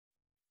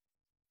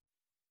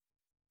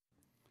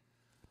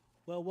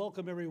Well,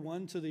 welcome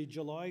everyone to the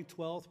July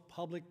 12th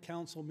Public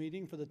Council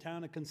meeting for the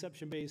town of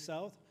Conception Bay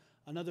South.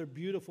 Another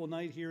beautiful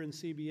night here in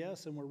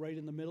CBS, and we're right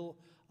in the middle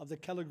of the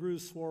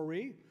Kelligrews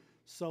soiree.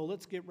 So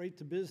let's get right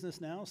to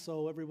business now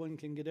so everyone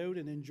can get out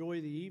and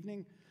enjoy the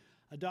evening.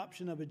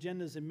 Adoption of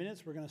agendas and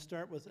minutes. We're going to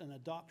start with an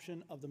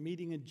adoption of the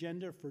meeting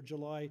agenda for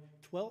July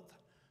 12th.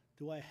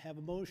 Do I have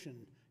a motion?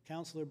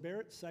 Councillor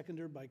Barrett,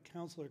 seconded by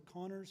Councillor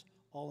Connors.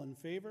 All in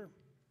favor?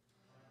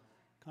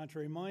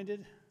 Contrary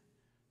minded?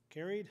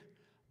 Carried.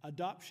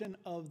 Adoption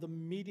of the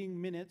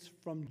meeting minutes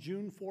from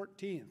June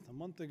 14th, a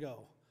month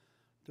ago.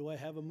 Do I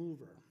have a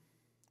mover?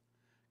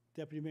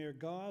 Deputy Mayor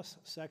Goss,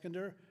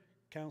 seconder.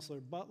 Councillor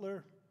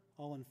Butler,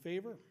 all in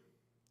favor?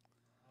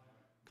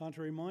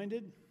 Contrary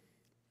minded?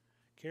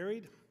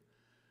 Carried.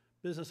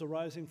 Business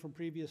arising from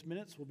previous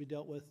minutes will be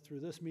dealt with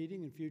through this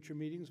meeting and future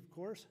meetings, of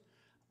course.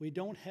 We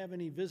don't have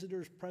any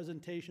visitors'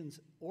 presentations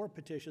or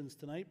petitions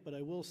tonight, but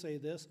I will say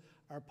this,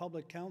 our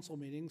public council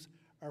meetings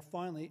are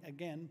finally,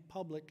 again,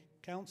 public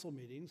council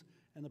meetings,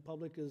 and the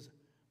public is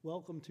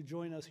welcome to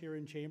join us here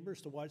in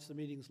Chambers to watch the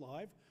meetings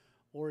live,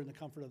 or in the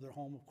comfort of their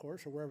home, of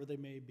course, or wherever they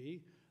may be,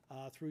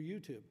 through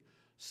YouTube.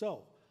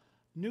 So,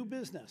 new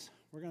business.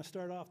 We're going to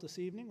start off this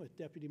evening with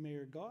Deputy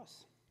Mayor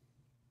Goss.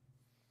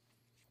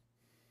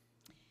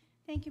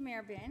 Thank you,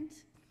 Mayor Bent.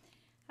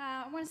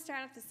 I want to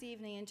start off this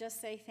evening and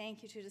just say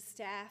thank you to the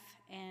staff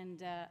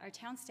and our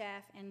town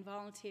staff and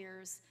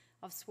volunteers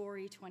of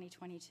SWORI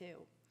 2022.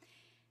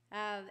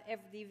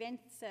 The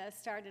events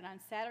started on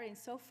Saturday, and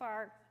so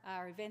far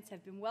our events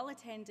have been well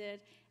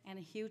attended and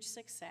a huge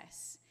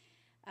success.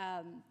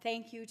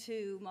 Thank you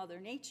to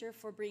Mother Nature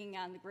for bringing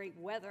on the great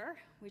weather,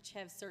 which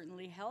have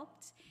certainly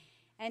helped.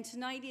 And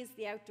tonight is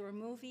the outdoor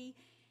movie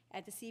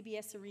at the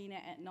CBS Arena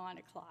at 9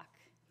 o'clock.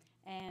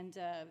 And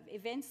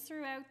events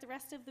throughout the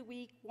rest of the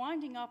week,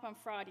 winding up on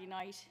Friday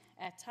night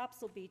at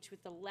Topsail Beach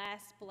with the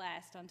last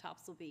blast on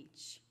Topsail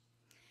Beach.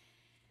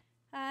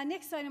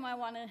 Next item I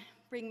want to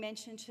bring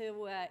mention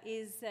to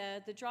is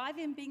the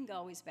drive-in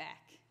bingo is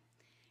back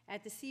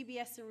at the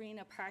CBS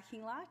Arena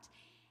parking lot.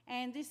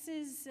 And this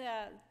is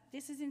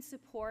in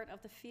support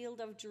of the Field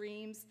of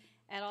Dreams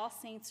at All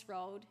Saints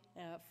Road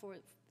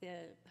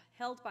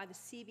held by the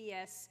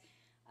CBS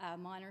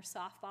Minor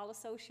Softball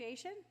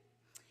Association.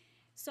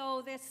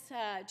 So this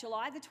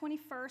July the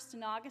 21st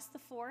and August the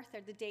 4th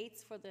are the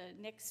dates for the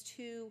next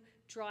two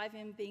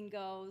drive-in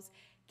bingos.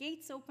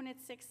 Gates open at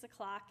 6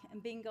 o'clock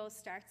and bingo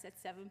starts at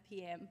 7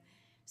 p.m.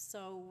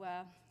 So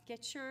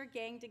get your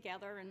gang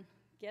together and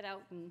get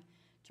out and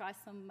try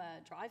some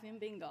drive-in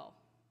bingo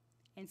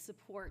and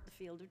support the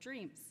Field of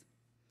Dreams.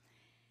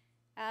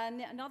 And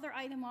another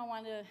item I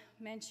want to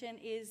mention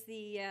is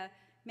the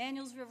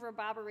Manuels River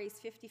Barber Race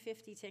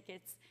 50/50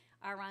 tickets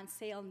are on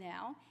sale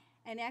now.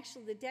 And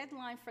actually the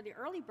deadline for the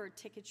early bird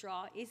ticket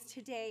draw is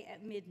today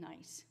at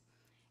midnight.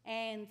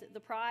 And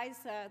the prize,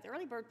 the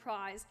early bird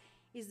prize,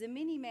 is the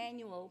mini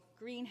manual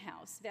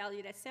greenhouse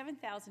valued at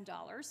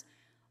 $7,000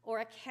 or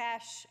a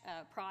cash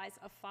prize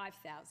of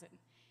 $5,000.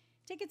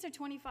 Tickets are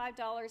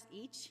 $25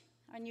 each,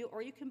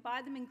 or you can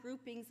buy them in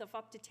groupings of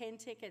up to 10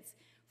 tickets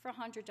for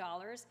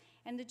 $100,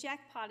 and the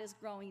jackpot is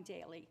growing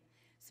daily.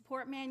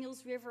 Support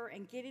Manuels River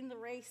and get in the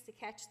race to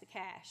catch the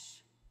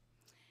cash.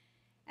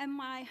 And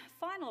my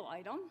final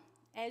item,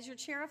 as your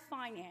Chair of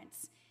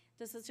Finance,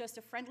 this is just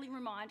a friendly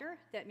reminder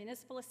that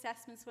municipal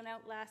assessments went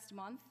out last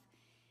month,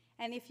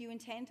 and if you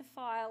intend to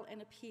file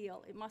an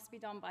appeal, it must be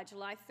done by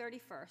July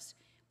 31st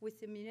with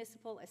the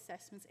Municipal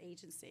Assessments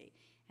Agency.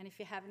 And if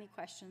you have any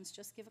questions,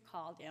 just give a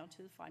call down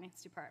to the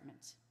Finance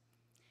Department.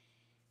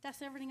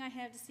 That's everything I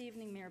have this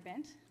evening, Mayor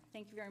Bent.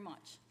 Thank you very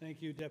much.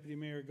 Thank you, Deputy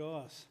Mayor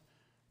Goss.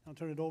 I'll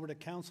turn it over to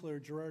Councillor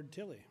Gerard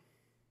Tilley.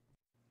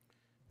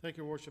 Thank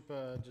you, Your Worship.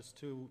 Just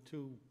two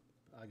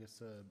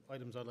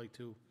items I'd like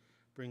to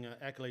bring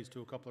accolades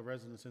to a couple of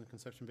residents in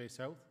Conception Bay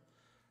South.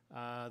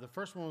 The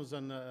first one was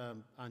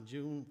on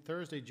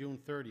Thursday, June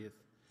 30th.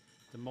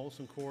 The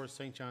Molson Coors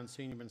St. John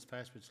Senior Men's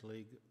Fast Pitch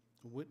League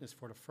witnessed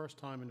for the first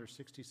time in their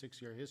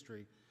 66-year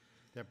history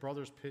that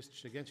brothers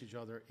pitched against each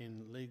other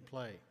in league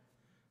play.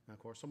 Now, of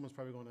course, someone's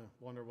probably going to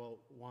wonder, well,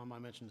 why am I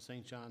mentioning the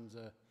St. John's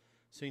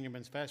Senior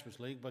Men's Fast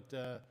Pitch League? But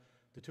the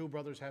two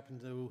brothers happen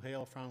to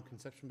hail from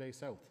Conception Bay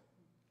South.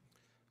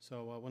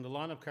 So when the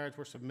lineup cards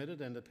were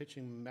submitted and the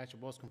pitching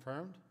matchup was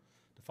confirmed,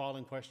 the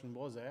following question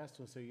was asked,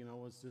 and so, you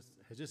know,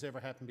 has this ever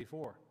happened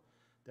before?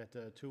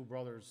 That two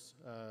brothers,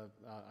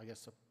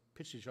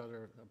 pitched each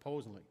other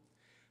opposingly.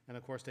 And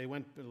of course, they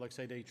went, like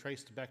say, they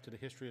traced back to the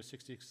history of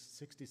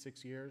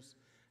 66 years,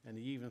 and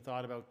they even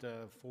thought about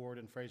Ford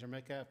and Fraser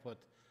Metcalf, but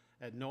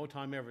at no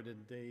time ever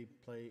did they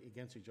play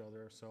against each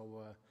other.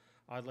 So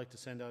I'd like to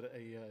send out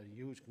a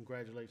huge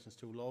congratulations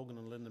to Logan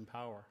and Lyndon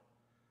Power,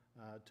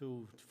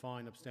 two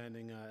fine,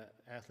 upstanding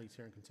athletes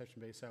here in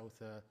Conception Bay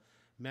South,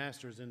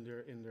 masters in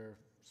their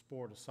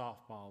sport of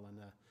softball, and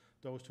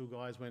those two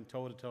guys went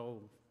toe-to-toe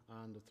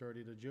on the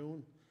 30th of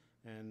June,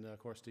 and of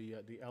course the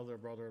elder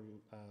brother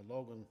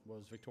Logan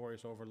was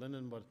victorious over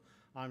Lyndon, but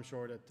I'm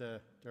sure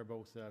that they're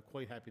both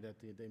quite happy that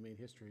they made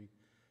history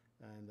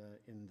and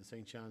in the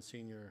St. John's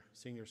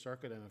Senior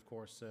Circuit, and of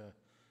course,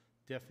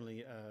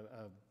 definitely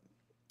a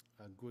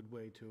good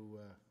way to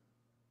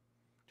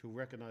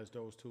recognise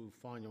those two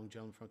fine young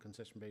gentlemen from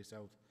Conception Bay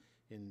South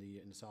in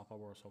the softball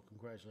world. So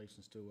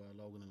congratulations to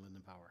Logan and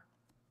Lyndon Power.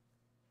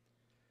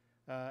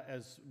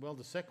 As well,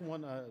 the second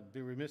one,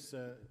 be remiss,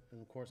 and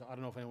of course, I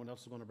don't know if anyone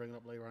else is going to bring it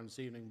up later on this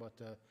evening, but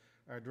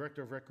our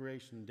Director of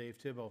Recreation, Dave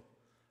Thibault,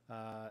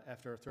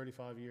 after a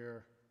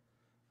 35-year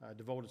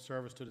devoted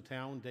service to the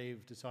town,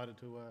 Dave decided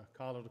to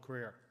call it a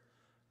career.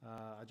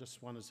 I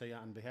just want to say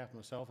on behalf of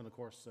myself, and of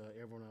course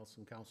everyone else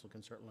in council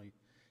can certainly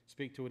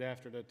speak to it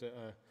after that,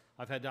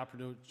 I've had the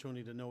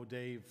opportunity to know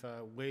Dave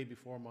way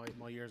before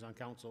my years on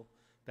council,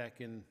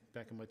 back in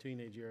my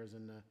teenage years,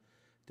 and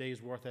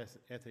Dave's work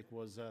ethic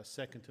was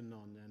second to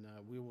none, and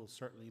we will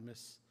certainly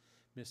miss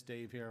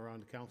Dave here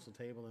around the council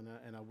table,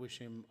 and I wish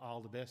him all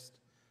the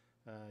best.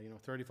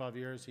 35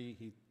 years,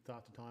 he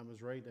thought the time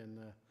was right, and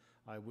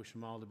I wish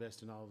him all the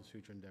best in all of his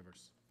future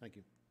endeavours. Thank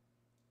you.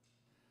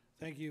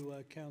 Thank you,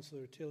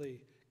 Councillor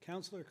Tilley.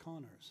 Councillor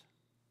Connors.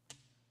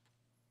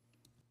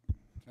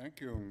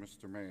 Thank you,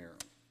 Mr. Mayor.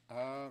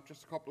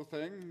 Just a couple of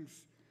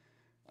things.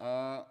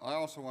 I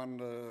also wanted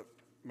to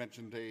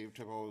mention Dave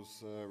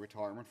Thibault's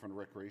retirement from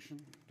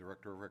Recreation,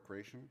 Director of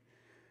Recreation.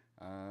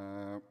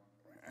 And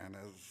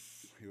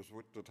as he was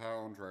with the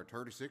town for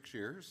 36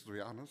 years, to be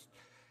honest,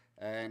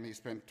 and he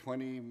spent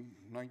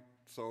 29,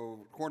 so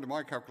according to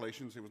my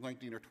calculations, he was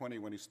 19 or 20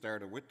 when he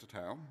started with the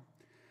town.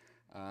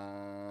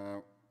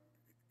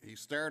 He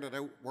started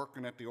out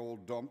working at the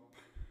old dump,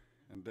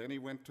 and then he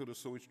went to the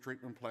sewage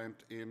treatment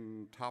plant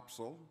in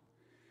Topsail,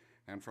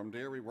 and from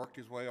there he worked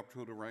his way up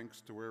through the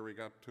ranks to where he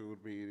got to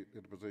be in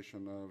the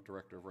position of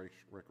Director of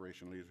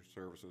Recreation Leisure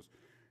Services,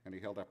 and he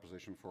held that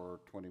position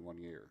for 21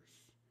 years.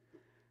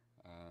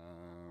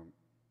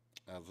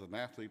 As an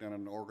athlete and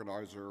an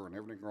organizer and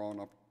everything growing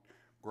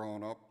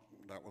up,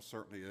 that was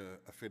certainly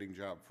a fitting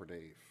job for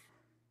Dave.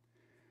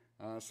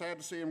 Sad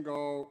to see him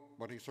go,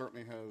 but he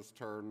certainly has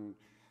earned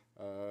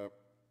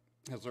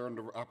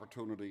the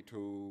opportunity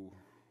to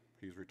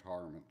his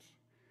retirement.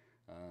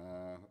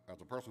 As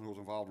a person who's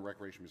involved in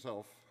recreation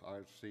myself,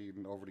 I've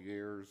seen over the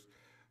years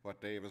what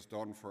Dave has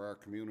done for our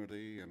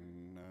community,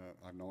 and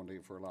I've known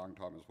Dave for a long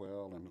time as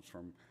well, and it's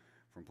from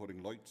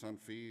putting lights on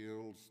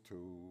fields to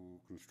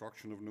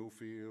construction of new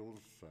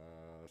fields,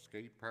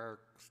 skate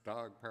parks,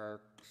 dog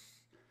parks,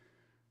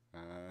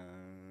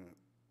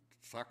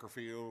 soccer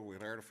field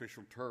with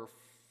artificial turf,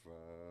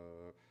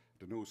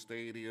 the new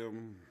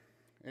stadium.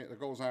 It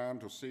goes on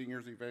to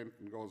seniors event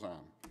and goes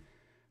on.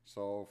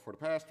 So for the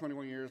past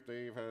 21 years,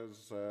 Dave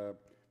has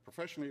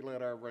professionally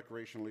led our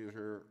recreation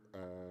leisure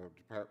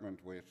department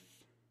with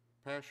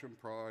passion,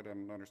 pride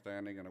and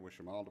understanding, and I wish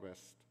him all the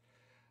best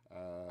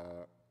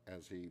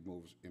as he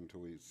moves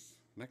into his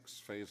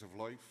next phase of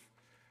life,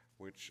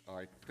 which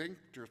I think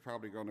there's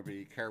probably going to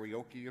be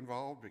karaoke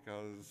involved,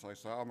 because I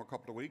saw him a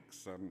couple of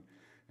weeks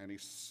and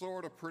he's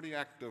sort of pretty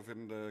active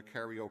in the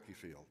karaoke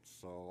field.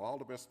 So all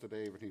the best to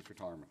Dave in his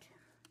retirement.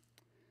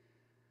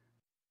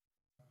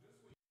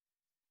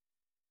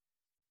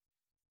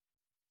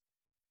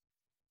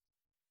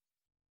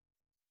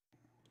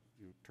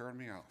 You turn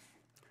me off.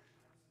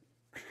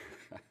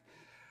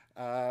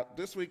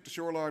 This week, the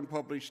Shoreline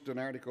published an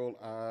article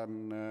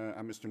on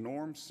Mr.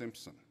 Norm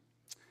Simpson.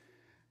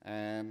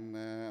 And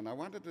I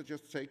wanted to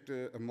just take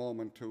a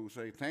moment to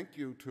say thank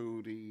you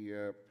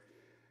to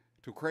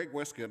Craig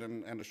Westgate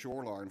and the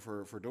Shoreline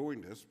for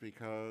doing this,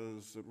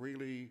 because it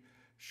really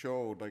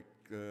showed like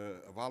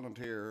a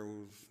volunteer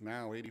who's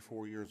now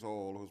 84 years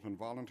old, who's been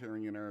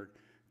volunteering in our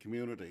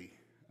community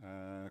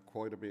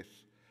quite a bit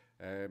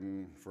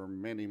for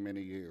many,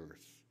 many years.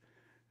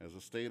 As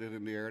is stated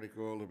in the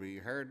article, it'll be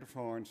hard to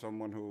find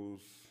someone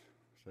who's,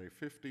 say,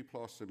 50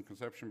 plus in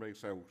Conception Bay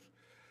South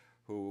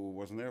who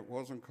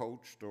wasn't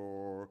coached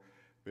or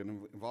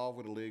been involved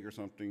with a league or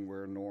something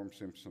where Norm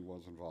Simpson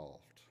was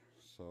involved.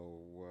 So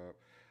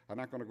I'm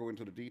not going to go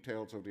into the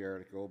details of the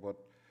article, but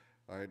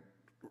I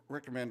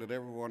recommend that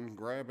everyone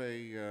grab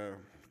a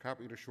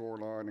copy of the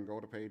Shoreline and go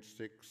to page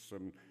 6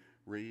 and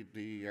read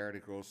the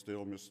article,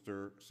 Still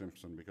Mr.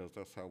 Simpson, because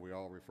that's how we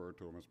all refer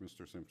to him, as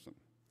Mr. Simpson.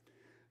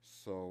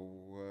 So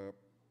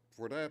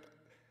for that,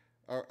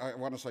 I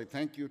want to say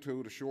thank you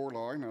to the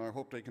Shoreline, and I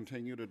hope they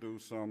continue to do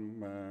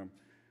some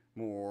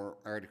more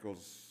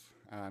articles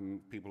on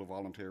people who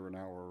volunteer in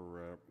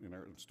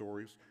our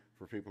stories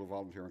for people who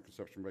volunteer in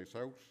Conception Bay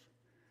South.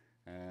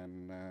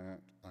 And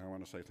I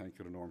want to say thank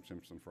you to Norm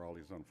Simpson for all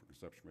he's done for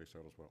Conception Bay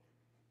South as well.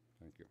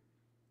 Thank you.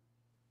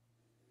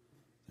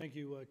 Thank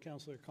you,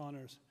 Councillor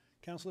Connors.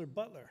 Councillor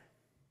Butler.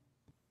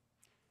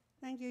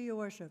 Thank you, Your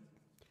Worship.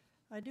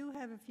 I do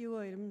have a few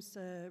items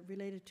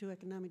related to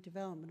economic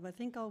development, but I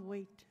think I'll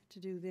wait to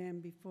do them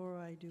before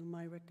I do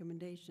my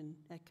recommendation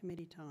at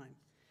committee time.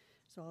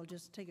 So I'll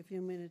just take a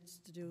few minutes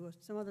to do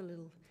some other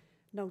little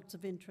notes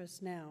of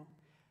interest now.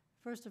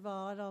 First of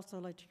all, I'd also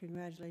like to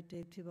congratulate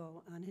Dave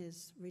Thibault on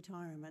his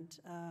retirement.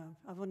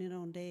 I've only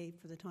known Dave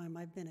for the time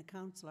I've been a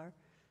councillor,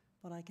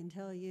 but I can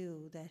tell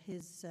you that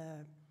his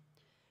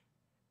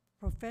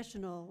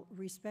professional,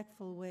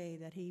 respectful way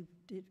that he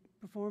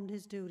performed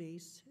his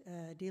duties,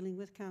 dealing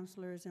with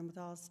councillors and with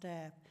all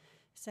staff,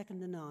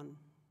 second to none.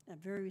 A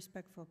very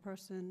respectful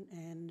person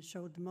and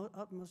showed the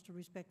utmost of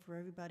respect for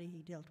everybody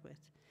he dealt with.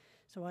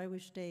 So I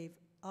wish Dave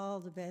all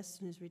the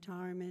best in his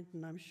retirement,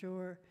 and I'm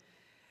sure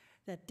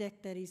that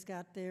deck that he's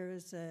got there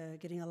is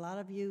getting a lot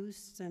of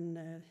use, and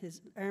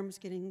his arm's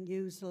getting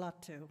used a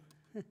lot too.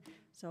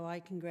 So I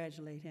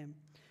congratulate him.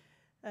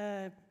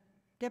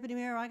 Deputy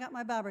Mayor, I got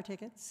my bobber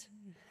tickets.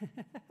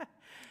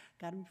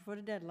 Got them before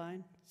the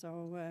deadline,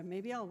 so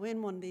maybe I'll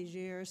win one of these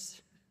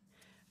years.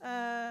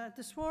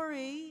 The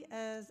soiree,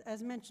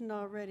 as mentioned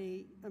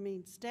already, I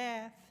mean,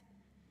 staff,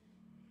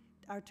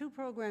 our 2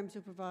 program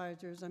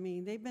supervisors, I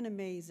mean, they've been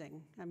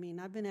amazing. I mean,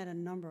 I've been at a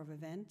number of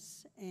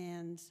events,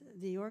 and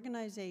the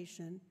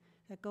organization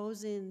that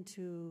goes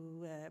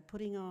into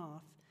putting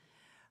off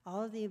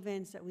all of the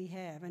events that we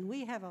have, and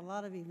we have a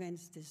lot of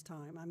events this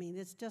time. I mean,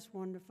 it's just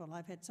wonderful.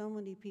 I've had so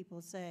many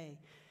people say,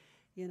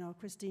 you know,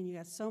 Christine, you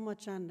got so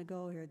much on the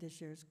go here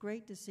this year. It's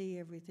great to see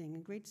everything,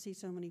 and great to see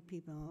so many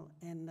people.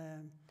 And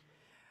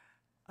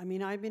I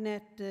mean, I've been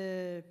at,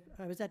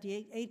 I was at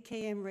the 8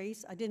 km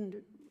race. I didn't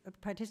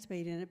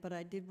participate in it, but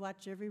I did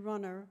watch every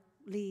runner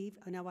leave,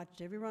 and I watched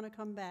every runner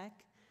come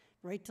back,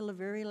 right till the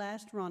very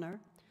last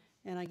runner.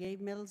 And I gave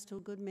medals to a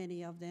good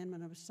many of them,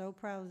 and I was so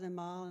proud of them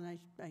all, and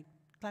I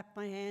clapped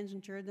my hands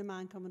and cheered them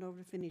on coming over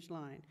the finish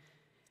line.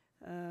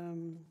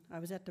 I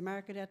was at the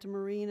market at the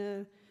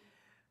marina.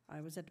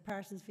 I was at the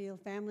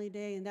Parsonsfield Family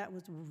Day, and that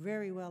was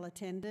very well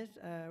attended.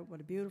 What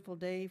a beautiful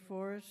day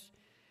for us.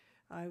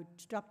 I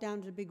dropped down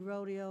to the big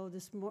rodeo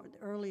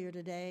earlier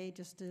today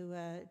just to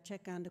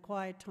check on the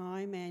quiet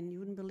time, and you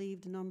wouldn't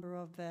believe the number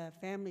of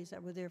families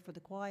that were there for the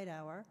quiet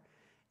hour.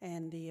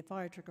 And the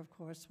fire truck, of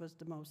course, was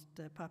the most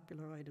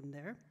popular item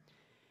there.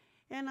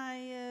 And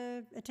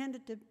I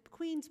attended the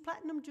Queen's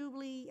Platinum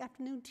Jubilee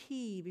afternoon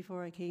tea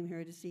before I came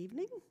here this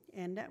evening,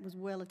 and that was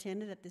well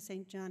attended at the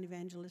St. John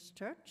Evangelist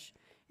Church.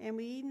 And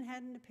we even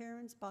had an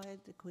appearance by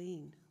the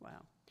Queen.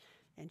 Wow.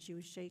 And she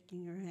was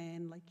shaking her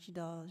hand like she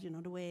does, you know,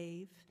 to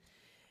wave.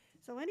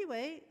 So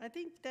anyway, I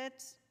think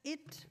that's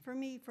it for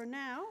me for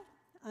now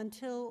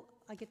until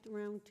I get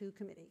around to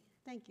committee.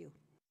 Thank you.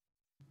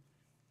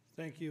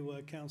 Thank you,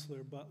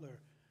 Councillor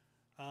Butler.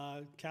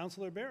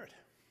 Councillor Barrett.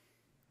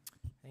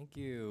 Thank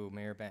you,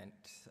 Mayor Bent.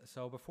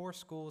 So before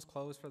schools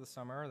closed for the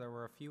summer, there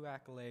were a few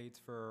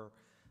accolades for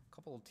a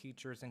couple of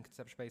teachers in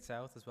Conception Bay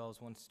South, as well as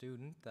one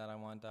student that I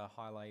wanted to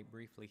highlight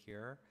briefly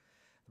here.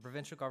 The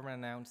provincial government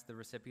announced the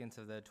recipients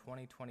of the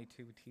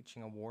 2022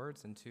 Teaching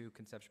Awards, and 2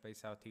 Conception Bay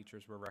South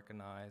teachers were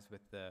recognized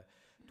with the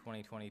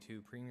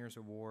 2022 Premier's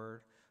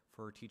Award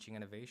for Teaching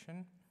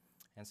Innovation.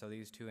 And so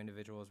these 2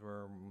 individuals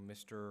were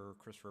Mr.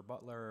 Christopher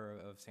Butler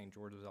of St.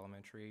 George's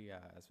Elementary,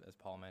 as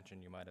Paul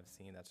mentioned, you might have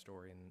seen that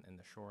story in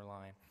the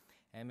Shoreline,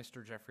 and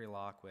Mr. Jeffrey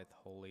Locke with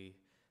Holy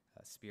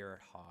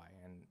Spirit High.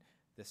 And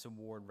this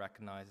award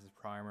recognizes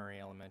primary,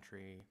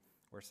 elementary,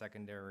 or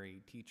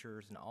secondary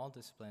teachers in all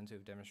disciplines who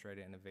have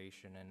demonstrated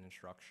innovation and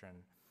instruction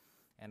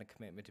and a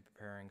commitment to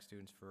preparing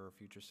students for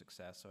future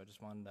success. So I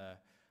just wanted to,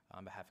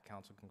 on behalf of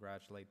council,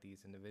 congratulate these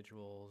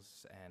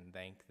individuals and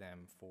thank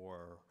them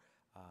for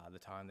the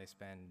time they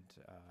spend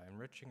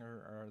enriching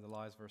the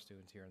lives of our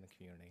students here in the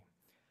community.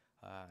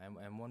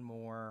 And one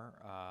more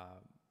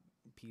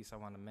piece I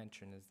want to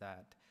mention is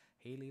that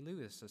Haley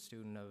Lewis, a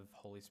student of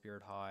Holy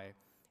Spirit High,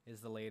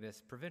 is the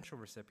latest provincial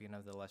recipient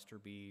of the Lester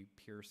B.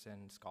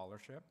 Pearson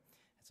Scholarship.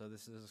 So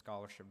this is a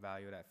scholarship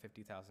valued at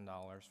 $50,000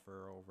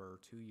 for over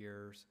 2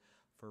 years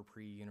for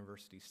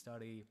pre-university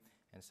study.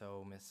 And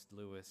so Ms.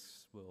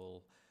 Lewis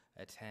will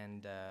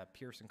attend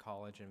Pearson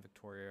College in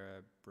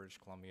Victoria, British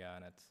Columbia,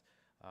 and it's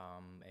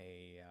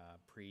a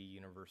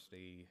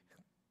pre-university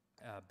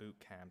boot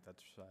camp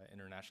that's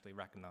internationally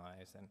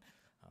recognized and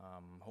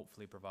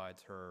hopefully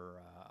provides her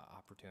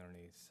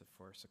opportunities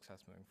for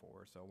success moving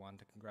forward. So I wanted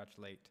to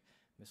congratulate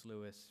Ms.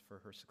 Lewis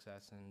for her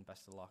success and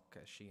best of luck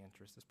as she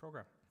enters this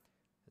program.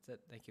 That's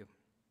it. Thank you.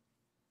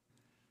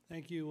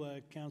 Thank you,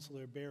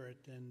 Councillor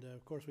Barrett. And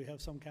of course, we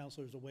have some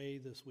councillors away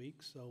this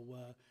week, so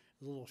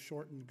it's a little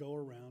shortened go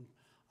around.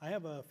 I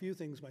have a few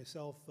things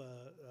myself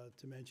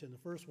to mention. The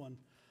first one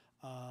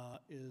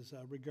is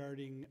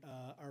regarding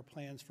our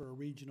plans for a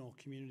regional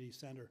community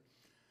center.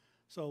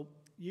 So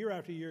year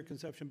after year,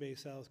 Conception Bay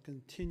South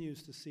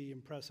continues to see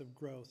impressive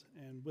growth,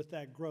 and with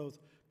that growth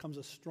comes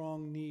a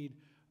strong need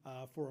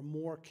for a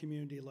more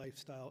community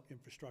lifestyle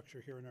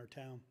infrastructure here in our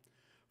town.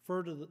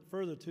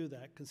 Further to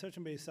that,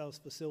 Conception Bay South's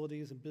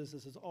facilities and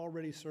businesses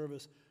already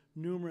service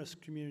numerous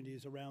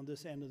communities around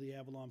this end of the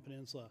Avalon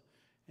Peninsula,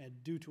 and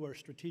due to our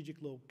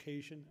strategic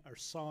location, our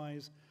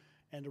size,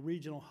 and a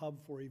regional hub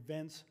for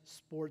events,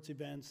 sports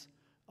events,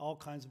 all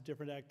kinds of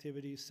different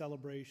activities,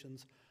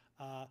 celebrations,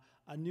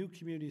 a new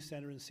community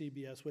center in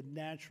CBS would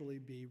naturally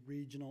be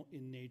regional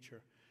in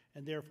nature,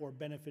 and therefore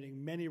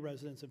benefiting many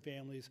residents and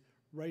families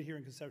right here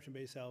in Conception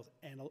Bay South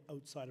and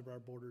outside of our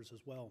borders as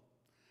well.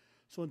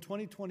 So in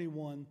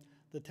 2021,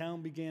 the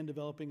town began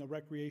developing a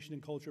recreation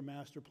and culture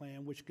master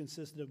plan, which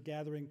consisted of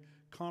gathering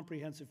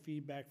comprehensive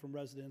feedback from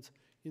residents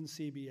in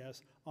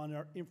CBS on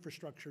our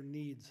infrastructure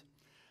needs.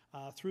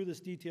 Through this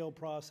detailed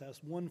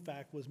process, one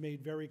fact was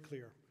made very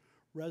clear.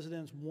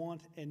 Residents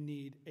want and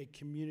need a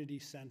community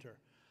center.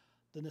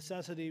 The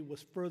necessity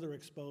was further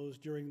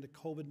exposed during the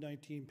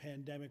COVID-19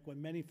 pandemic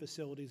when many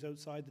facilities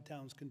outside the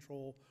town's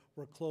control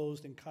were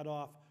closed and cut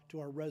off to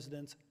our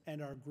residents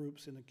and our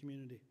groups in the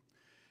community.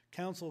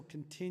 Council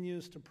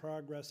continues to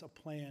progress a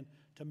plan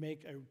to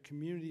make a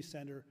community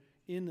center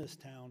in this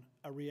town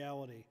a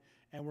reality,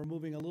 and we're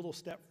moving a little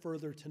step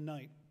further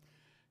tonight.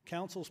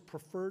 Council's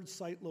preferred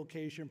site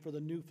location for the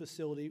new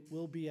facility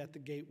will be at the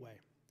Gateway.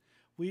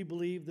 We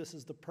believe this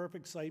is the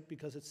perfect site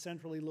because it's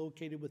centrally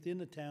located within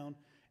the town,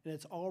 and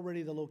it's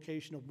already the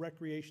location of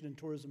recreation and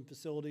tourism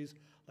facilities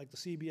like the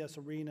CBS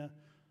Arena,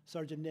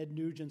 Sergeant Ned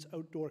Nugent's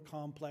outdoor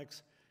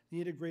complex, the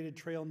integrated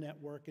trail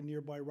network, and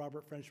nearby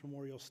Robert French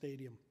Memorial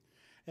Stadium.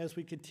 As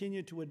we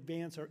continue to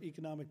advance our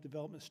economic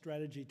development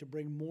strategy to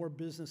bring more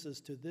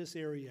businesses to this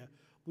area,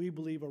 we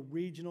believe a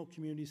regional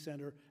community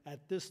center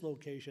at this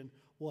location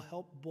will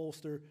help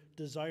bolster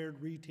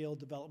desired retail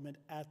development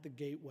at the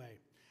Gateway.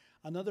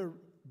 Another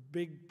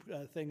big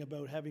thing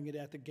about having it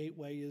at the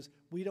Gateway is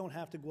we don't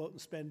have to go out and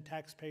spend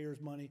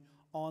taxpayers' money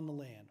on the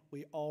land.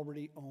 We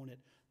already own it.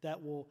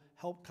 That will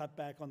help cut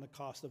back on the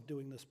cost of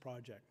doing this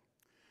project.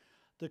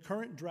 The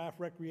current draft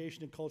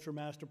Recreation and Culture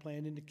Master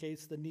Plan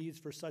indicates the needs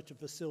for such a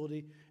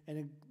facility,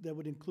 and that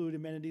would include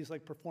amenities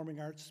like performing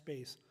arts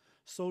space,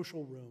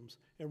 social rooms,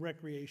 and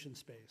recreation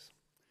space.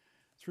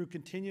 Through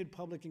continued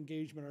public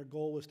engagement, our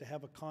goal was to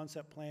have a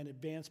concept plan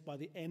advanced by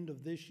the end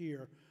of this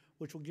year,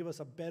 which will give us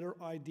a better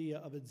idea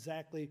of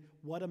exactly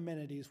what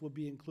amenities will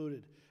be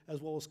included,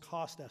 as well as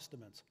cost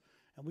estimates.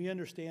 And we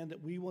understand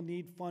that we will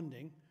need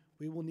funding,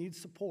 we will need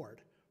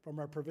support from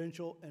our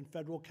provincial and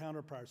federal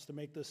counterparts to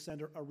make this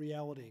center a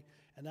reality,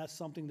 and that's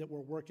something that we're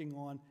working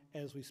on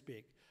as we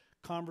speak.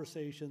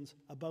 Conversations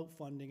about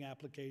funding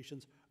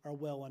applications are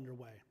well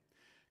underway.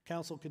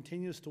 Council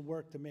continues to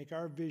work to make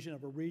our vision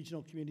of a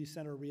regional community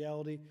center a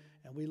reality,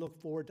 and we look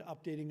forward to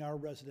updating our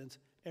residents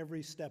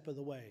every step of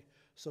the way.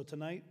 So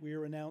tonight we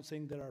are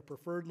announcing that our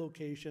preferred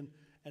location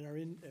and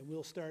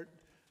we'll start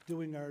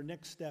doing our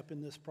next step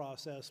in this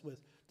process with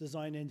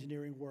design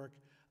engineering work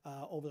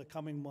over the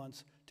coming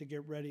months to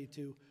get ready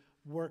to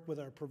work with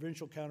our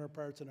provincial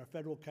counterparts and our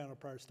federal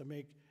counterparts to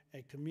make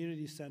a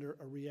community center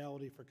a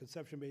reality for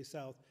Conception Bay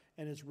South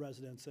and its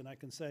residents. And I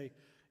can say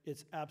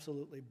it's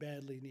absolutely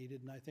badly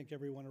needed, and I think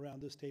everyone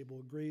around this table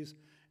agrees,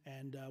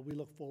 and we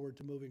look forward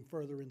to moving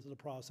further into the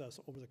process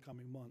over the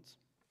coming months.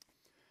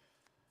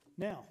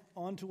 Now,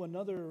 on to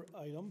another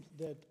item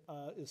that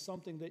is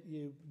something that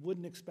you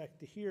wouldn't expect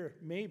to hear,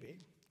 maybe,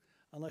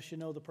 unless you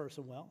know the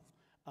person well.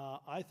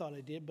 I thought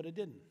I did, but I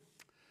didn't.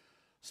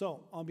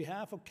 So, on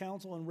behalf of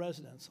council and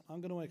residents,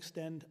 I'm going to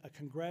extend a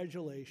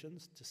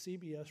congratulations to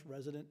CBS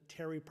resident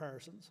Terry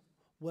Parsons,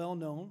 well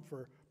known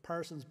for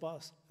Parsons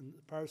Bus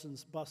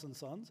and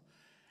Sons,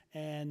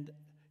 and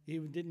he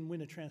didn't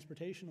win a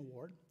transportation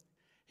award.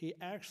 He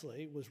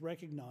actually was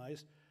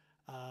recognized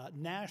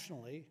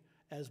nationally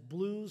as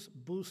Blues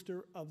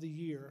Booster of the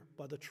Year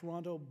by the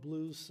Toronto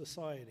Blues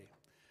Society.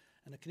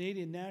 And the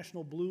Canadian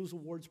National Blues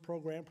Awards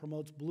program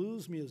promotes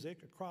blues music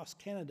across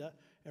Canada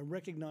and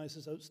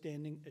recognizes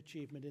outstanding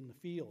achievement in the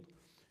field.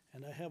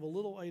 And I have a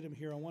little item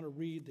here I want to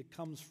read that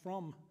comes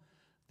from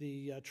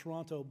the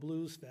Toronto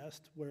Blues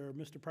Fest, where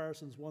Mr.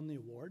 Parsons won the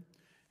award.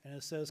 And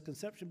it says,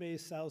 Conception Bay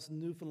South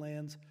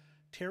Newfoundland's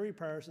Terry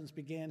Parsons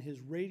began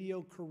his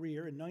radio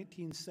career in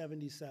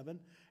 1977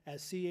 at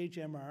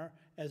CHMR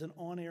as an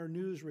on-air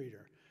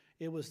newsreader.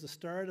 It was the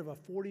start of a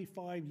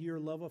 45-year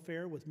love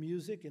affair with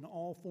music in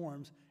all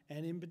forms,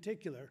 and in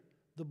particular,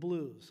 the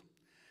blues.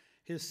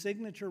 His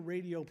signature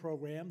radio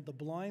program, The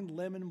Blind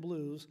Lemon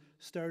Blues,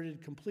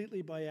 started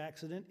completely by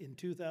accident in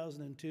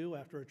 2002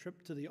 after a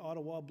trip to the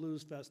Ottawa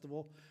Blues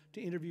Festival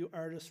to interview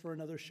artists for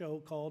another show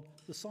called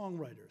The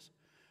Songwriters.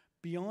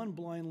 Beyond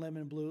Blind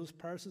Lemon Blues,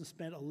 Parsons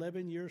spent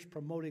 11 years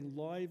promoting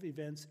live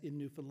events in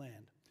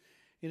Newfoundland.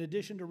 In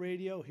addition to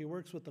radio, he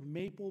works with the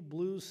Maple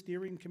Blues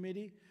Steering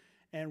Committee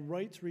and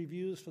writes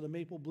reviews for the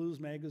Maple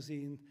Blues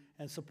magazine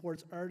and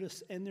supports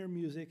artists and their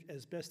music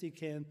as best he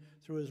can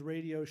through his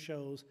radio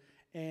shows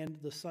and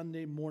the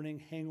Sunday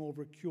morning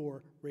Hangover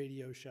Cure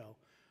radio show.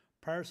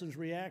 Parsons'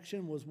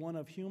 reaction was one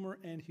of humor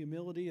and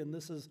humility, and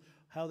this is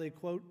how they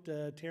quote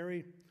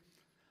Terry,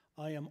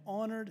 I am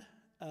honored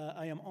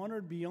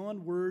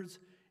beyond words.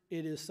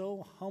 It is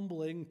so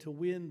humbling to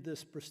win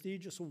this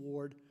prestigious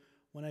award.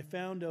 When I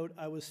found out,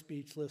 I was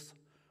speechless,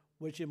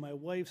 which in my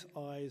wife's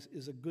eyes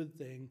is a good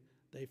thing.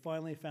 They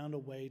finally found a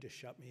way to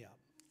shut me up.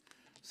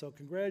 So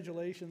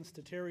congratulations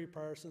to Terry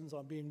Parsons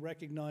on being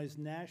recognized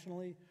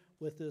nationally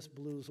with this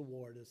Blues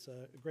Award. It's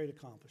a great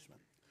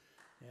accomplishment.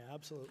 Yeah,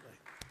 absolutely.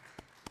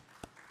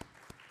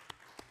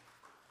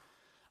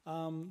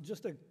 I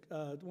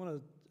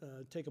want to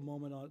take a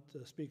moment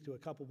to speak to a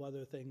couple of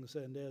other things,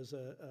 and as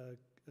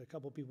a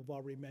couple of people have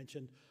already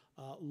mentioned,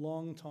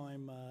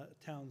 longtime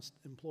town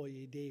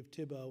employee Dave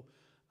Thibault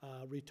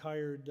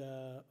retired,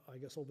 I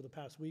guess, over the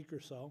past week or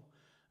so,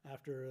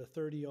 after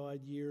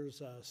 30-odd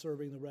years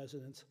serving the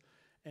residents.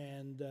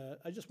 And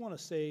I just want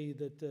to say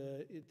that,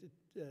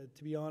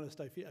 to be honest,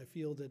 I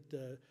feel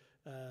that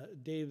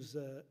Dave's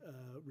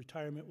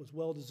retirement was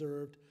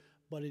well-deserved,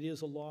 but it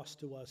is a loss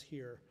to us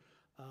here.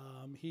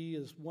 He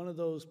is one of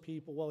those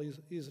people, well,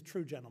 he's a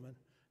true gentleman,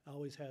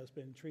 always has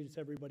been, treats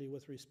everybody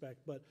with respect,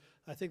 but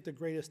I think the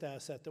greatest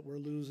asset that we're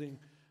losing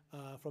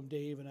from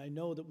Dave, and I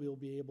know that we'll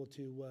be able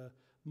to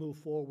move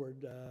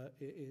forward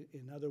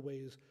in other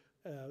ways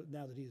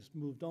now that he's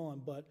moved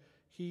on, but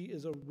he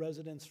is a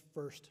residents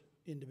first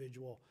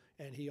individual,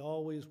 and he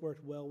always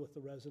worked well with the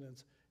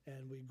residents,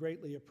 and we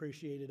greatly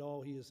appreciated all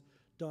he has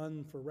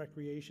done for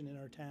recreation in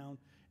our town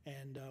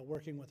and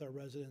working with our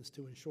residents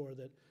to ensure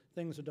that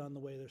things are done the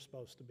way they're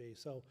supposed to be.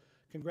 So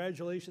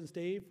congratulations,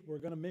 Dave. We're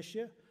going to miss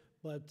you,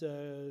 but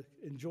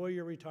enjoy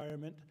your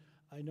retirement.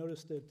 I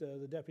noticed that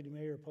the deputy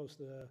mayor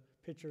posted a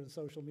picture on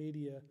social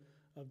media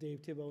of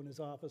Dave Thibault in his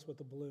office with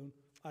a balloon.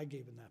 I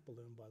gave him that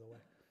balloon, by the way.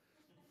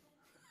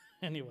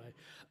 Anyway,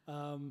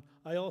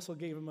 I also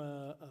gave him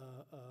a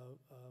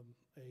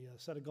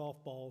set of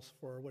golf balls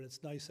for when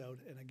it's nice out,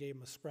 and I gave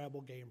him a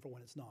Scrabble game for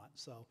when it's not.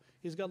 So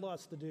he's got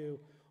lots to do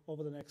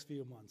over the next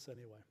few months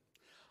anyway.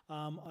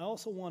 I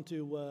also want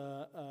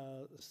to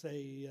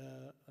say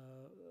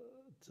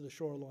to the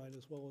Shoreline,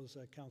 as well as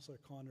Councillor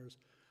Connors,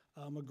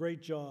 a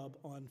great job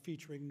on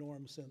featuring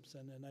Norm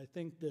Simpson. And I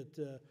think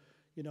that,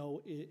 you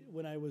know,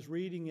 when I was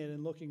reading it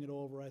and looking it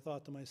over, I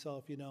thought to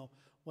myself, you know,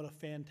 what a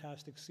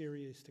fantastic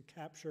series to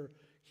capture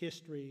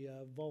history,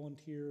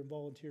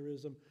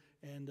 volunteerism,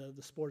 and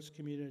the sports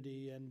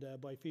community. And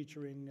by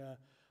featuring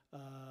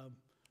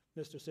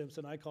Mr.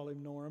 Simpson, I call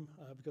him Norm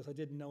because I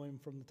didn't know him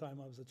from the time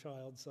I was a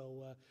child.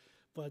 So,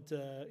 but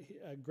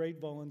a great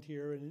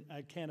volunteer, and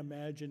I can't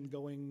imagine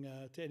going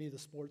to any of the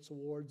sports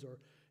awards or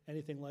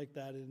anything like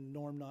that and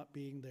Norm not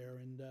being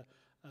there. And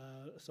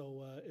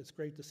so it's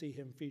great to see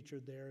him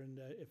featured there, and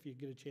if you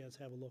get a chance,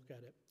 have a look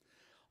at it.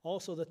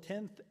 Also, the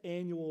 10th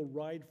annual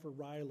Ride for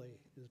Riley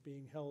is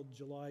being held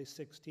July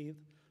 16th.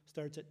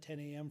 Starts at 10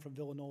 a.m. from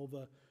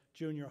Villanova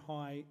Junior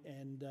High,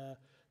 and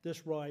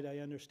this ride, I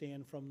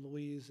understand from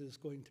Louise, is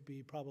going to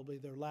be probably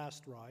their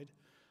last ride.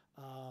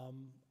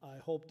 I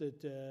hope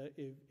that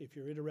if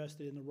you're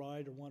interested in the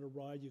ride or want to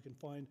ride, you can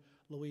find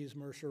Louise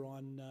Mercer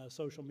on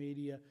social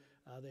media.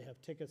 They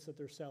have tickets that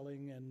they're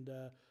selling, and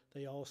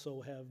they also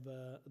have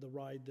the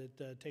ride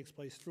that takes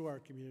place through our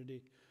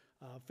community.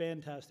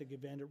 Fantastic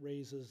event. It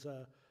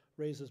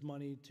raises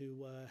money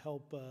to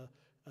help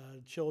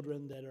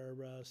children that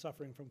are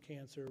suffering from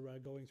cancer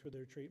going through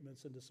their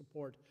treatments, and to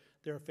support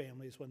their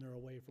families when they're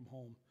away from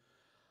home.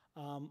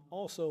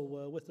 Also,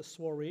 with the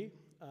soiree,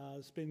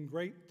 it's been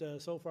great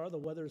so far. The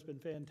weather's been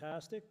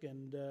fantastic,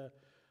 and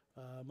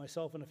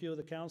myself and a few of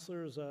the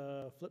councillors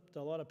flipped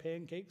a lot of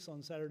pancakes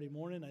on Saturday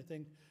morning. I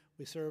think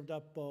we served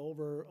up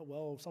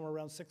somewhere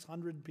around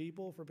 600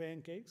 people for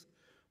pancakes,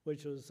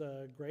 which was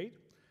great.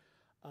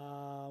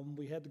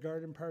 We had the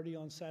garden party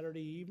on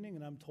Saturday evening,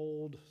 and I'm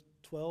told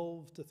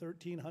 12 to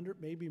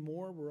 1,300, maybe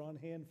more, were on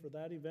hand for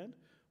that event,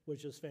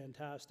 which is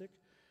fantastic.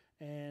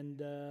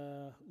 And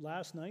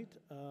last night,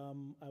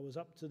 I was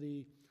up to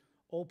the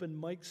Open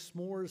Mic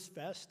S'mores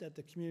Fest at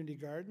the Community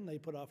Garden. They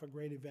put off a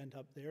great event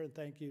up there, and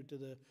thank you to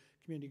the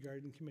Community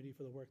Garden Committee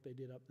for the work they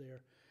did up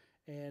there.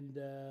 And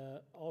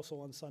also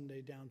on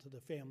Sunday, down to the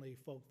Family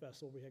Folk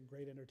Festival. We had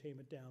great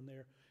entertainment down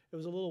there. It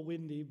was a little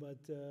windy,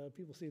 but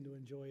people seemed to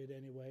enjoy it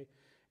anyway.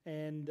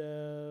 And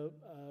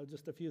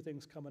just a few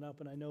things coming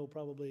up, and I know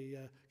probably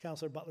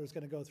Councillor Butler is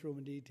going to go through them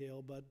in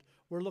detail, but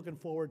we're looking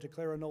forward to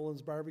Clara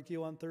Nolan's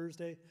barbecue on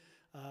Thursday.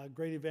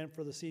 Great event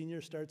for the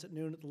seniors, starts at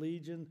noon at the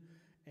Legion,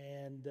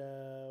 and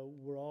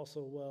we're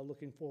also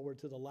looking forward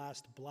to the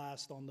last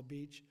blast on the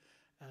beach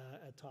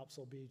at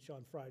Topsail Beach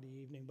on Friday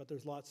evening, but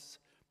there's lots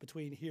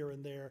between here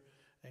and there,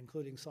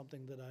 including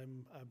something that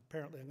I'm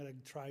going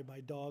to try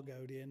my dog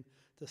out in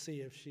to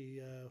see if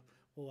she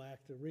will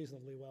act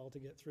reasonably well to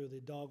get through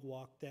the dog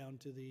walk down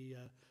to the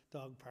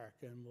dog park,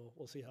 and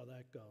we'll see how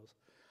that goes.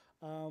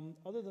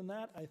 Other than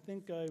that, I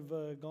think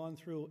I've gone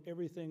through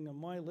everything on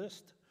my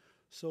list,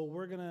 so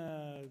we're going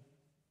to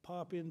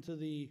pop into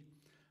the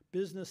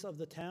business of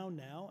the town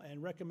now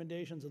and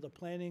recommendations of the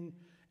Planning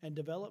and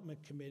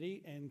Development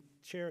Committee, and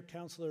Chair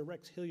Councillor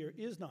Rex Hillier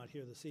is not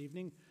here this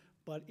evening,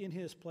 but in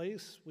his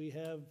place we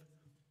have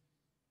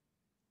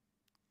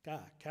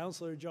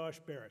Councillor Josh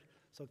Barrett.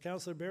 So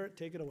Councillor Barrett,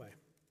 take it away.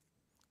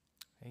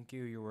 Thank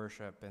you, Your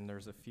Worship, and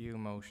there's a few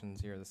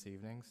motions here this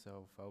evening,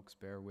 so folks,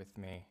 bear with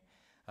me.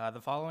 The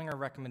following are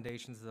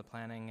recommendations of the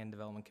Planning and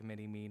Development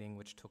Committee meeting,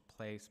 which took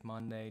place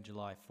Monday,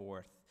 July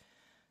 4th.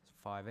 So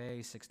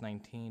 5A,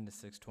 619 to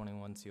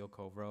 621 Seal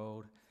Cove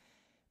Road.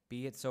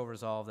 Be it so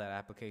resolved that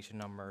application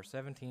number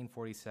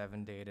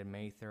 1747 dated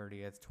May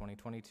 30th,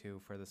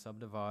 2022 for the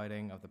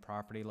subdividing of the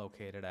property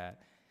located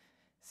at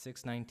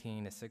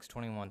 619 to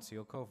 621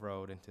 Seal Cove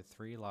Road into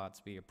 3 lots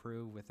be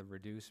approved with a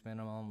reduced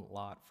minimum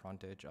lot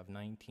frontage of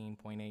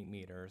 19.8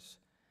 meters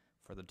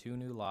for the 2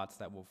 new lots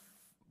that will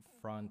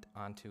front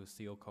onto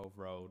Seal Cove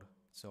Road.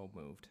 So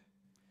moved.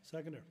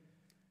 Seconder.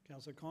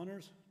 Councillor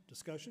Connors,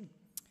 discussion?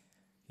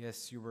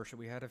 Yes, Your Worship,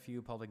 we had a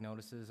few public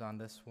notices on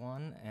this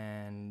one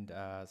and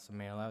some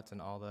mail-outs,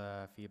 and all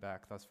the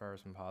feedback thus far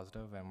has been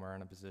positive, and we're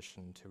in a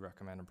position to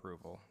recommend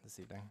approval this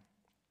evening.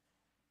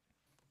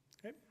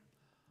 Okay.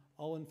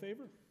 All in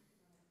favor?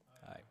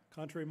 Aye.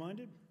 Contrary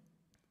minded?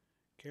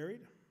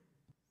 Carried.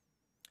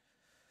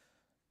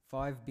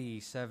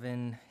 5B,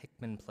 7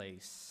 Hickman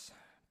Place.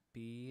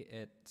 Be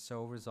it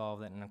so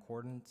resolved that in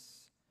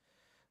accordance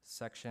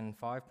Section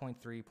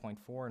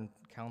 5.3.4 and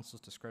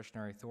Council's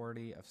discretionary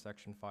authority of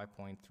Section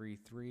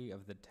 5.33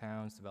 of the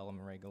Town's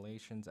Development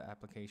Regulations,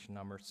 application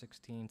number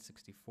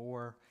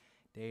 1664,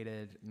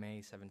 dated May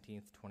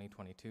 17th,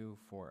 2022,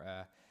 for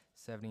a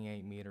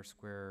 78-meter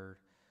square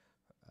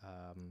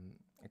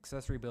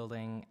accessory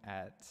building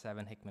at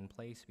 7 Hickman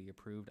Place be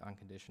approved on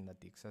condition that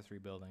the accessory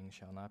building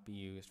shall not be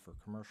used for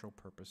commercial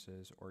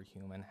purposes or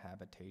human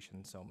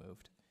habitation. So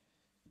moved.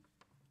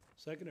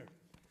 Seconder.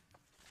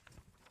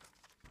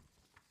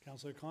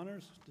 Councillor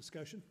Connors,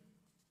 discussion?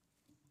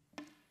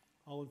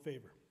 All in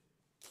favor?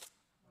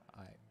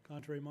 Aye.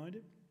 Contrary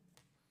minded?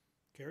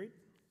 Carried.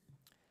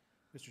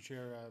 Mr.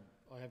 Chair,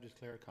 I have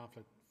declared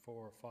conflict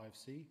for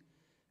 5C,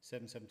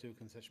 772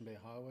 Concession Bay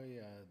Highway,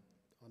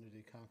 under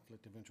the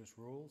conflict of interest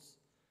rules.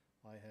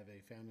 I have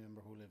a family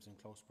member who lives in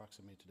close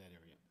proximity to that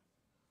area.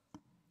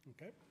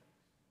 Okay.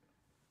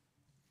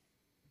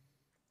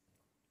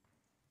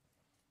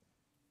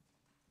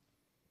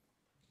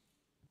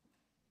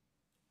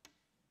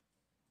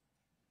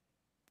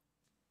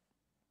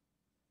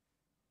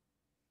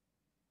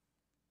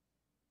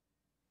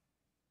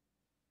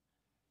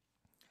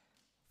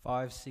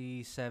 Five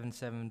C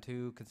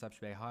 772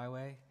 Conception Bay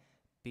Highway.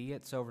 Be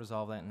it so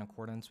resolved that in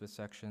accordance with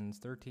sections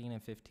 13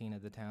 and 15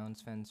 of the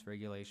town's fence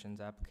regulations,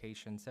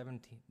 application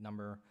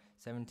number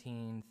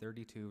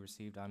 1732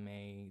 received on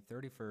May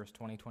 31st,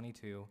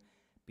 2022,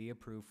 be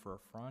approved for a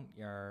front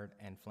yard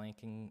and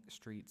flanking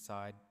street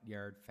side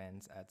yard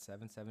fence at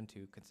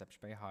 772 Conception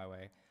Bay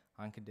Highway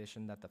on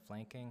condition that the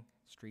flanking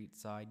street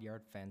side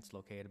yard fence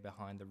located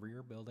behind the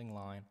rear building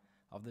line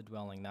of the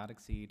dwelling not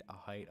exceed a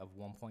height of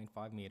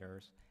 1.5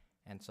 meters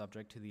and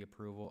subject to the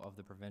approval of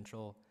the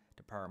Provincial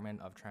Department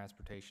of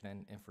Transportation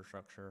and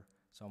Infrastructure.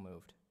 So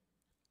moved.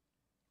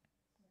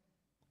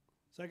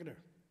 Seconder.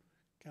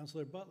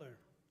 Councillor Butler,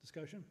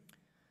 discussion?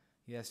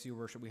 Yes, Your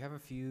Worship, we have a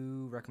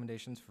few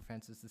recommendations for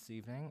fences this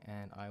evening,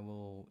 and I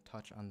will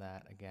touch on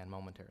that again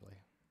momentarily.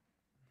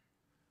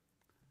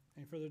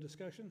 Any further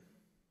discussion?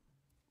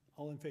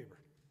 All in favor?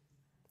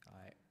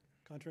 Aye.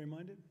 Contrary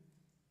minded?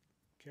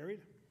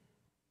 Carried.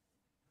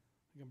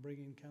 I can bring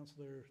in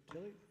Councillor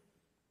Tilley.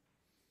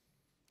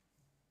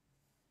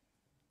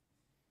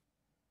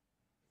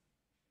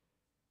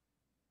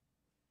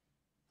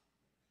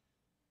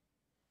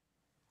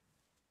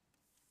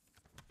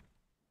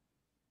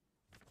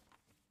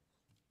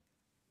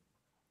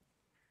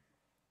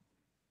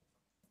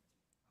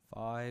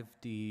 Five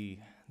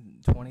D,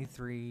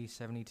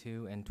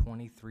 2372 and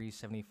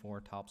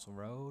 2374 Topsail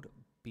Road.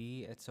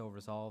 Be it so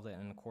resolved that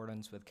in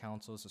accordance with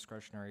Council's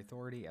discretionary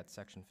authority at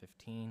Section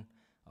 15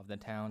 of the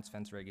town's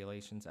fence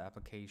regulations,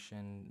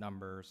 application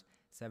numbers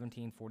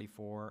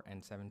 1744 and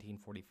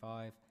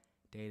 1745,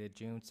 dated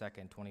June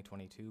 2nd,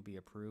 2022, be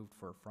approved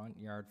for a front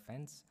yard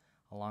fence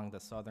along the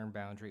southern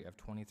boundary of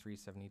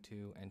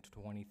 2372 and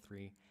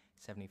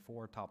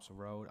 2374 Topsail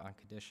Road on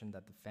condition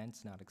that the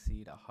fence not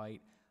exceed a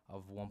height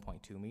of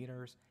 1.2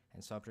 meters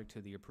and subject to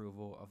the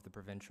approval of the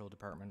Provincial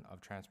Department of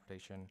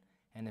Transportation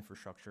and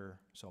Infrastructure.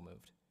 So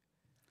moved.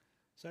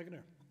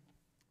 Seconder.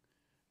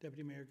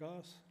 Deputy Mayor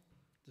Goss,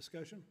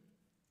 discussion?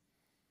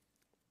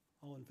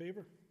 All in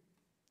favor?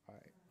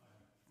 Aye.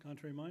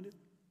 Contrary minded?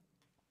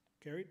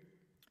 Carried.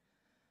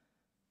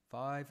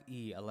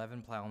 5E,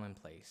 11 Plowman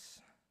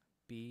Place.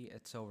 Be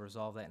it so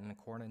resolved that in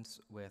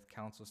accordance with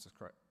Council's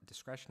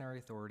discretionary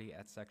authority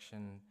at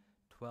Section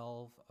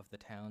 12 of the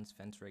town's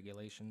fence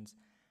regulations,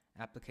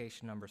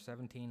 application number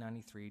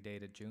 1793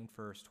 dated June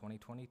 1st,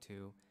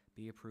 2022,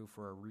 be approved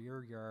for a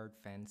rear yard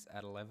fence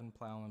at 11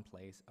 Plowman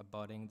Place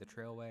abutting the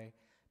trailway,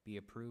 be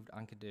approved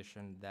on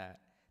condition that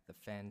the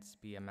fence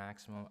be a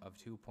maximum of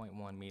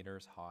 2.1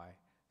 meters high.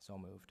 So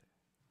moved.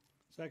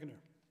 Seconder.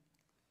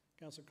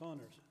 Councillor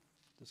Connors,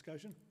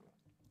 discussion?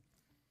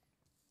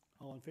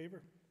 All in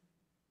favor?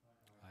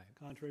 Aye.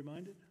 Contrary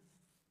minded?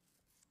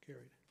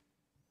 Carried.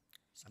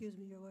 Excuse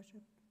me, Your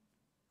Worship.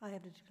 I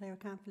have to declare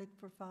conflict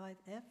for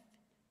 5F,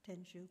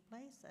 10 Shoe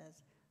Place,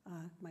 as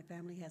my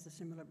family has a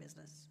similar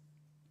business.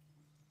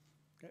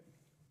 Okay.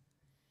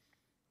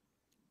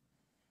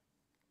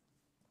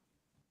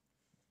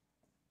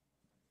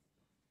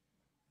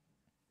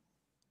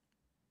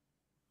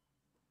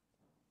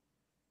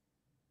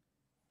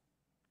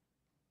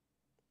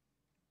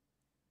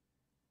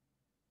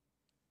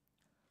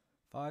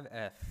 Five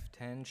F,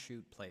 10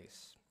 Shoot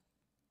Place.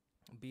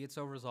 Be it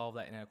so resolved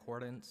that in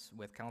accordance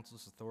with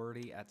council's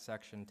authority at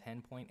section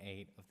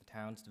 10.8 of the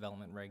town's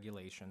development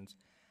regulations,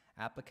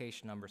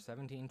 application number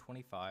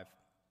 1725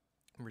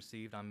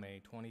 received on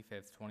May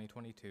 25th,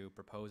 2022,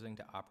 proposing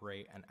to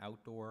operate an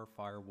outdoor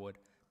firewood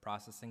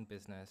processing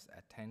business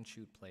at 10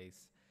 Shoot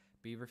Place,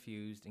 be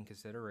refused in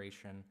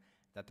consideration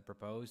that the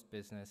proposed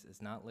business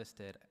is not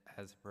listed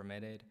as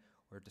permitted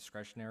or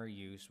discretionary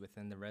use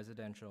within the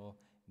residential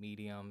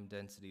medium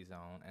density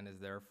zone and is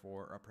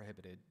therefore a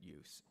prohibited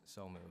use.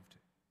 So moved.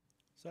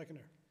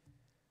 Seconder.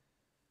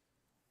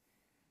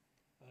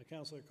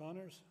 Councillor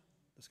Connors,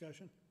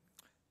 discussion?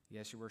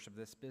 Yes, Your Worship,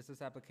 this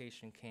business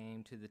application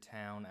came to the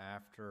town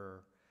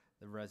after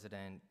the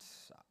resident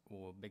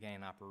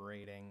began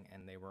operating,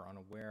 and they were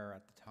unaware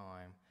at the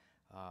time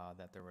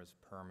that there was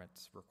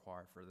permits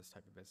required for this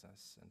type of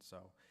business. And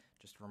so,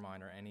 just a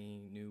reminder,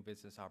 any new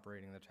business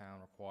operating in the town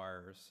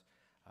requires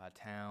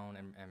town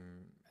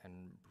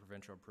and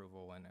provincial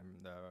approval and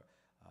the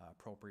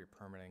appropriate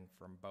permitting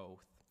from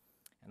both.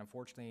 And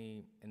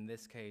unfortunately, in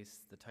this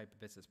case, the type of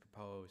business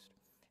proposed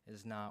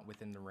is not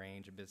within the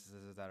range of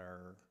businesses that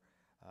are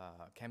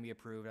can be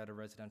approved at a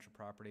residential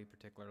property,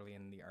 particularly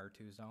in the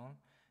R2 zone.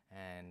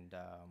 And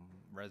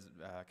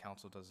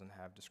council doesn't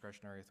have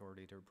discretionary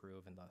authority to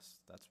approve, and thus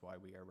that's why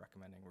we are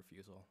recommending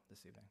refusal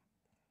this evening.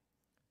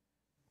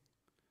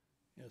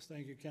 Yes,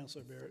 thank you,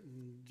 Councillor Barrett.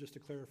 And just to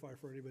clarify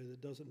for anybody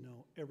that doesn't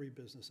know, every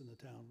business in the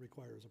town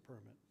requires a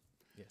permit.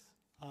 Yes.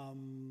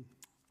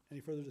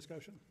 Any further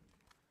discussion?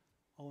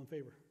 All in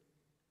favor?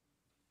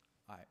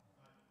 Aye.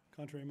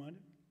 Contrary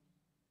minded?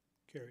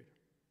 Carried.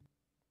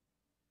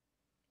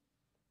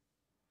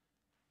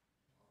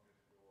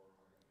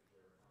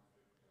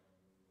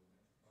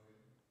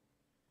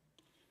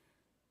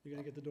 You're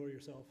going to get the door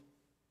yourself.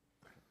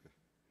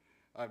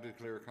 I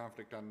declare a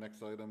conflict on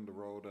next item. The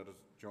road that is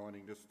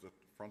joining this, that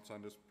fronts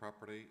on this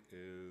property,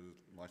 is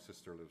my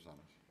sister lives on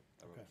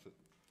it. Okay.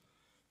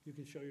 You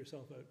can show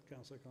yourself out,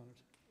 Councillor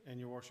Connors. And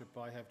Your Worship,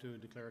 I have to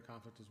declare a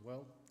conflict as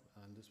well,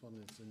 and this one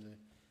is in the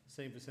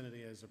same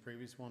vicinity as the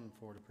previous one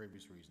for the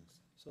previous reasons.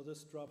 So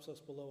this drops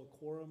us below a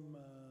quorum,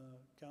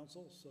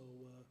 council, so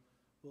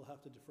we'll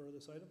have to defer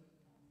this item?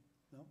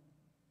 No?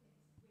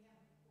 We have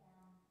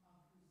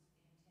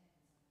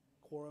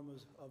a quorum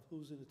of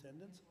who's in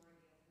attendance. Quorum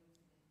of who's in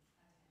attendance?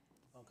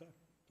 Okay,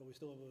 so we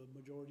still have a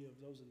majority of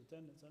those in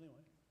attendance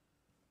anyway.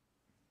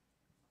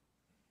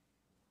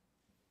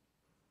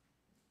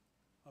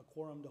 A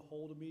quorum to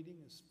hold a meeting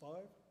is 5.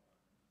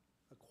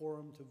 A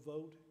quorum to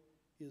vote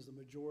is the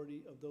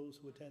majority of those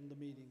who attend the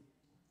meeting.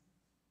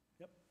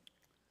 Yep.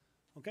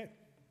 Okay.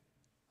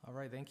 All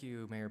right, thank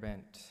you, Mayor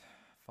Bent.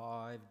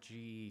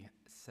 5G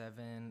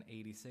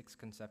 786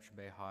 Conception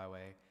Bay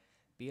Highway.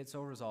 Be it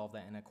so resolved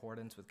that in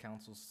accordance with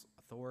council's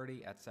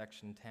authority at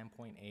section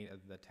 10.8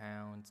 of the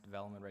town's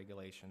development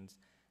regulations,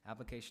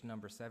 application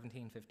number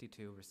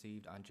 1752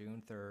 received on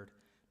June 3rd,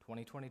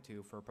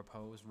 2022 for a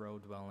proposed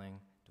road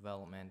dwelling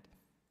development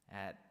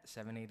at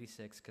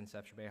 786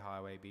 Conception Bay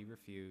Highway be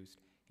refused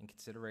in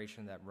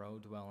consideration that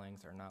road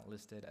dwellings are not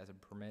listed as a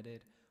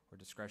permitted or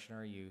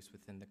discretionary use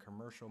within the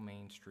commercial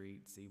Main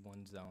Street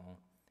C1 zone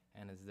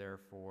and is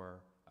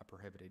therefore a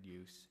prohibited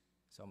use.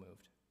 So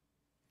moved.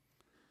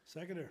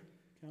 Seconder,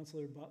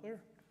 Councillor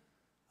Butler,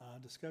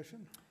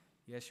 discussion?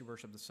 Yes, Your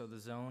Worship. So the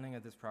zoning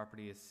of this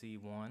property is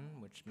C1,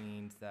 which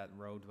means that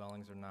road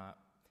dwellings are not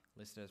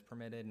listed as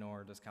permitted,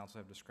 nor does council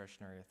have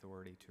discretionary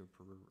authority to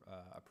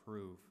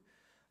approve,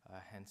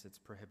 hence its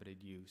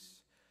prohibited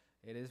use.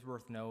 It is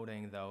worth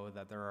noting, though,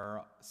 that there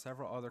are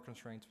several other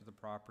constraints for the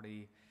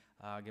property,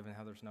 given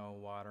how there's no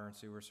water and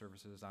sewer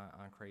services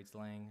on Crates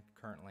Lane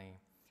currently,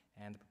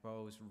 and the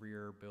proposed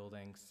rear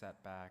building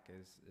setback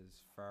is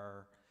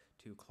far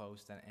too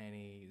close than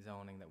any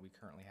zoning that we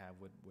currently have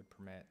would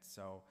permit.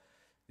 So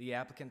the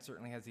applicant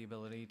certainly has the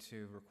ability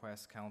to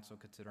request council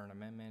consider an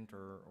amendment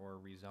or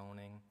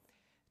rezoning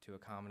to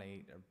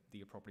accommodate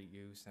the appropriate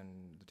use,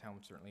 and the town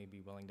would certainly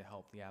be willing to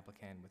help the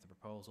applicant with a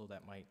proposal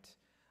that might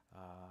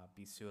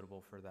be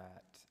suitable for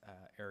that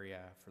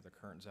area for the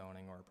current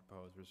zoning or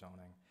proposed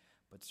rezoning.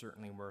 But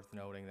certainly worth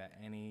noting that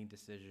any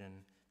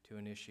decision to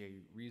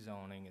initiate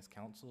rezoning is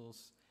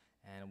council's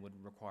and would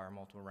require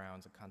multiple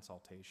rounds of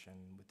consultation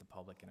with the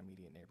public and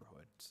immediate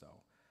neighborhood. So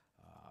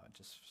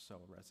just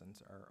so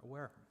residents are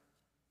aware.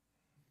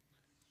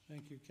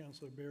 Thank you,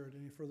 Councillor Barrett.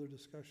 Any further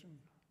discussion?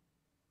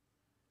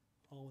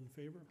 All in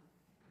favor?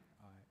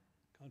 Aye.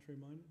 Contrary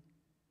minded?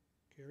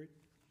 Carried.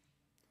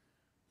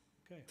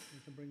 Okay, we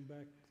can bring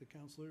back the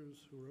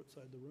councillors who are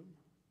outside the room.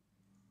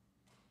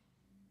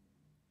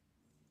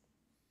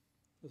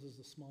 This is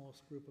the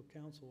smallest group of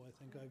council I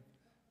think I've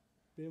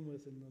been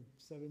with in the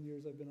 7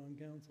 years I've been on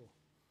council.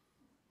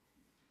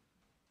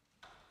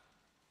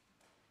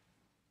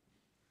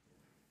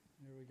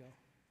 There we go.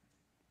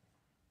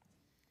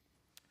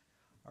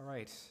 All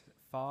right,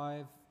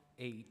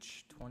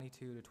 5H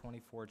 22 to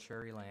 24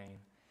 Cherry Lane.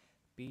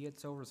 Be it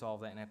so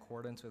resolved that in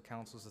accordance with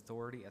council's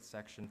authority at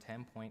section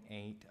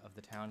 10.8 of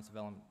the town's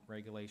development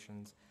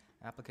regulations,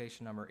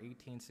 application number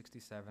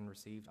 1867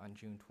 received on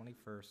June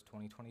 21st,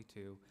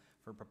 2022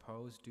 for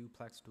proposed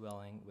duplex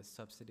dwelling with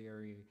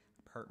subsidiary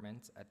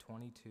apartments at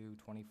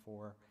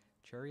 2224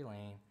 Cherry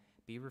Lane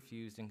be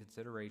refused in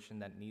consideration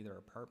that neither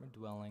apartment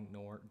dwelling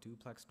nor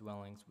duplex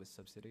dwellings with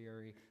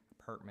subsidiary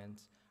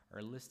apartments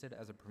are listed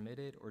as a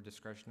permitted or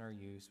discretionary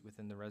use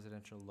within the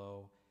residential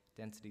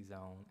low-density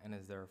zone and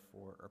is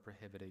therefore a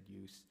prohibited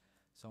use.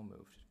 So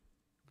moved.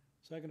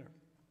 Seconder.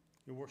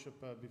 Your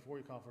worship, before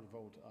you call for the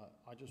vote,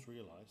 I just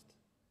realised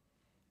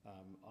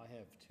I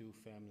have two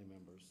family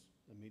members,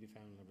 immediate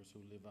family members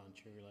who live on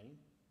Cherry Lane,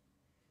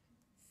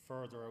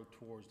 further out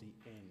towards the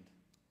end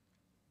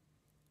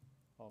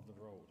of the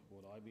road.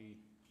 Would I be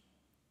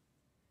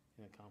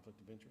in a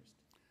conflict of interest?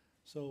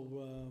 So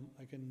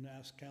I can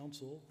ask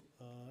council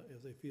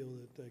if they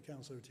feel that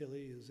Councillor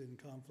Tilley is in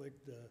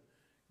conflict,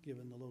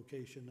 given the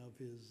location of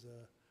his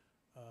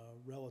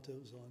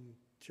relatives on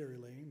Cherry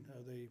Lane.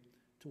 Are they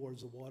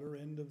towards the water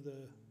end of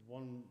the?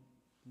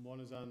 One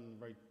is on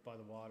right by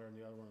the water and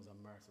the other one is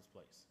on Martha's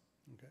Place.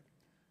 Okay.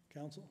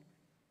 Council?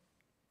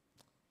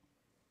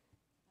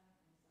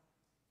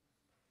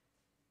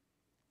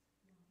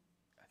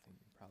 I think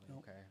you're probably No.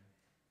 okay.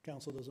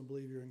 Council doesn't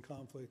believe you're in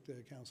conflict,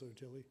 Councillor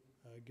Tilley,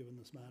 given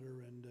this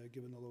matter and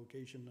given the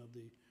location of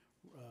the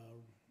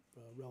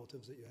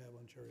relatives that you have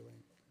on Cherry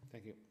Lane.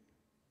 Thank you.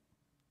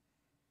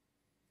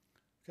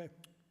 Okay.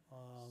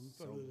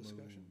 So Further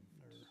discussion?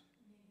 moved.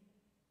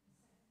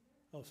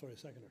 Oh, sorry,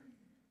 seconder.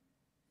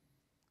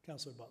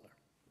 Councillor Butler.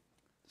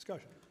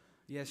 Discussion.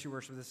 Yes, Your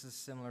Worship, this is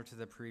similar to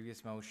the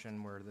previous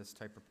motion where this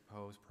type of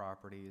proposed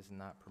property is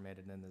not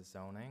permitted in the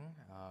zoning.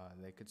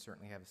 They could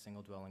certainly have a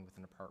single dwelling with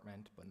an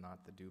apartment, but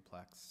not the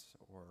duplex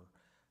or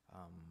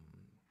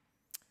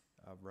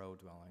row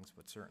dwellings.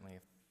 But certainly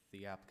if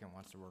the applicant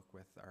wants to work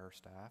with our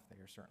staff,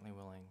 they are certainly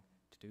willing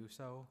to do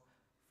so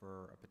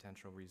for a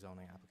potential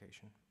rezoning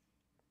application.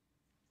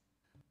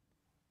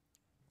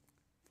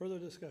 Further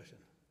discussion.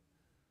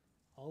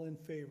 All in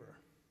favor?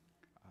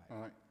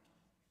 Aye.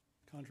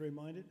 Contrary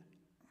minded?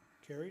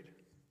 Carried.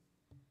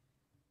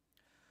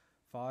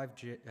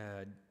 5J,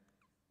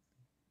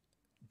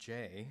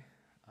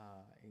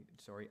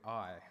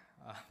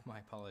 my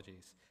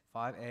apologies.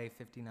 5A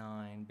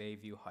 59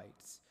 Bayview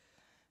Heights.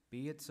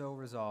 Be it so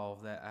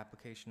resolved that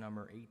application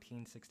number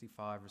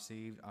 1865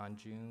 received on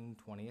June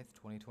 20th,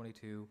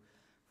 2022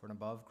 for an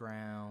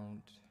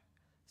above-ground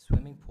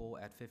swimming pool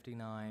at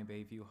 59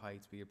 Bayview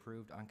Heights be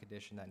approved on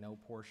condition that no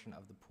portion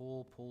of the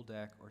pool, pool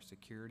deck, or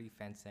security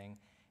fencing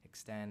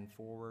extend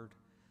forward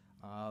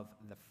of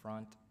the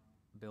front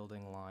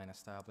building line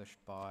established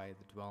by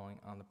the dwelling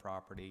on the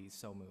property.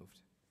 So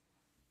moved.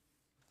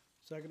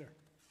 Seconder.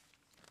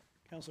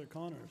 Councillor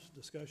Connors,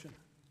 discussion.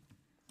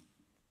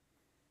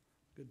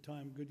 Good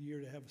time, good year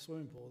to have a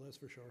swimming pool, that's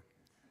for sure.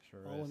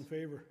 Sure All is. in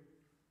favor?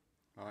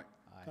 Aye.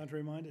 Aye.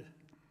 Contrary minded?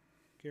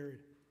 Carried.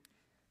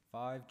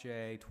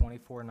 5J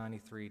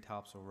 2493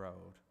 Topsail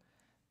Road.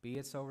 Be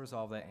it so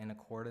resolved that in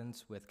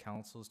accordance with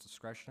council's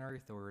discretionary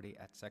authority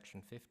at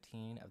section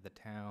 15 of the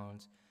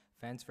town's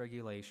fence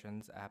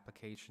regulations,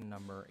 application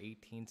number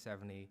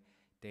 1870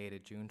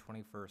 dated June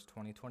 21st,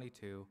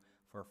 2022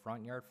 for a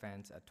front yard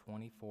fence at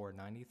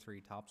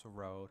 2493 Topsail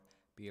Road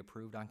be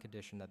approved on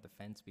condition that the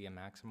fence be a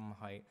maximum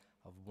height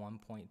of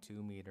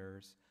 1.2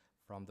 meters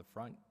from the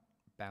front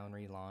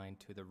boundary line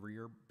to the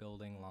rear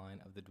building line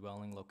of the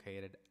dwelling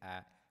located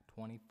at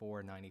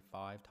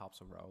 2495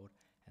 Topsail Road,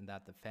 and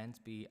that the fence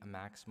be a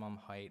maximum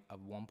height of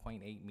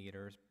 1.8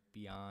 meters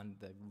beyond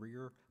the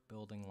rear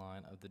building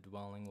line of the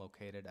dwelling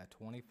located at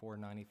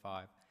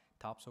 2495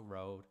 Topsail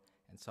Road,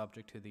 and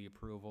subject to the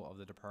approval of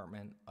the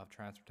Department of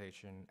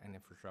Transportation and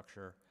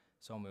Infrastructure.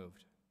 So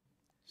moved.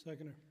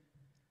 Seconder.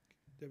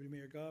 Deputy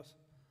Mayor Goss,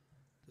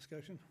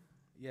 discussion?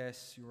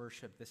 Yes, Your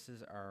Worship, this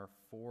is our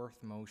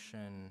fourth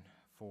motion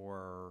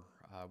for,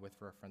 with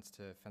reference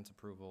to fence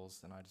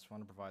approvals, and I just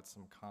want to provide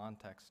some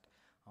context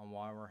on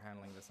why we're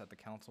handling this at the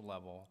council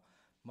level.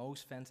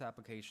 Most fence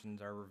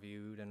applications are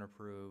reviewed and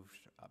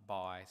approved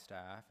by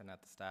staff and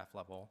at the staff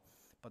level,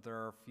 but there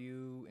are a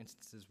few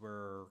instances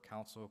where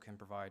council can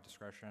provide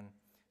discretion,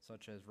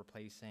 such as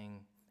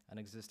replacing an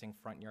existing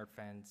front yard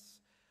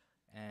fence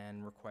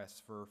and requests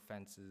for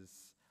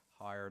fences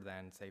higher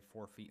than, say,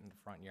 4 feet in the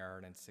front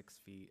yard and 6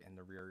 feet in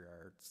the rear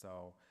yard.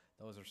 So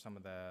those are some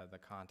of the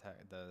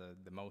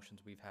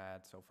motions we've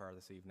had so far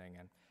this evening.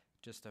 And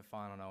just a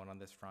final note on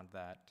this front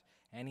that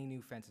any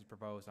new fences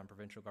proposed on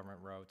provincial government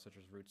roads such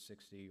as Route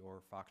 60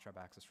 or Foxtrot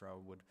Access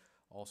Road would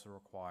also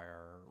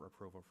require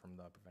approval from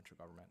the provincial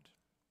government.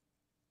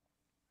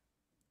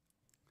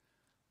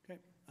 Okay,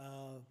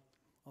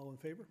 all in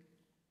favor?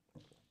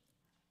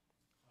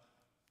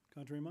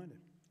 Contrary minded?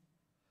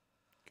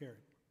 Carried.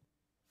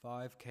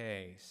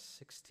 5K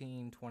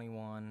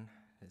 1621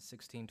 to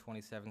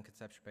 1627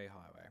 Conception Bay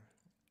Highway.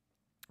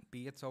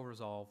 Be it so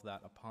resolved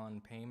that upon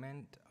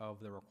payment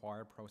of the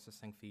required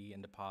processing fee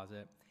and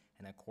deposit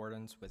in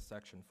accordance with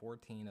Section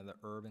 14 of the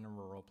Urban and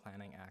Rural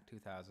Planning Act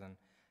 2000,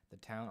 the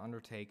town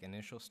undertake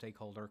initial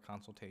stakeholder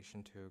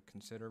consultation to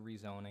consider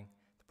rezoning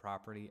the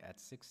property at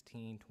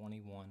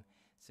 1621,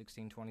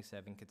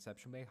 1627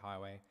 Conception Bay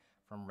Highway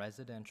from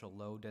residential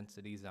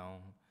low-density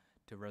zone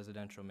to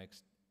residential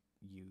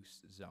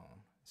mixed-use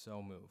zone.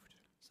 So moved.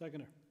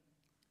 Seconder.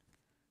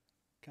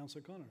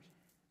 Councillor Connors,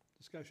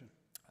 discussion.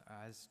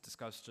 As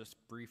discussed just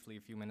briefly a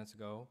few minutes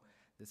ago,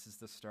 this is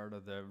the start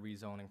of the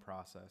rezoning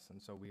process,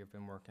 and so we have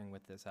been working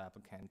with this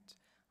applicant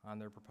on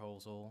their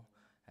proposal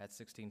at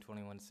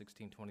 1621 to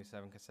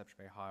 1627 Conception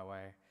Bay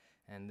Highway,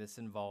 and this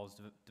involves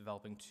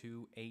developing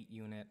two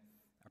 8-unit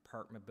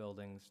apartment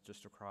buildings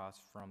just across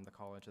from the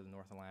College of the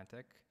North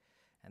Atlantic.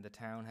 And the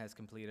town has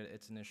completed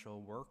its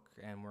initial work,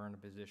 and we're in a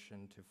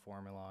position to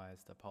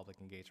formalize the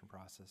public engagement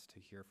process to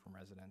hear from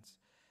residents.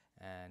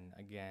 And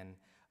again,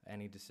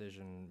 any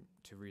decision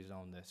to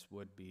rezone this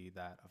would be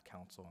that of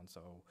council, and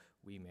so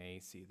we may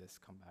see this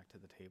come back to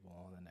the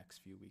table in the next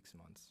few weeks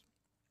and months.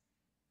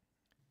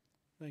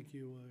 Thank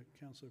you,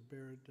 Councillor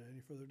Barrett.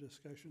 Any further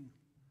discussion?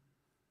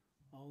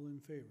 All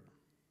in favor?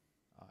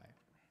 Aye.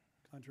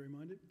 Contrary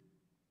minded?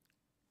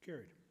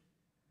 Carried.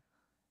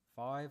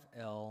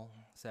 5L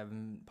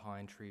 7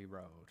 Pine Tree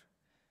Road.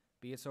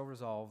 Be it so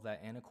resolved that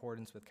in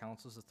accordance with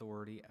council's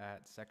authority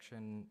at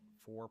section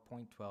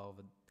 4.12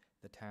 of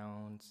the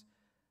town's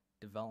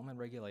development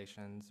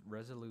regulations,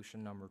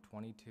 resolution number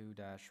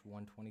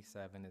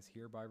 22-127 is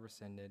hereby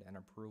rescinded and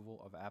approval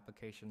of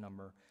application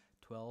number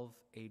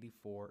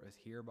 1284 is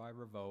hereby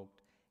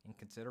revoked in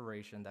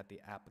consideration that the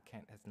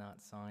applicant has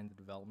not signed the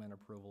development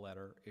approval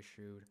letter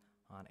issued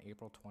on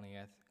April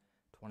 20th,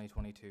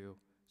 2022.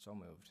 So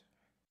moved.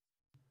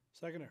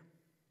 Seconder.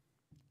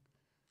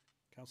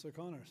 Councillor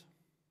Connors,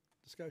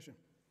 discussion.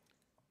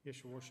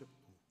 Yes, Your Worship.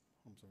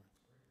 I'm sorry.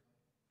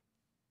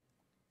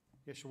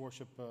 Yes, Your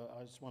Worship,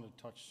 I just want to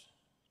touch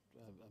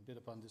a bit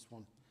upon this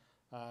one.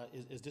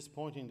 It's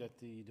disappointing that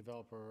the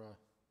developer,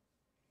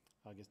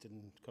 I guess,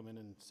 didn't come in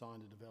and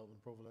sign the development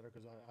approval letter,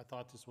 because I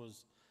thought this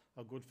was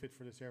a good fit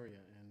for this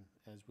area, and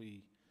as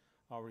we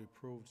already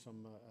approved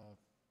some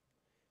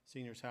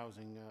seniors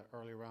housing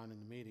earlier on in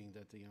the meeting,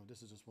 that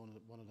this is just one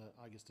of the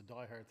I guess the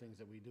diehard things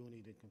that we do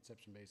need in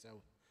Conception Bay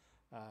South.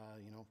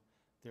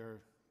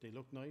 They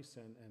look nice,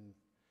 and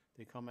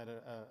they come at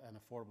an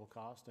affordable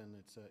cost, and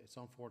it's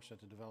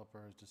unfortunate the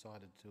developer has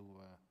decided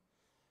to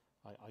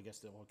I guess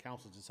the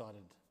council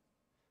decided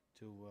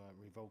to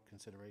revoke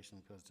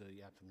consideration because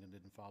the applicant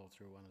didn't follow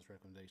through on his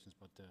recommendations.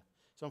 But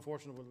it's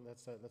unfortunate. But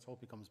let's hope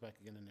he comes back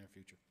again in the near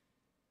future.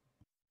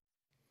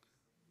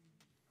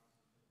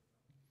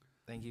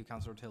 Thank you,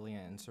 Councillor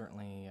Tillian, and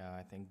certainly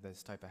I think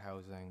this type of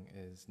housing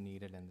is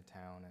needed in the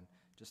town. And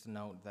just to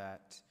note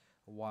that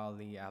while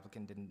the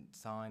applicant didn't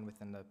sign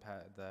within the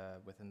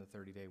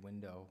 30-day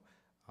window,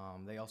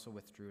 they also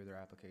withdrew their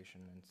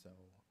application, and so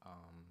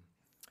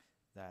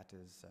that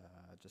is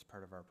just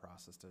part of our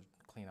process to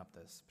clean up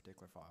this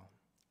particular file.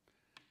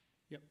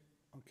 Yep.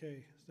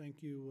 Okay.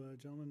 Thank you,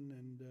 gentlemen.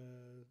 And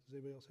does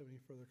anybody else have any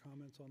further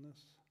comments on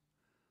this?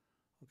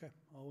 Okay.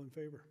 All in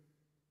favor?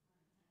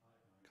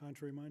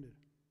 Contrary minded?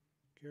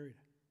 Carried.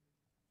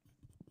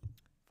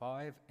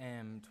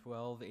 5M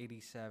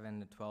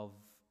 1287 to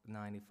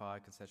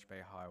 1295 Conception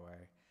Bay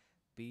Highway.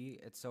 Be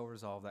it so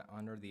resolved that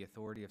under the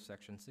authority of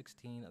Section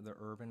 16 of the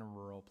Urban and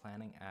Rural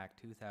Planning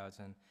Act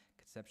 2000,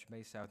 Conception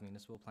Bay South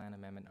Municipal Plan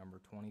Amendment Number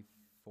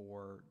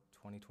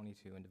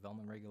 24/2022 and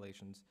Development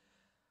Regulations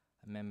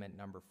Amendment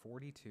Number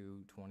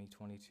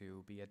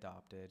 42/2022 be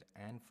adopted,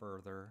 and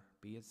further,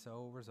 be it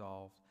so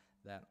resolved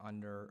that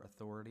under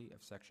authority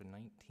of Section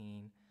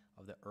 19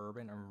 of the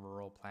Urban and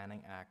Rural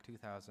Planning Act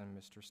 2000,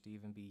 Mr.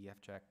 Stephen B.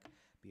 Yefchek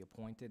be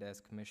appointed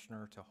as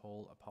Commissioner to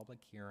hold a public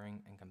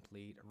hearing and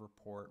complete a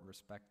report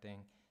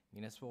respecting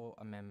Municipal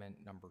Amendment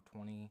Number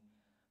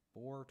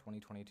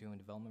 24/2022 and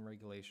Development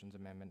Regulations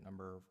Amendment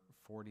Number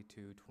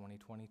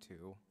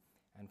 42/2022.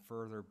 And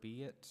further,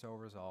 be it so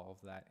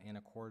resolved that in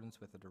accordance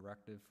with the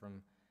directive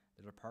from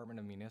the Department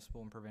of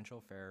Municipal and Provincial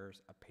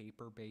Affairs, a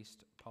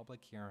paper-based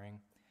public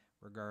hearing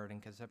regarding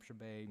Conception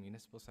Bay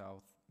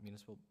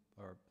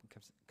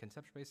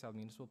Conception Bay South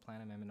Municipal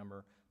Plan Amendment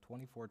Number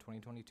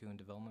 24/2022 and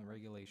Development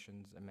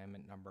Regulations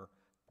Amendment Number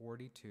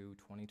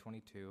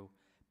 42/2022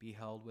 be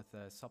held with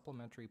a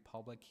supplementary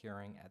public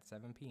hearing at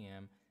 7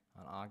 p.m.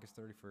 on August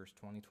 31st,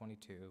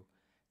 2022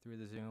 through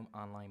the Zoom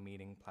online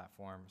meeting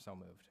platform. So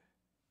moved.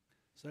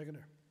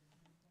 Seconder.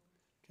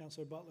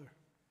 Councillor Butler,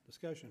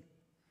 discussion.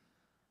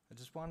 I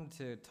just wanted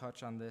to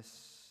touch on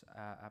this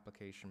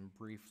application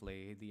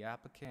briefly. The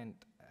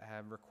applicant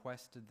have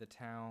requested the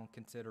town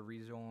consider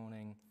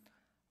rezoning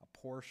a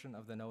portion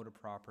of the noted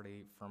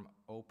property from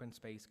open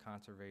space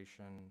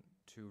conservation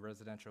to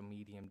residential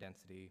medium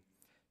density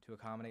to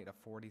accommodate a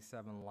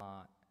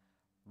 47-lot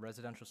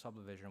residential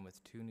subdivision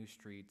with 2 new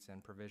streets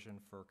and provision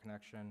for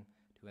connection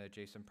to an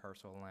adjacent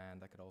parcel of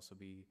land that could also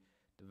be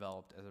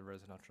developed as a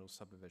residential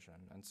subdivision.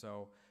 And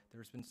so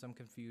there's been some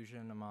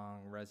confusion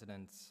among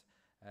residents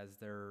as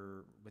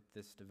they're with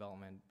this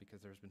development,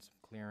 because there's been some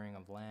clearing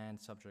of land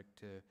subject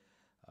to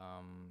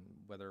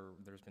whether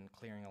there's been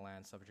clearing of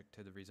land subject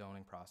to the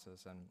rezoning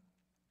process. And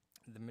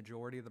the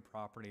majority of the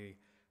property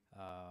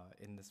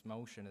in this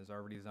motion is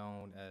already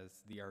zoned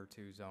as the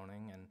R2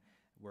 zoning, and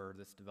where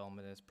this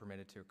development is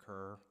permitted to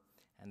occur.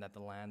 and that the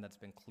land that's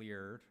been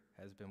cleared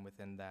has been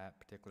within that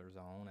particular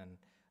zone, and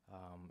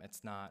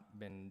it's not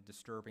been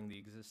disturbing the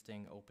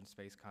existing open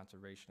space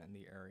conservation in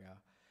the area.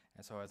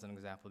 And so as an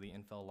example, the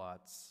infill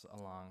lots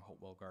along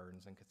Hopewell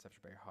Gardens and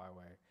Conception Bay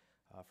Highway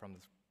from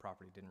this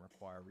property didn't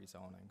require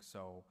rezoning.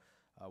 So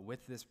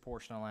with this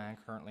portion of land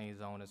currently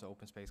zoned as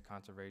open space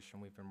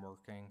conservation, we've been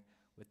working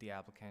with the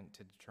applicant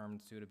to determine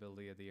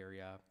suitability of the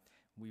area.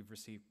 We've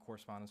received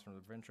correspondence from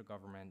the provincial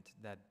government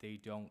that they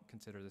don't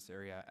consider this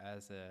area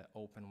as an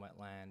open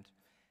wetland,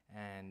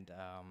 and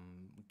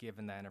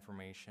given that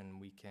information,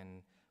 we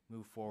can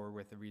move forward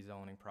with the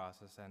rezoning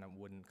process, and it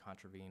wouldn't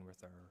contravene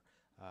with our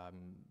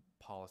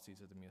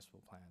policies of the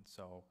municipal plan.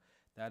 So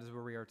that is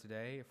where we are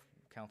today. If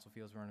council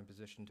feels we're in a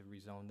position to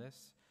rezone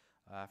this,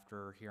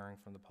 after hearing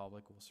from the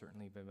public, we'll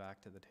certainly be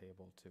back to the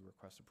table to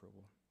request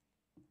approval.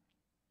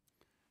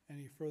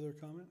 Any further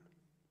comment?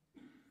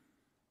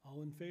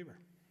 All in favor?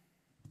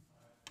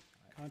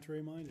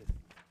 Contrary minded?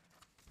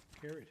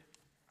 Carried.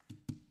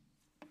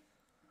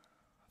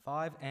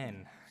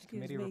 5N,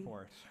 committee me.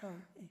 report. Oh,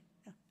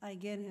 I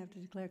again have to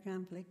declare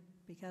conflict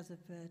because of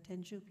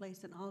 10 Shoe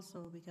Place and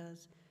also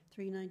because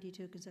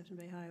 392 Conception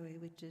Bay Highway,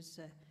 which is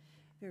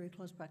very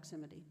close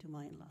proximity to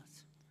my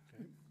in-laws.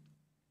 Okay.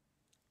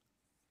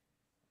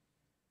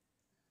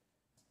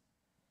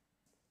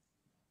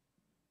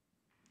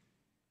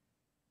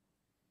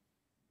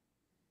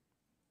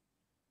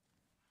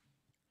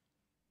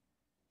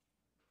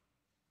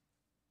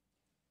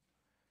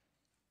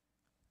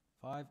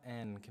 Five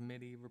N,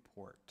 committee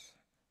report.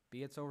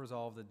 Be it so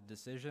resolved that the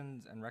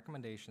decisions and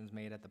recommendations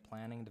made at the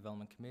Planning and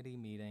Development Committee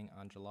meeting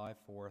on July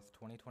 4th,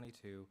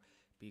 2022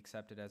 be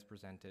accepted as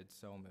presented.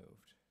 So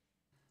moved.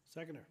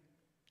 Seconder.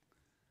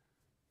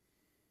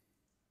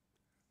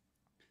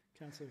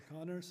 Councillor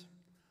Connors,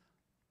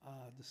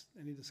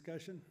 any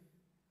discussion?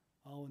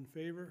 All in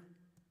favor?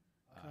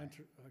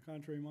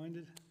 Contrary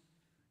minded?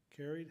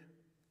 Carried.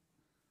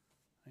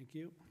 Thank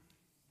you.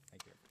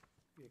 Thank you.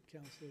 Get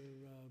Councillor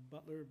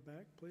Butler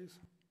back, please.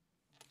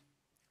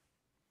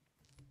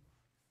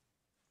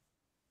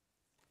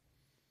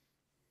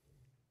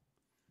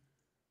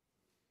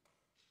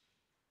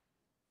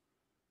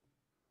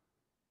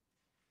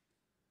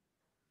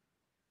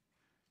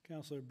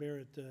 Councillor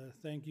Barrett,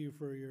 thank you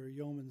for your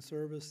yeoman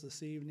service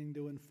this evening,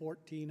 doing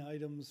 14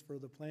 items for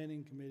the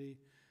Planning Committee.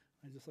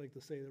 I'd just like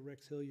to say that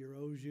Rex Hillier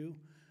owes you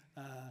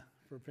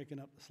for picking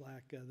up the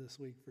slack this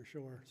week for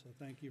sure, so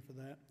thank you for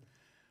that.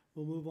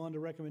 We'll move on to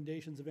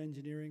recommendations of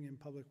Engineering and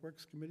Public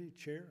Works Committee.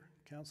 Chair,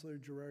 Councillor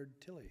Gerard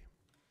Tilley.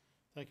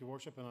 Thank you,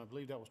 Worship, and I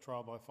believe that was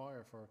trial by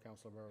fire for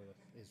Councillor Barrett,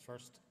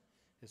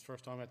 his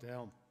first time at the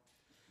helm.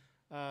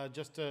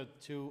 Just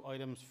two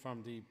items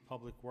from the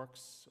Public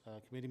Works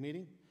Committee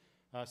meeting.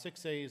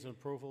 6A is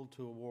approval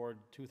to award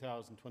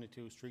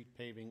 2022 street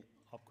paving,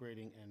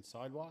 upgrading, and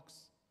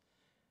sidewalks.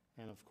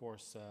 And of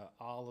course,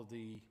 all of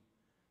the,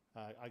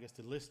 I guess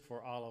the list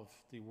for all of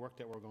the work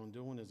that we're going to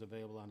do is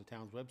available on the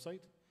town's website.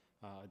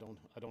 I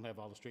don't have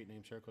all the street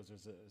names here because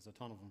there's a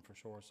ton of them for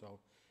sure. So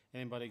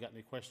anybody got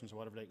any questions or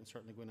whatever, they can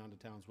certainly go in on the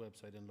town's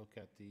website and look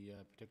at the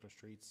particular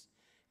streets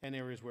and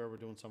areas where we're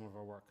doing some of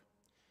our work.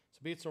 So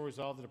be it so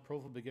resolved that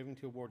approval be given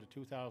to award the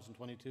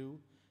 2022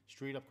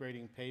 street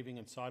upgrading, paving,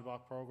 and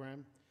sidewalk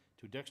program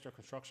to Dexter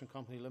Construction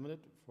Company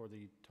Limited for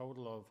the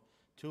total of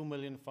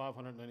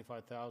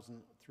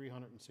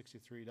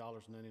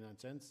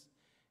 $2,595,363.99,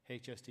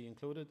 HST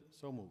included.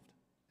 So moved.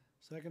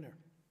 Seconder.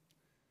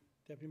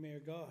 Deputy Mayor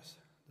Goss.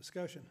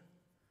 Discussion.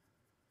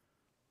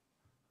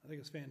 I think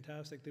it's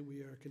fantastic that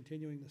we are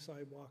continuing the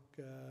sidewalk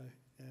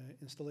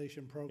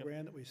installation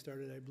program that we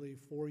started, I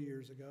believe, 4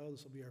 years ago.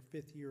 This will be our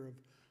 5th year of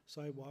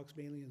sidewalks,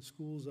 mainly in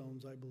school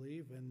zones, I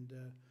believe, and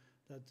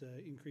that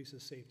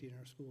increases safety in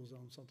our school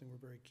zones, something we're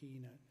very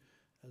keen at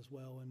as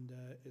well. And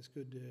it's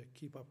good to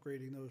keep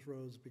upgrading those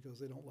roads because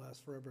they don't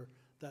last forever,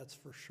 that's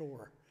for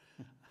sure.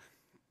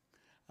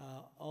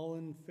 All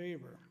in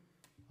favor?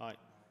 Aye.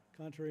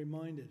 Contrary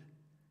minded?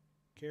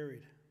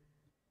 Carried.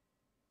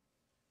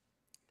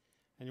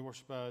 And Your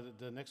Worship,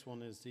 the next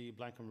one is the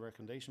blanket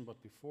recommendation,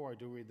 but before I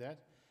do read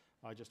that,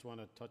 I just want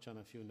to touch on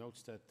a few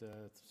notes that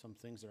some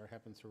things that are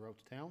happening throughout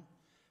the town.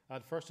 The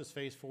first is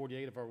phase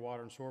 48 of our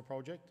water and sewer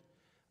project.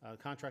 The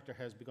contractor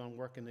has begun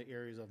work in the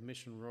areas of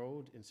Mission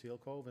Road in Seal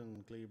Cove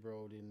and Glebe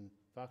Road in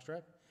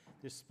Foxtrap.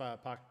 This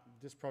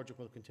project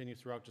will continue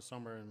throughout the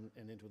summer and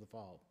into the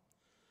fall.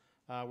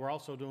 We're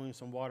also doing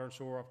some water and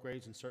sewer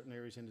upgrades in certain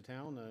areas in the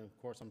town. Of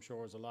course, I'm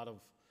sure as a lot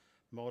of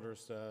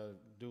motorists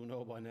do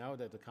know by now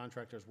that the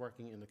contractor is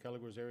working in the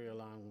Kelligrews area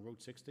along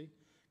Route 60,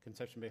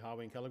 Conception Bay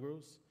Highway in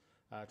Kelligrews.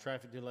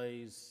 Traffic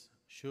delays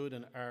should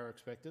and are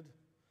expected.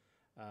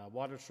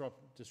 Water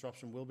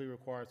disruption will be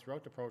required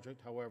throughout the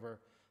project.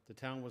 However, the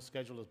town will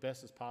schedule as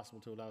best as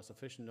possible to allow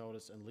sufficient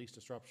notice and least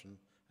disruption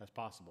as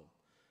possible.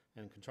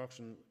 And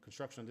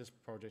construction of this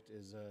project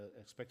is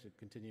expected to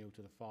continue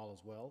to the fall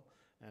as well.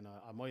 And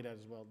I might add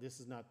as well, this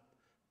is not,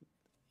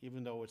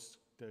 even though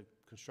the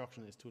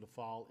construction is to the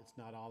fall, it's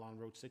not all on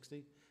Route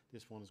 60.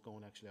 This one is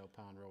going actually out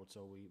Pond Road,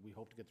 so we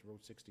hope to get the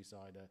Route 60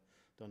 side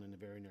done in the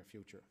very near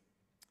future.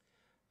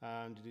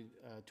 And the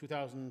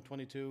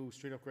 2022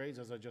 street upgrades,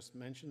 as I just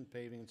mentioned,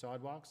 paving and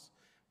sidewalks.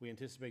 We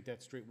anticipate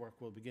that street work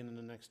will begin in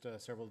the next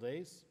several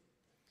days.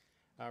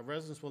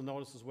 Residents will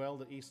notice as well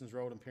that Easton's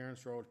Road and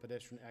Parents Road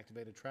pedestrian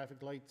activated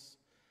traffic lights.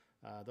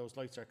 Those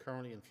lights are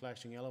currently in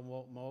flashing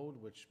yellow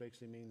mode, which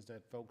basically means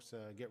that folks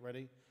get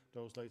ready.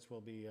 Those lights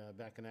will be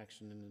back in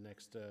action in the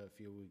next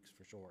few weeks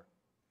for sure.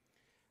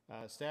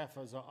 Staff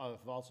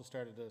have also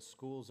started a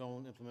school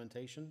zone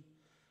implementation.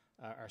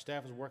 Our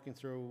staff is working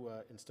through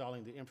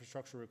installing the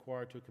infrastructure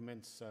required to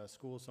commence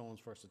school zones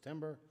for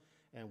September,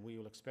 and we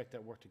will expect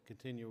that work to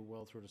continue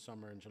well through the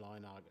summer in July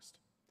and August.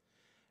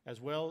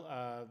 As well,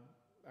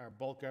 our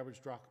bulk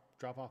garbage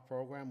drop-off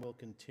program will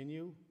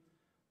continue,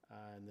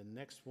 and the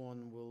next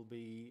one will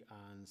be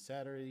on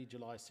Saturday,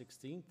 July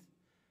 16th,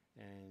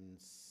 and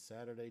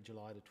Saturday,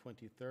 July the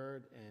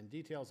 23rd, and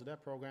details of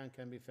that program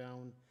can be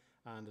found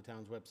on the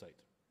town's website.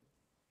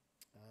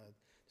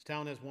 The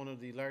town has one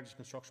of the largest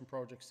construction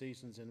project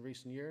seasons in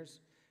recent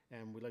years,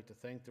 and we'd like to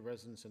thank the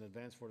residents in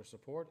advance for their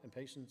support and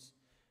patience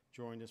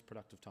during this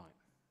productive time.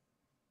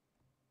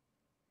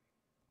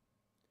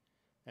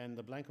 And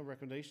the blanket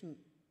recommendation,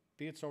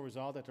 be it so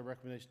resolved that the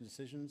recommendation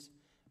decisions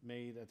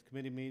made at the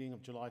committee meeting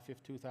of July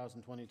 5th,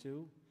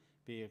 2022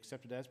 be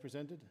accepted as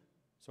presented.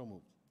 So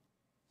moved.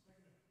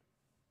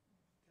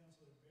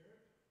 Councillor Barrett,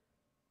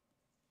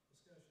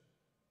 discussion.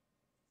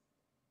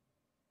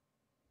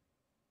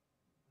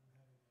 I'm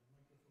having a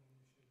microphone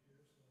issue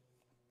here, so.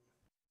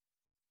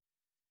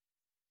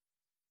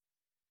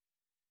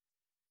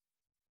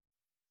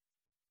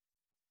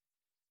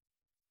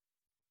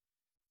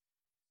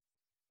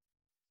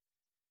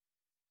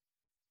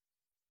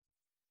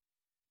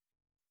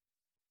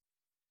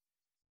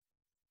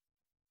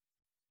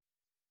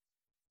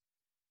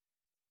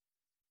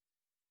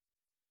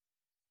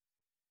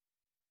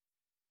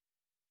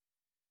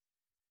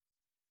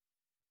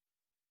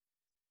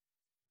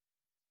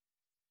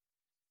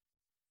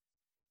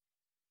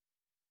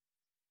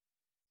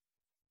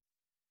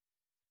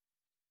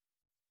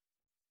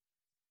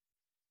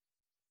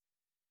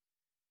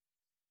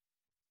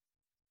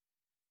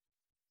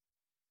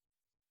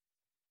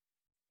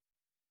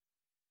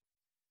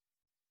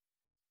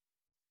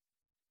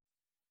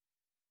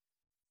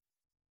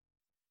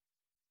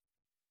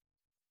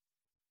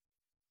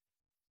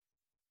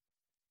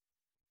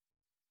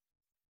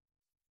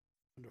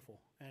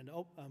 Wonderful. And,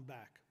 oh, I'm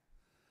back.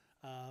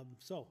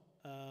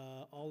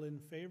 All in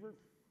favor?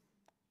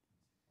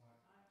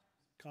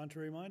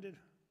 Contrary minded?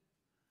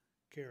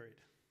 Carried.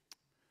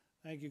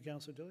 Thank you,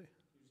 Councillor Tilley.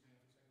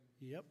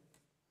 Yep.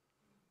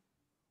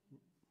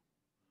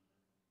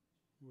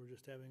 We're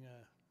just having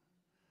a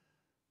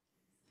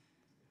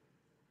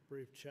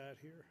brief chat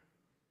here.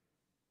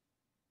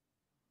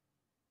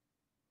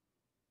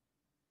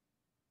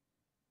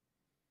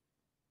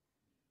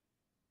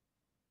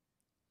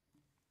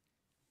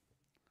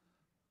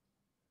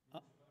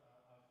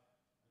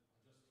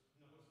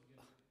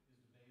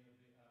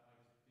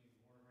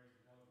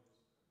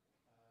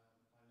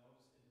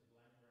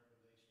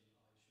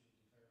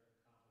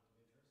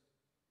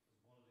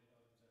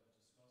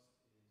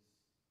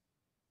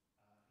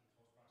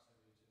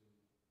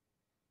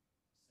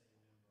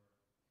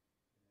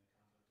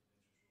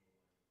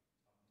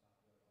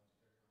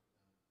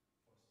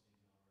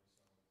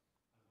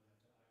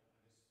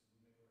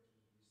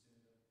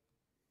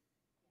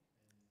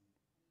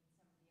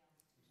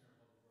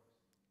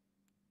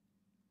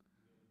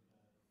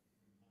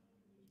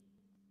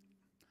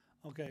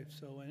 Okay,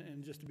 so,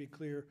 and just to be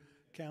clear,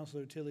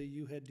 Councillor Tilley,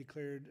 you had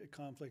declared a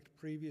conflict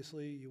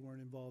previously. You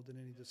weren't involved in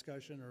any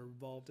discussion or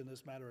involved in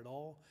this matter at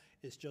all.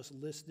 It's just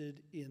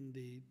listed in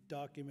the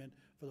document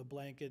for the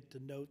blanket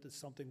to note that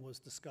something was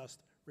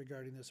discussed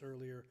regarding this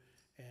earlier,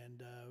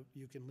 and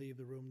you can leave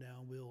the room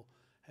now. We'll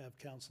have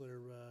Councillor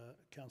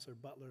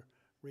Butler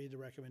read the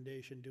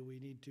recommendation. Do we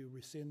need to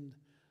rescind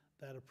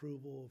that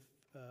approval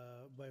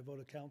by a vote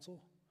of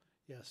council?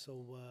 Yes,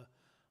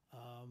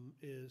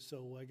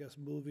 so I guess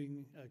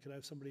moving, could I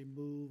have somebody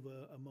move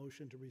a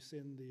motion to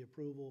rescind the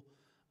approval?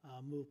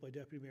 Moved by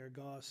Deputy Mayor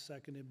Goss,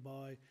 seconded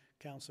by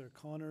Councillor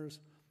Connors.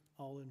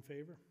 All in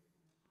favor?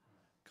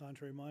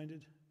 Contrary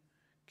minded?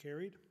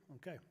 Carried?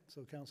 Okay,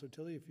 so Councillor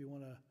Tilley, if you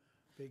want to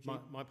vacate.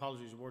 My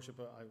apologies, Your Worship.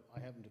 I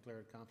haven't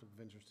declared conflict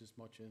of interest this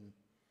much in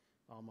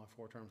all my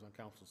 4 terms on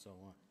council, so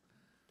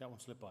that one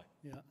slipped by.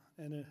 Yeah,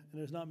 and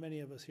there's not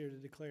many of us here to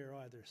declare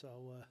either,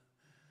 so.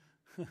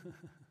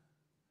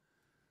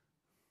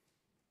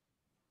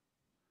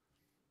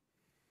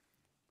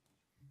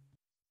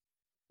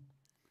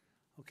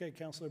 Okay,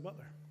 Councillor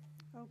Butler.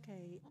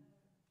 Okay.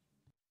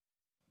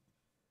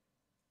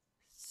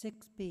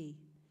 6B,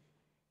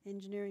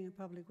 Engineering and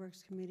Public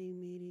Works Committee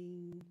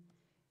meeting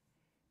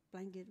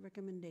blanket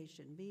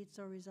recommendation. Be it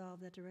so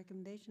resolved that the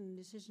recommendation and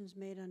decisions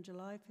made on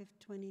July 5th,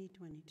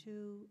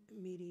 2022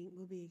 meeting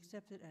will be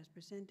accepted as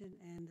presented,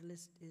 and the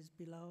list is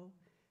below.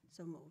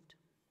 So moved.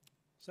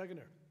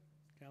 Seconder,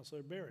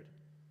 Councillor Barrett.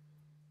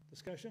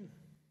 Discussion?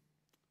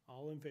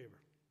 All in favor?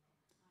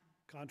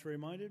 Contrary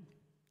minded?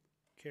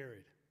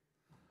 Carried.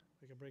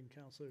 We can bring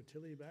Councillor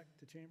Tilley back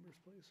to chambers,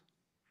 please.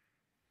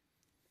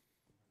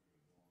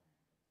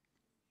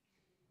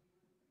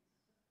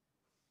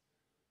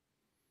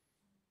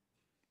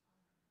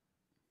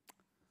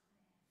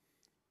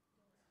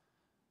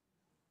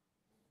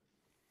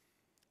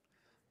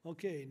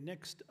 Okay,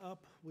 next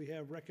up, we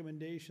have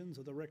recommendations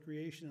of the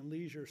Recreation and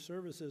Leisure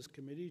Services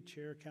Committee,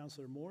 Chair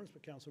Councillor Moores,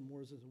 but Councillor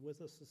Moores isn't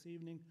with us this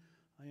evening.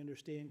 I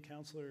understand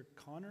Councillor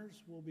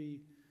Connors will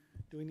be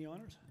doing the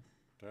honors.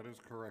 That is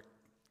correct,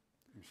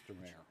 Mr.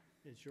 Mayor.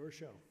 It's your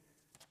show.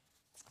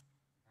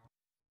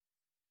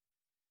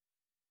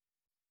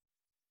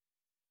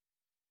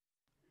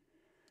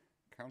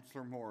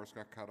 Councillor Morris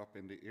got caught up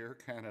in the Air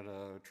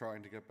Canada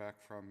trying to get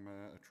back from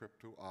a trip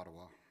to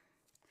Ottawa.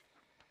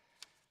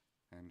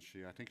 And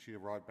I think she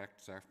arrived back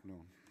this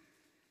afternoon,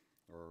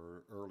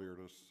 or earlier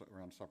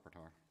around supper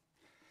time.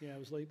 Yeah, it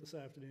was late this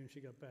afternoon she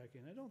got back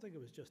in. I don't think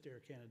it was just Air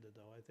Canada,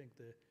 though. I think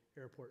the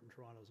airport in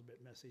Toronto is a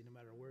bit messy, no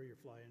matter where you're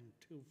flying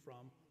to,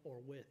 from,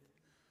 or with.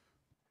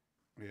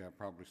 Yeah,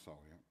 probably so,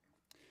 yeah.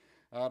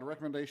 The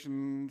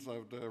recommendations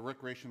of the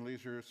Recreation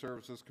Leisure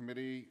Services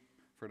Committee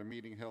for the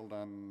meeting held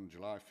on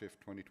July 5th,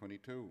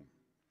 2022.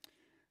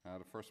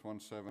 The first one,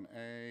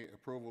 7A,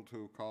 approval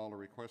to call a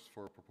request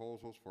for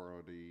proposals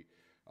for the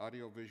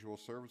audiovisual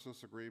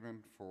services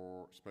agreement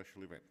for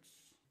special events.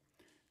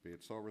 Be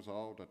it so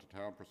resolved that the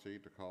town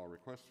proceed to call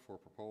requests for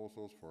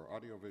proposals for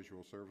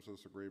audiovisual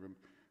services agreement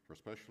for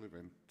special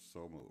events.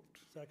 So moved.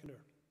 Seconder.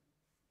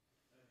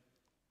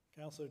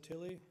 Councillor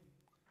Tilley,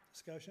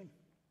 discussion?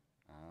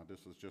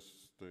 This is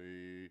just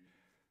the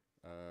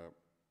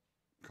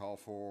call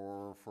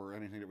for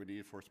anything that we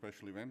need for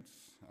special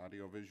events,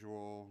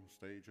 audiovisual,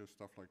 stages,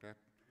 stuff like that.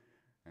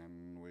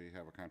 And we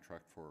have a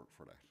contract for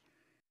that.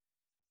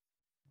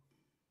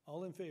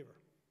 All in favor?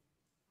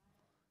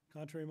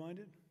 Contrary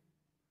minded?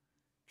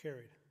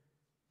 Carried.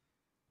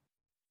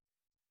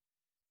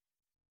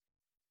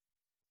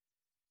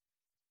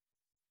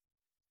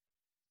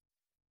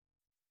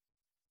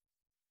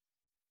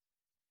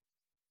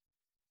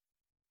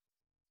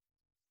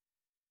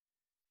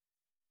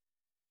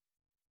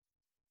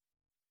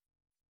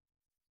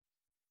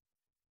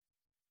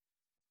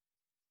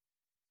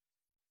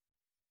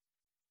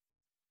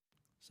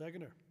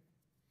 Seconder.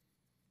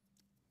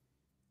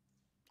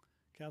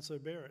 Councillor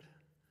Barrett,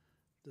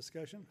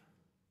 discussion?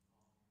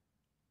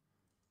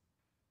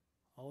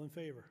 All in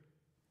favor?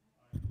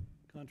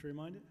 Contrary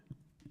minded?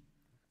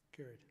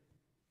 Carried.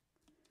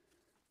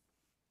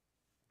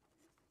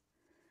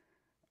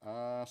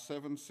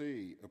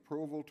 7C,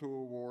 approval to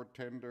award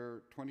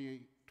tender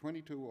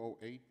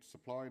 2208,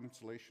 supply and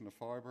installation of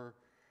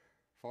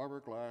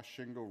fiberglass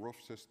shingle roof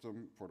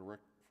system for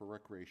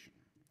recreation.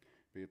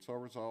 Be it so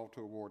resolved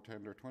to award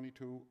tender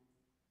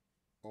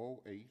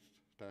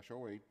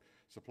 2208-08,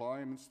 supply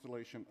and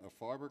installation of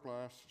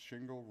fiberglass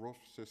shingle roof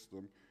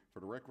system for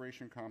the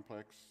recreation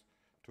complex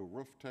to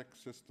Roof Tech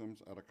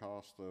Systems at a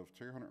cost of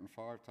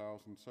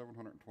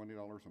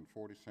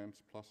 $305,720.40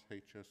 plus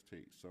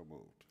HST. So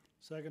moved.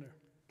 Seconder.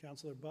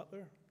 Councillor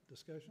Butler,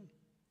 discussion?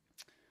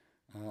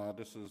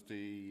 This is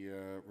the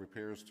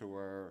repairs to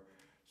our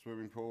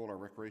swimming pool, our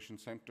recreation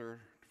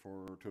centre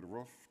to the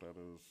roof that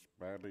is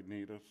badly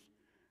needed,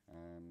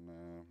 and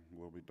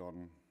will be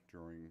done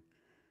during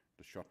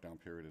the shutdown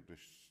period of this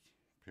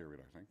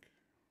period, I think.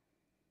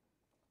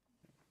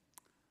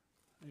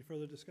 Any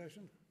further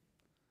discussion?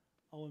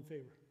 All in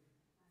favor?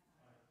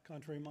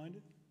 Contrary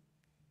minded?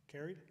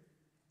 Carried.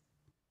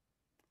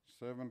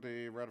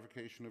 70,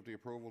 ratification of the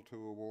approval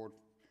to award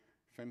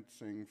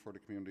fencing for the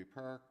community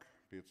park.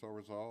 Be it so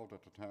resolved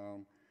that the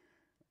town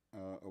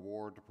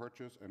award the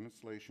purchase and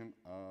installation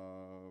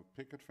of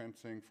picket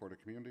fencing for the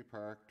community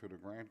park to the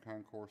Grand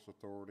Concourse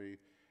Authority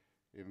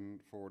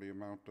for the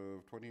amount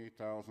of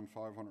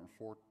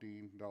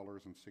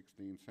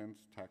 $28,514.16,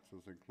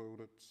 taxes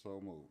included.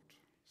 So moved.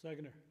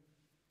 Seconder.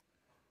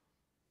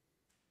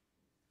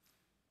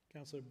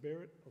 Councillor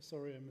Barrett, oh,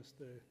 sorry, I missed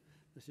your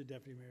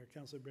Deputy Mayor.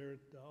 Councillor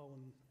Barrett,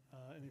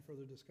 any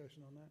further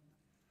discussion on that?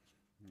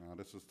 No,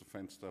 this is the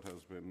fence that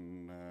has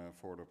been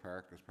for the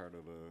park as part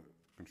of the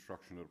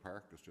construction of the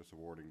park. It's just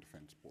awarding the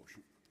fence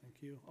portion.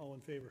 Thank you. All in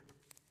favor?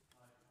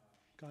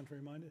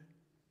 Contrary minded?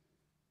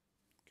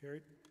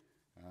 Carried.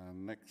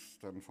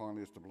 Next and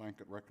finally is the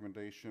blanket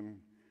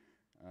recommendation.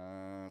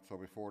 So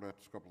before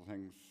that, a couple of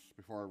things,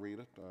 before I read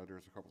it,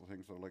 there's a couple of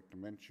things I'd like to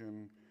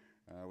mention.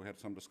 We had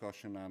some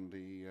discussion on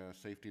the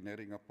safety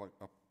netting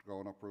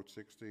going up Route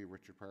 60,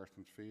 Richard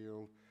Parsons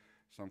Field.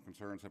 Some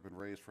concerns have been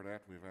raised for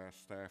that. We've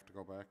asked staff to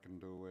go back and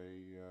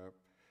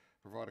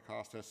provide a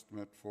cost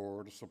estimate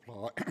for the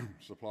supply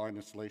and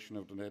installation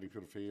of the netting to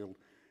the field,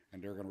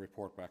 and they're going to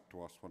report back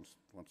to us once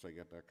they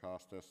get that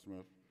cost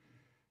estimate.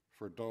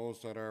 For those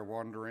that are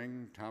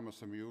wondering,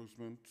 Thomas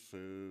Amusements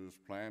is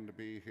planned to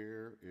be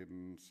here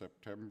in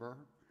September,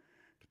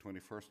 the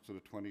 21st to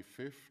the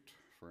 25th,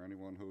 for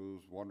anyone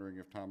who's wondering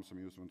if Thomas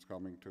Amusements is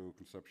coming to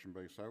Conception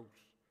Bay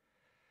South.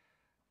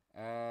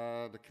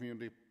 The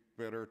community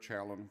bidder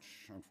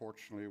challenge,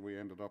 unfortunately we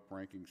ended up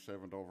ranking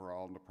 7th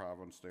overall in the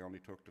province. They only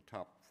took the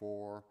top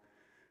 4.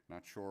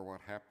 Not sure what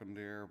happened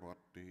there, but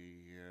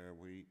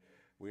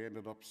we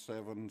ended up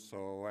 7,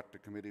 so at the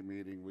committee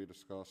meeting we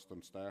discussed,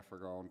 and staff are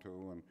going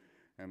to,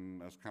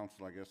 and as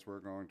council I guess we're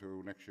going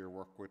to next year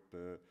work with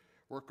the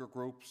worker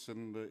groups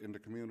in the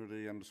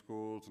community and the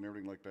schools and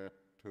everything like that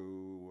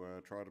to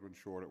try to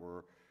ensure that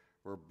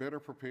we're better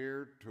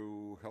prepared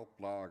to help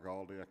log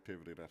all the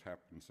activity that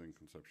happens in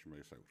Conception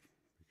Bay South,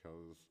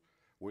 because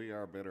we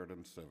are better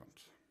than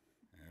 7th,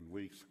 and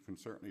we can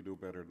certainly do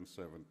better than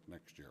 7th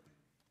next year.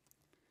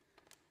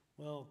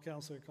 Well,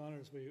 Councillor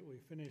Connors, we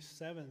finished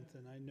 7th,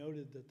 and I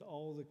noted that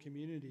all the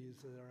communities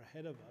that are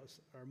ahead of us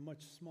are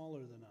much smaller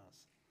than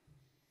us.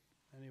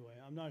 Anyway,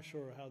 I'm not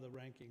sure how the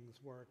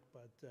rankings work,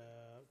 but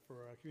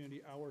for a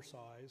community our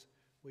size,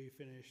 we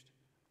finished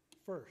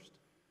first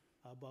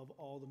above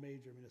all the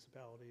major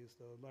municipalities,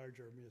 the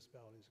larger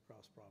municipalities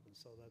across the province.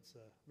 So that's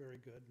very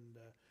good,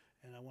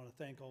 and I want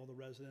to thank all the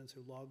residents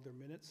who logged their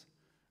minutes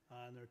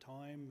and their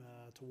time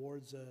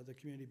towards the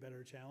Community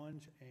Better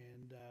Challenge.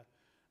 And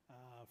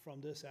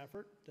from this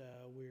effort,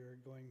 we're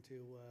going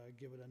to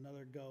give it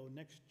another go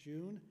next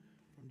June,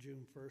 from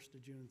June 1st to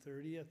June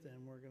 30th,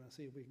 and we're going to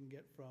see if we can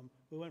get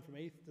we went from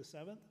 8th to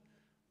 7th.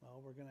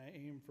 Well, we're going to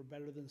aim for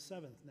better than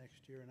 7th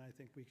next year, and I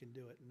think we can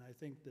do it. And I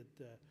think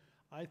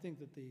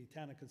that the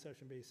town of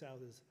Conception Bay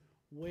South is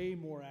way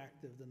more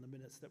active than the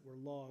minutes that were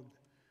logged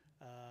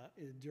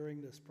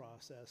during this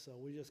process. So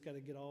we just got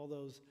to get all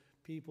those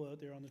people out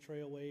there on the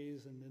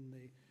trailways and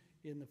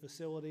in the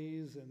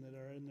facilities and that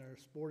are in their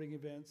sporting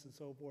events and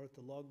so forth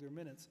to log their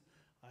minutes.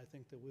 I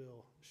think that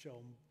we'll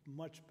show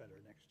much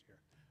better next year.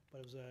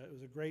 But it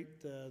was a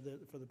great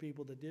for the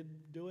people that did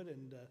do it,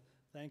 and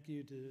thank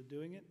you to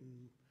doing it,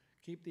 and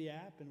keep the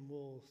app, and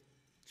we'll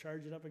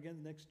charge it up again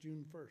next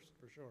June 1st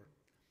for sure.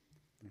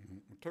 Mm-hmm.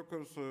 It took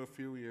us a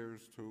few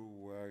years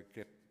to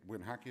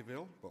win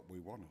Hockeyville, but we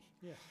won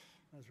it. Yeah,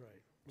 that's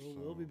right.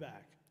 We'll be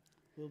back.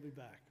 We'll be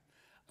back.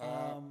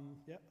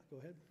 Yeah, go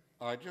ahead.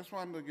 I just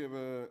wanted to give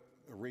a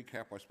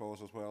recap, I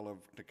suppose, as well, of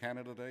the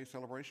Canada Day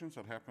celebrations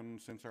that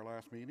happened since our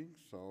last meeting.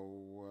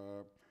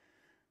 So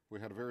we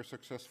had a very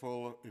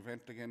successful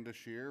event again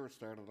this year. It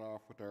started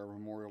off with our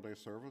Memorial Day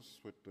service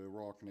with the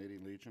Royal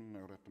Canadian Legion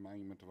out at the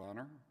Monument of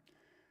Honour.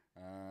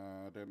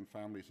 Then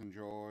families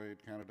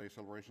enjoyed Canada Day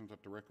celebrations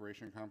at the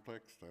Recreation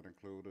Complex. That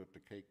included the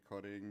cake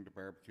cutting, the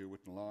barbecue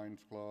with the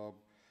Lions Club,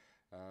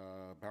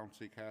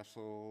 bouncy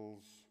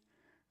castles,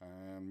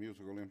 and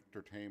musical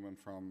entertainment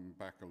from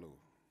Baccaloo.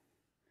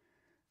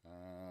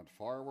 The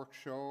fireworks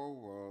show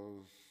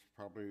was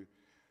probably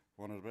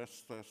one of the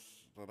best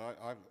that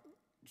I've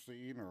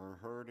seen or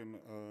heard in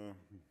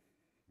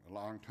a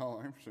long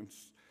time,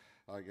 since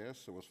I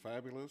guess it was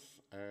fabulous,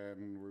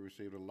 and we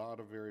received a lot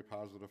of very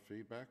positive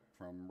feedback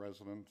from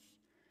residents,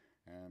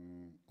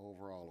 and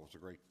overall it was a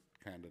great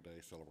Canada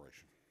Day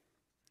celebration.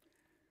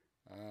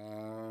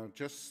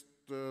 Just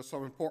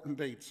some important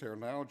dates here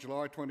now.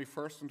 July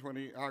 21st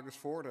and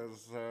August 4th,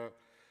 as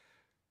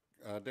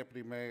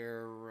Deputy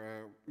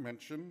Mayor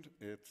mentioned,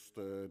 it's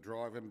the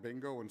drive-in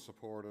bingo in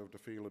support of the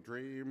Field of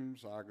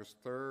Dreams.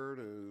 August 3rd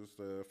is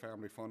the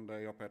Family Fun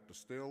Day up at the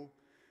Still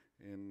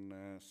in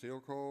Seal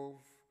Cove.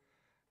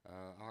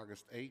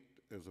 August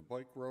 8th is a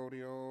bike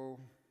rodeo.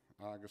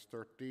 August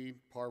 13th,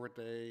 Pirate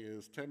Day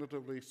is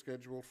tentatively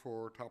scheduled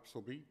for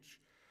Topsail Beach,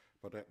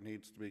 but that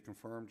needs to be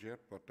confirmed yet,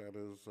 but that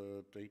is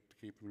a date to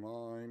keep in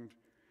mind.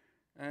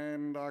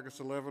 And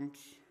August 11th,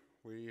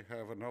 we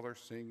have another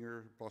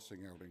senior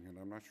busing outing, and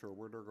I'm not sure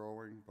where they're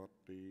going, but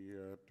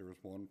there's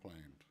one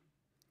planned.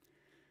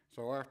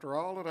 So after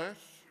all of that,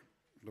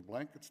 the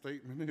blanket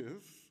statement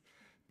is,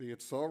 be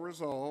it so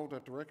resolved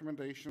that the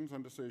recommendations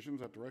and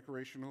decisions at the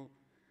Recreational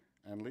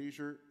and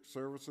Leisure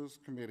Services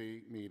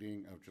Committee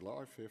meeting of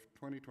July 5th,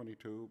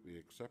 2022 be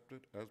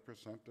accepted as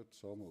presented.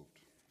 So moved.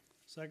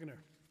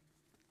 Seconder.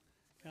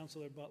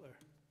 Councillor Butler.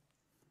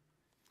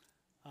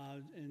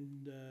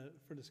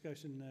 For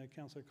discussion,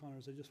 Councillor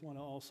Connors, I just want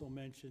to also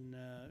mention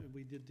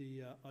we did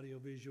the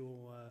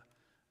audiovisual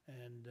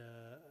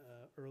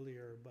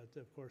earlier, but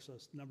of course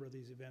a number of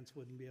these events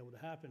wouldn't be able to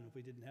happen if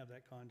we didn't have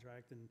that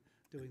contract and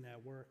doing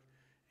that work.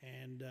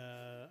 And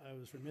I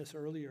was remiss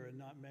earlier in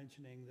not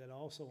mentioning that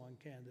also on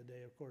Canada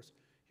Day, of course,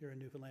 here in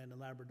Newfoundland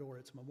and Labrador,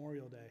 it's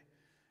Memorial Day.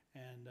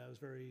 And I was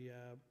very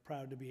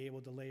proud to be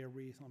able to lay a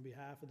wreath on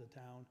behalf of the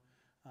town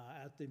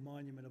at the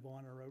Monument of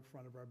Honor out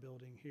front of our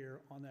building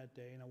here on that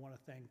day. And I want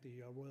to thank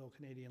the Royal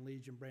Canadian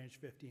Legion Branch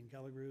 50 in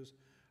Kelligrews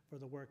for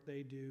the work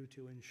they do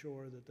to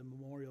ensure that the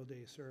Memorial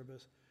Day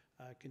service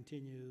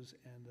continues,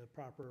 and the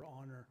proper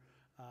honor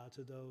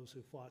to those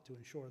who fought to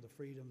ensure the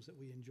freedoms that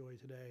we enjoy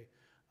today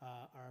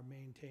are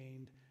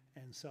maintained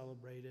and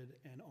celebrated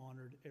and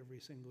honored every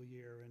single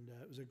year. And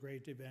it was a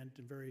great event,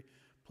 and very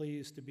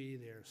pleased to be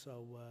there.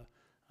 So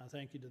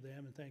thank you to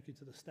them, and thank you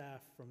to the staff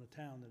from the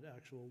town that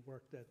actually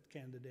worked at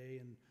Canada Day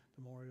and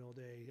Memorial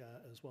Day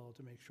as well,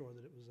 to make sure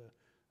that it was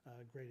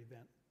a great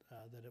event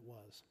that it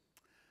was.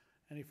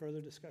 Any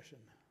further discussion?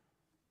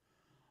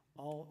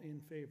 All in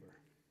favor?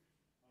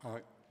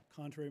 Aye.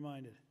 Contrary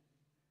minded?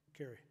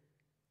 Carry.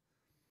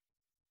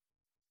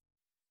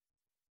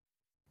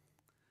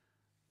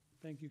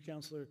 Thank you,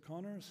 Councillor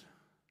Connors.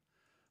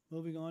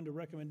 Moving on to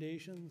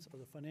recommendations of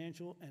the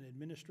Financial and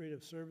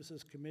Administrative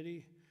Services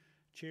Committee.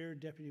 Chair,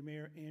 Deputy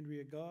Mayor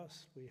Andrea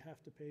Goss. We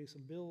have to pay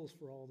some bills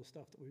for all the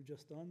stuff that we've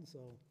just done,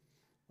 so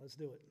let's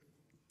do it.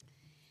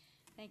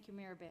 Thank you,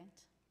 Mayor Bent.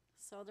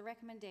 So the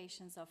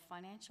recommendations of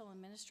Financial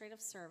Administrative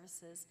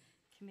Services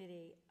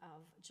Committee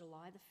of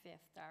July the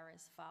 5th are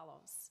as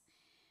follows.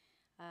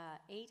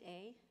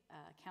 8A,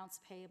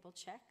 accounts payable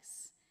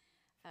checks.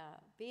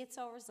 Be it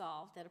so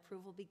resolved that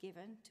approval be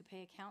given to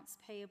pay accounts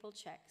payable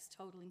checks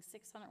totaling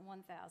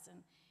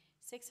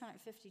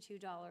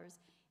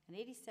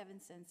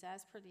 $601,652.87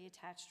 as per the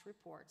attached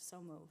report.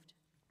 So moved.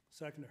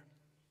 Seconder.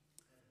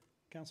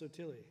 Councillor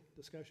Tilley,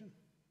 discussion?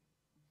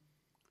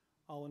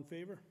 All in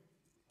favor?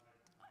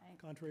 Aye.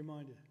 Contrary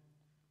minded?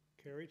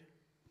 Carried.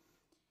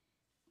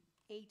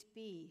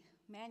 8B,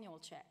 manual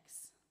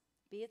checks.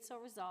 Be it so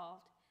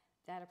resolved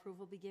that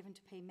approval be given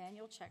to pay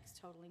manual checks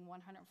totaling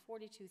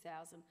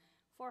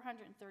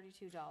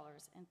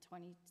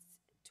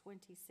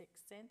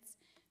 $142,432.26.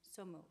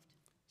 So moved.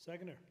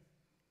 Seconder.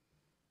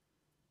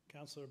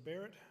 Councillor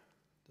Barrett,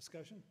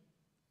 discussion?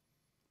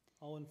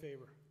 All in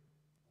favor?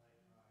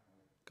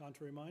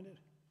 Contrary minded?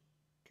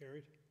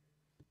 Carried.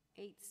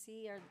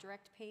 8C are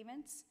direct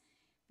payments.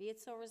 Be it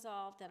so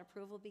resolved that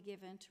approval be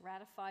given to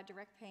ratify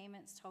direct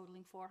payments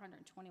totaling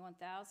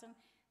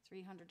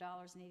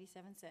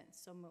 $421,300.87.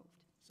 So moved.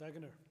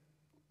 Seconder.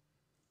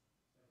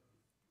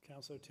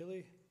 Councillor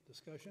Tilley,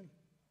 discussion?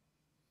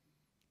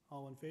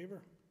 All in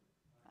favor?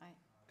 Aye.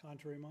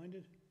 Contrary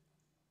minded?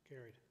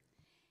 Carried.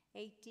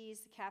 8D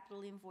is the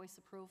capital invoice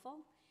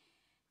approval,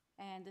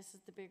 and this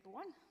is the bigger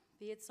one.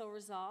 Be it so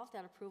resolved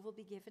that approval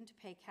be given to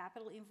pay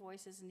capital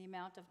invoices in the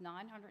amount of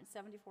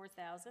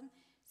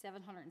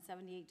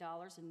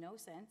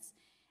 $974,778.00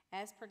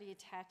 as per the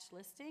attached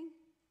listing.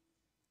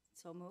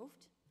 So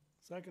moved.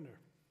 Seconder.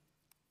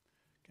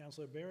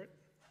 Councillor Barrett,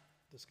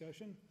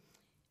 discussion?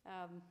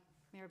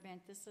 Mayor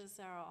Bent, this is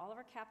all of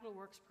our capital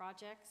works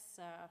projects,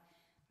 our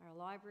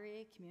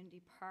library,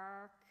 community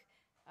park,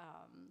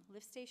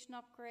 lift station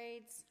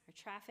upgrades, our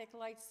traffic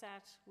lights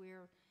that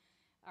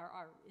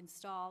are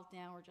installed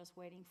now. We're just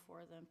waiting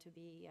for them to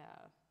be,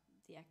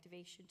 the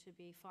activation to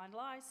be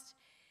finalized.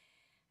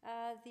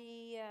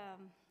 The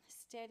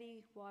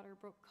Steady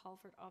Waterbrook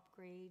Culvert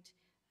Upgrade,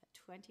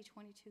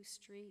 2022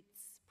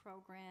 Streets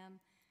Program,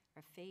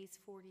 our Phase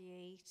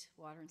 48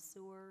 Water and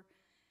Sewer,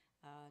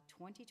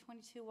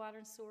 2022 Water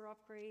and Sewer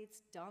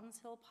Upgrades, Duns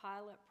Hill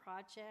Pilot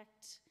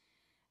Project,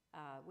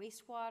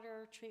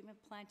 wastewater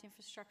treatment plant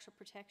infrastructure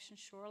protection,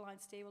 shoreline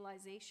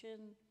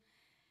stabilization,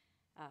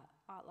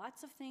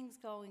 lots of things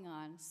going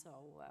on. So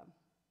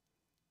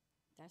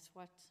that's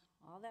what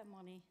all that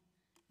money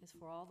is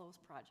for, all those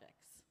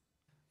projects.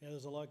 Yeah,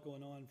 there's a lot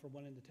going on from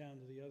one end of town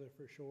to the other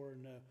for sure.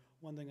 And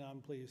one thing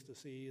I'm pleased to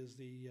see is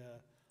the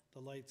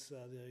lights,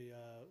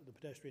 the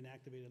pedestrian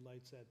activated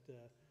lights at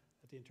the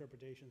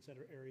Interpretation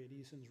Center area at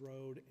Easons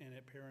Road and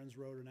at Perrins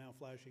Road are now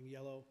flashing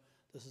yellow.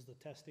 This is the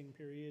testing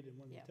period, and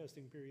when the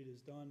testing period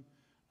is done,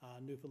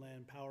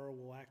 Newfoundland Power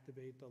will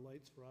activate the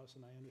lights for us,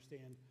 and I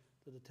understand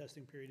that the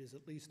testing period is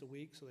at least a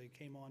week, so they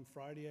came on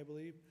Friday, I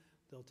believe.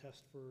 They'll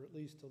test for at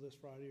least till this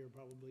Friday or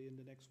probably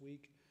into next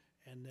week,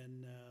 and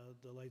then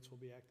the lights will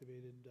be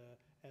activated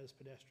as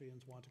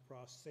pedestrians want to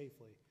cross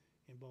safely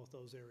in both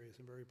those areas.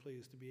 I'm very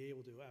pleased to be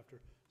able to, after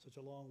such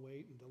a long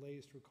wait and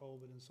delays through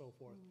COVID and so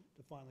forth,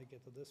 to finally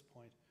get to this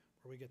point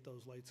where we get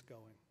those lights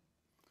going.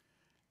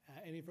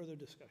 Any further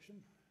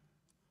discussion?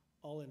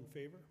 All in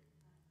favor?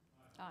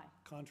 Aye.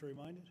 Contrary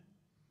minded?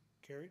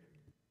 Carried.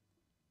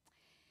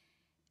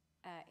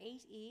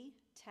 8E,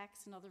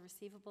 tax and other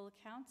receivable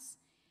accounts.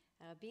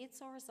 Be it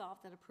so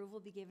resolved that approval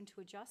be given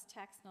to adjust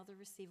tax and other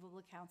receivable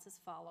accounts as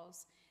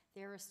follows.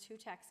 There is 2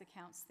 tax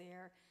accounts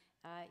there,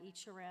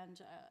 each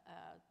around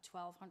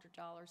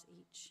 $1,200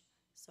 each.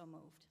 So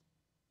moved.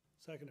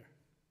 Seconder.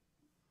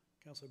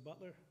 Councillor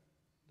Butler,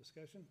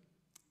 discussion?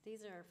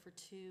 These are for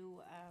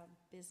 2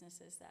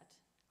 businesses that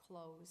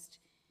closed,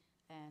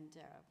 and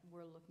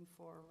we're looking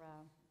for,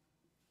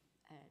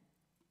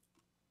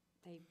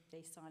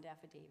 they signed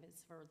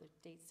affidavits for the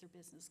dates their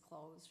business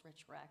closed,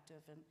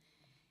 retroactive, and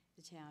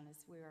the town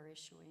is, we are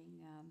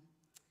issuing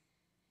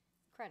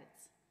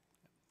credits.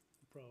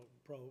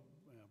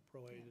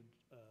 Prorated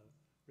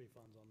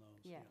refunds on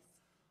those. Yes.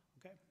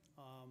 Yeah. Okay.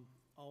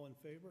 All in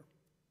favor?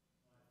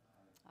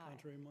 Aye.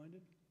 Contrary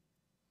minded?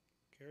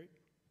 Carried.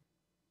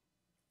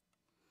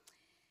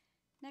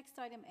 Next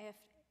item,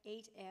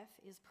 8F,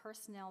 is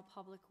Personnel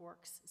Public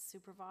Works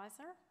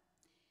Supervisor.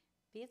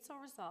 Be it so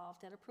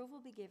resolved that approval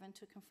be given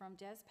to confirm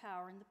Des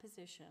Power in the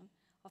position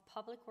of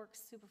Public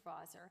Works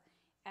Supervisor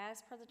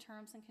as per the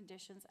terms and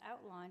conditions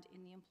outlined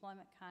in the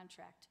employment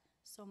contract.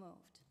 So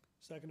moved.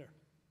 Seconder.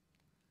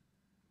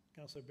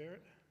 Councillor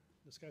Barrett,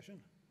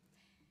 discussion?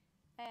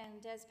 And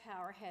Des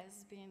Power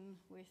has been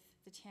with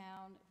the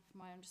town, from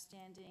my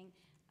understanding,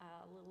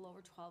 a little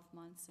over 12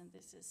 months, and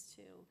this is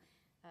to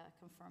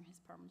confirm his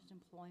permanent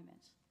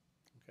employment.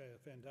 Okay,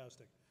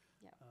 fantastic.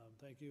 Yep.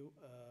 Thank you.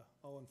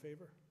 All in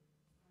favor?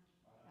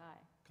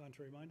 Aye.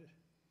 Contrary minded?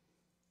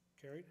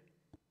 Carried.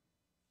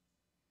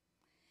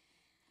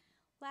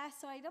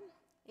 Last item,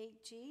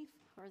 8G,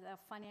 for the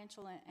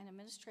Financial and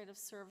Administrative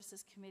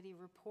Services Committee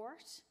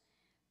report.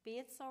 Be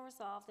it so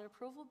resolved that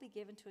approval be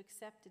given to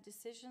accept the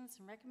decisions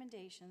and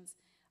recommendations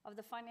of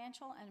the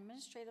Financial and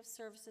Administrative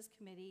Services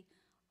Committee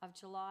of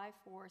July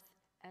 4th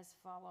as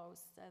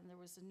follows. And there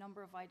was a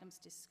number of items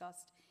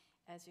discussed,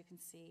 as you can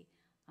see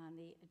on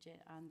the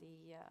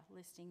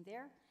listing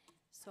there.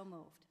 So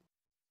moved.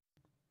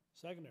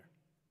 Seconder.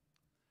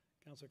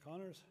 Councillor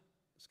Connors,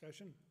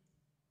 discussion?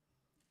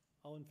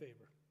 All in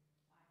favor?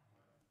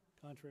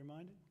 Contrary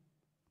minded?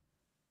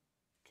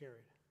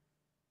 Carried.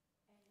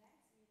 And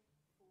that's it for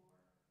the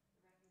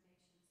recommendations of the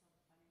Financial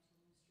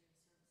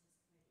Administrative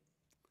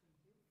Services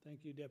Committee.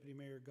 Thank you, Deputy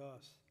Mayor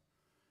Goss.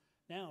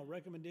 Now,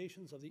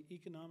 recommendations of the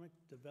Economic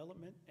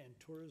Development and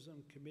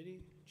Tourism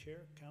Committee.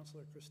 Chair,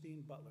 Councillor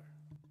Christine Butler.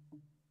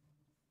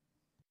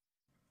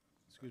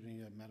 Excuse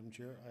me, Madam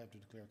Chair, I have to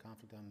declare a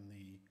conflict on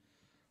the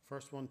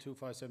first one,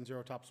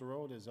 2570 Topsail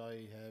Road, as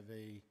I have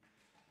a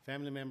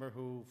family member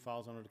who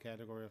falls under the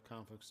category of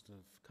conflict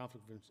of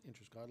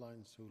interest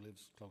guidelines who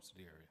lives close to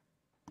the area.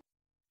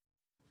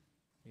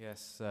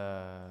 Yes,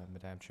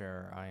 Madam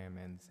Chair, I am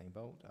in the same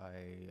boat.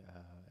 I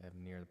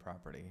am near the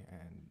property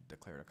and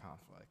declared a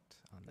conflict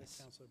on Thanks,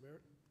 this. Councillor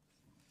Barrett.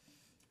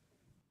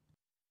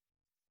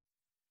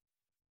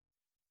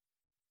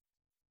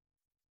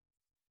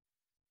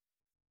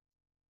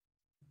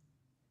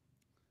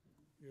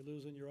 You're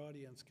losing your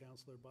audience,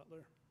 Councillor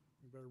Butler.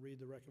 You better read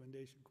the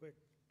recommendation quick.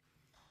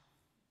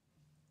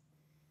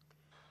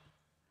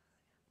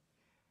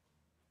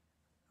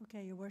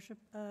 Okay, Your Worship,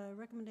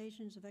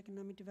 recommendations of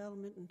Economic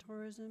Development and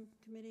Tourism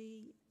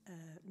Committee,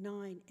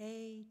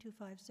 9A,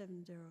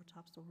 2570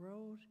 Topsail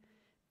Road.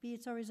 Be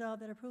it so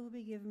resolved that approval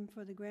be given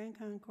for the Grand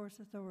Concourse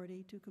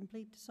Authority to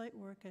complete the site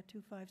work at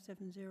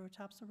 2570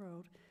 Topsail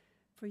Road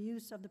for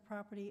use of the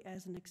property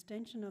as an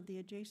extension of the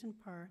adjacent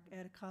park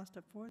at a cost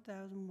of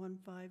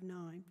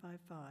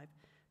 $4,159.55.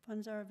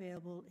 Funds are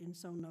available in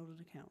so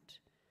noted account.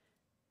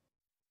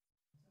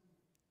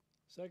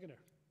 Seconder.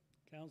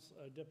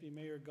 Deputy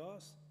Mayor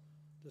Goss,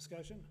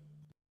 discussion?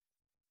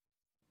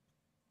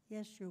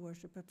 Yes, Your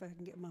Worship, if I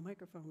can get my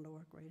microphone to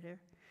work right here.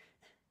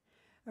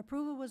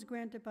 Approval was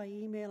granted by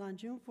email on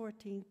June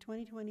 14,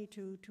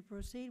 2022 to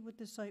proceed with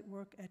the site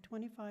work at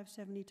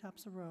 2570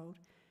 Topsail Road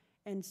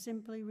and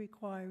simply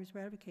requires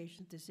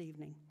ratification this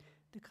evening.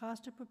 The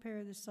cost to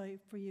prepare the site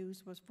for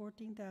use was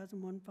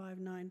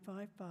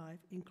 $14,159.55,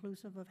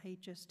 inclusive of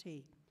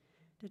HST.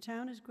 The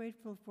town is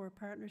grateful for a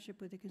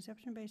partnership with the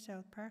Conception Bay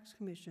South Parks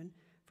Commission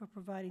for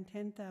providing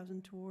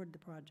 $10,000 toward the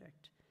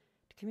project.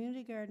 The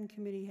Community Garden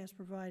Committee has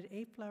provided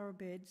 8 flower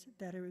beds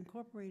that are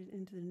incorporated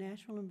into the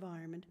natural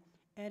environment,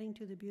 adding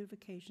to the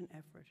beautification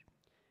effort.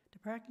 The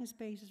parking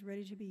space is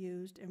ready to be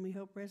used, and we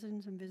hope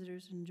residents and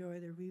visitors enjoy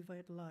their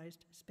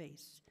revitalized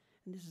space.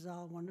 And this is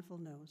all wonderful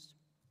news.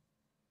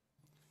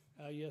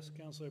 Yes,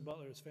 Councillor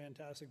Butler, it's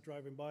fantastic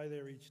driving by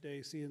there each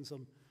day, seeing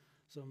some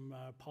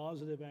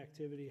positive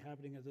activity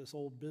happening at this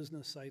old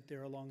business site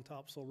there along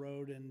Topsail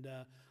Road, and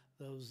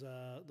those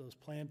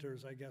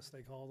planters, I guess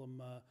they call them,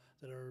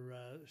 that are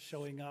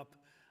showing up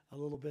a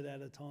little bit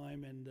at a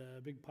time, and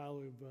a big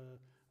pile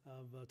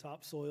of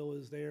topsoil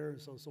is there,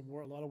 so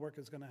a lot of work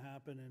is going to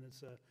happen, and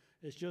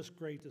it's just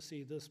great to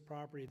see this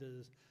property that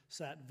has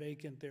sat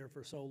vacant there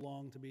for so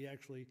long to be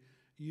actually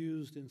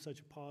used in such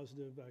a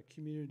positive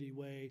community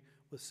way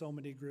with so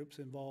many groups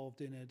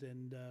involved in it,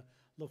 and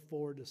look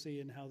forward to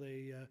seeing how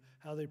they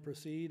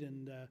proceed.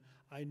 And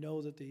I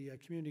know that the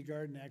community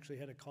garden actually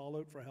had a call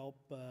out for help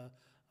a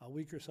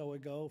week or so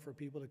ago for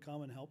people to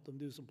come and help them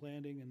do some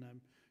planting, and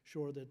I'm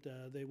sure that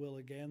they will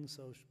again,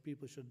 so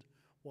people should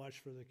watch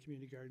for the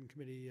community garden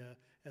committee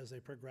as they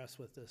progress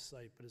with this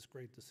site, but it's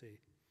great to see.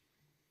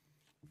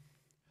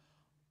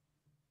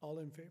 All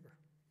in favor?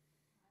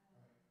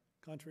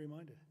 Contrary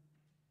minded?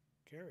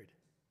 Carried.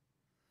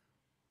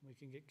 We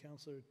can get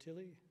Councillor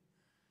Tilley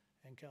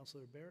and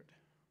Councillor Barrett.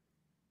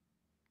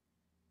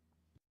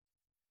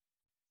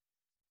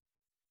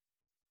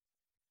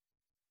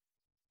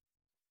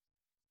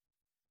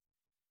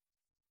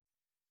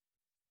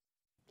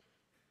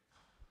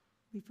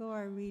 Before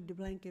I read the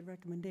blanket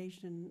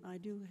recommendation, I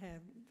do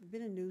have a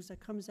bit of news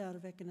that comes out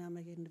of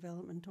Economic and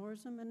Development and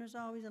Tourism, and there's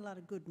always a lot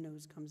of good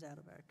news comes out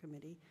of our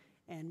committee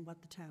and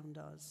what the town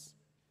does.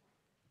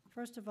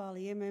 First of all,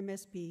 the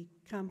MMSB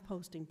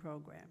composting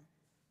program.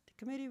 The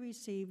committee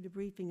received a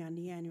briefing on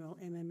the annual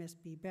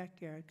MMSB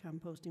backyard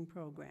composting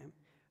program.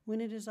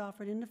 When it is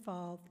offered in the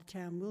fall, the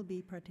town will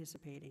be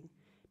participating.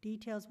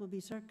 Details will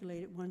be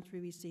circulated once we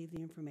receive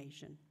the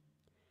information.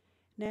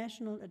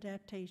 National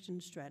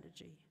Adaptation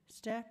Strategy.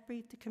 Staff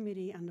briefed the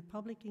committee on the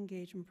public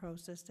engagement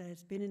process that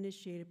has been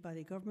initiated by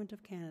the Government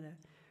of Canada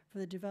for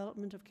the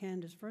development of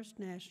Canada's first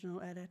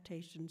National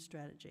Adaptation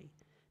Strategy.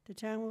 The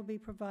town will be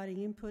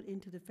providing input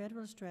into the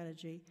federal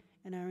strategy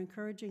and are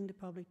encouraging the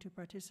public to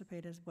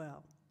participate as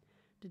well.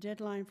 The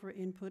deadline for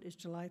input is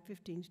July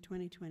 15,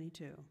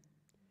 2022.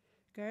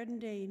 Garden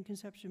Day in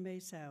Conception Bay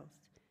South.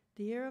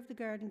 The Year of the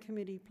Garden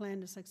Committee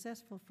planned a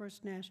successful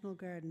first National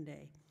Garden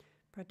Day.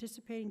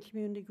 Participating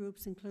community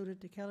groups included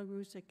the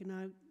Kelligrews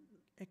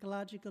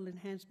Ecological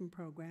Enhancement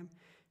Program,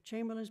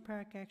 Chamberlain's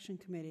Park Action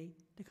Committee,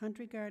 the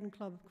Country Garden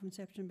Club of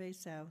Conception Bay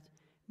South,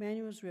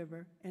 Manuel's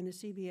River, and the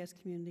CBS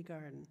Community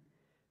Garden.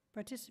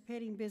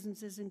 Participating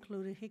businesses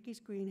included Hickey's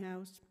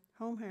Greenhouse,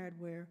 Home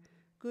Hardware,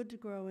 Good to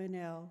Grow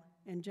NL,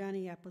 and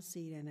Johnny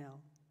Appleseed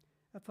NL.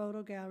 A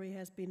photo gallery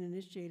has been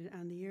initiated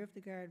on the Year of the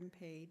Garden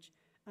page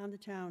on the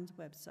town's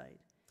website.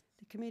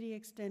 The committee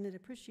extended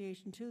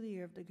appreciation to the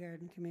Year of the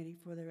Garden Committee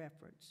for their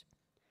efforts.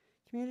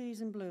 Communities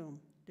in Bloom.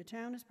 The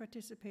town is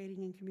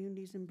participating in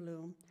Communities in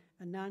Bloom,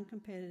 a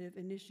non-competitive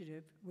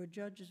initiative where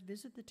judges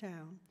visit the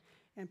town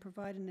and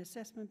provide an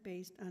assessment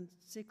based on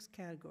 6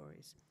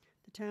 categories.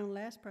 The town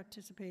last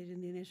participated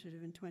in the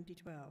initiative in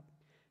 2012.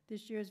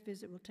 This year's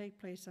visit will take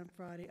place on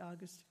Friday,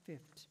 August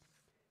 5th.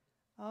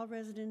 All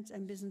residents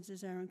and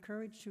businesses are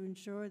encouraged to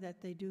ensure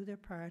that they do their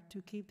part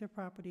to keep their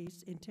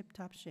properties in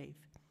tip-top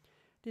shape.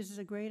 This is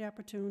a great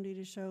opportunity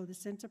to show the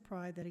sense of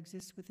pride that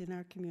exists within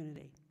our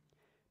community.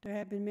 There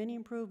have been many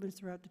improvements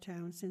throughout the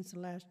town since the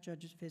last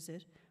judge's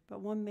visit,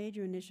 but one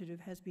major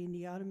initiative has been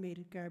the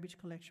automated garbage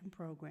collection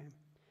program.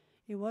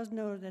 It was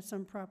noted that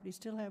some properties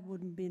still have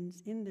wooden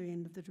bins in the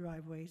end of the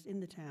driveways in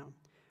the town.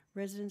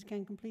 Residents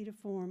can complete a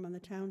form on the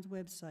town's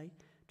website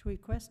to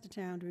request the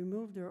town to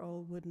remove their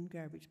old wooden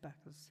garbage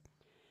buckets.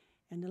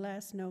 And the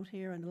last note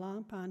here on the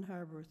Long Pond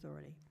Harbor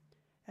Authority.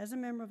 As a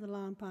member of the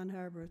Long Pond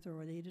Harbor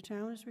Authority, the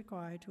town is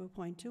required to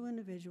appoint 2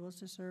 individuals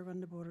to serve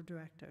on the board of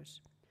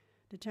directors.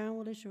 The town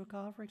will issue a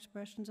call for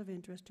expressions of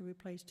interest to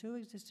replace 2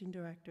 existing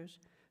directors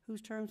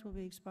whose terms will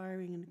be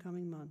expiring in the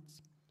coming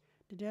months.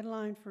 The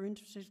deadline for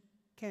interested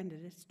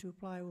candidates to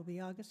apply will be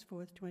August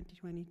 4th,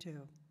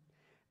 2022.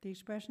 The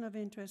expression of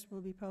interest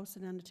will be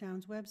posted on the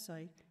town's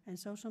website and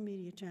social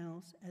media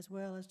channels, as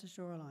well as the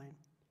Shoreline.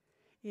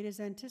 It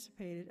is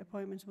anticipated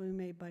appointments will be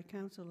made by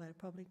council at a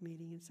public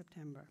meeting in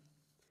September.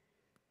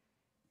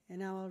 And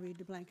now I'll read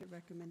the blanket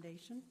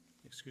recommendation.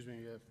 Excuse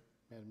me,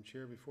 Madam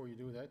Chair, before you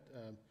do that,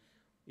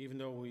 even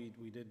though we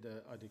did,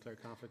 I declare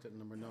conflict at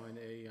number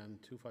 9A on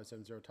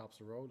 2570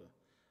 Topsail Road,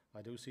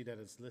 I do see that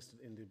it's listed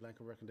in the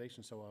blanket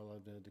recommendation, so I'll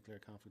declare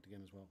conflict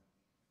again as well.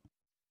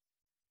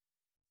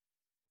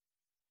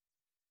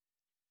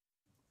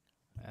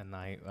 And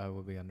I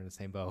will be under the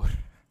same boat.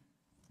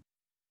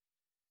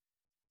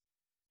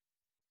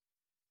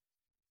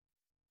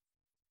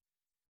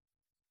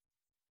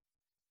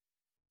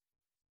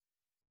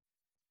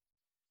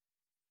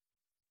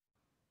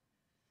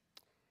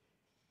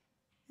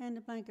 And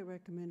the blanket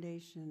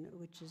recommendation,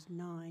 which is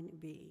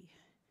 9B,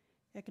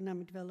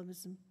 Economic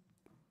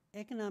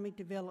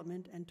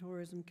Development and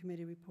Tourism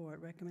Committee Report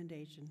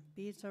Recommendation.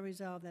 Be it so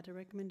resolved that the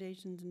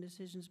recommendations and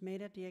decisions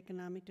made at the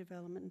Economic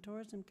Development and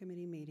Tourism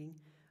Committee meeting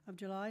of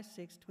July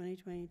 6,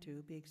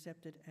 2022 be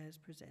accepted as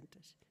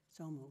presented.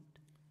 So moved.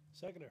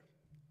 Seconder,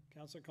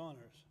 Councillor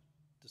Connors.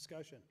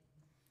 Discussion.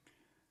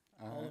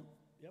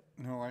 Yep.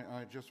 No,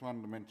 I just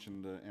wanted to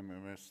mention the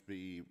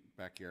MMSB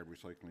backyard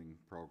recycling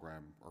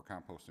program or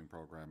composting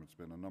program. It's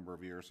been a number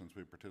of years since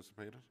we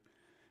participated,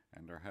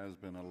 and there has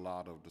been a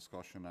lot of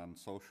discussion on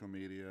social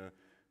media,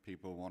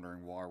 people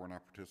wondering why we're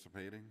not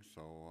participating.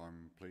 So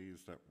I'm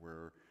pleased that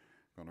we're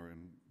going to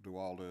do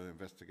all the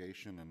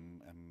investigation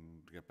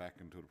and get back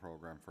into the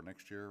program for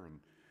next year and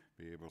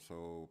be able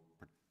so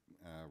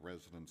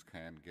residents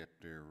can get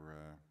their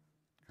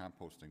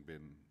composting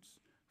bins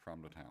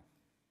from the town.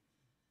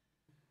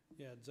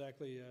 Yeah,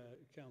 exactly,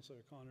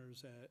 Councillor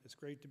Connors. It's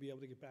great to be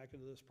able to get back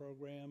into this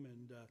program,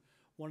 and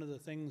one of the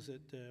things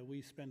that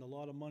we spend a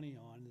lot of money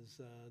on is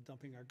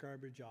dumping our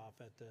garbage off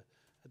at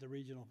the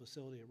regional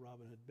facility at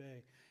Robin Hood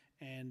Bay.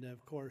 And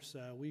of course,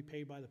 we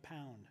pay by the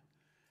pound.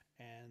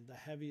 And the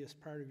heaviest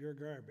part of your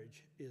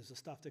garbage is the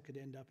stuff that could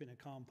end up in a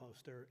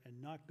composter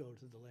and not go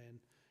to the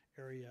land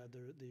area,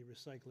 the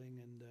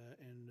recycling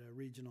and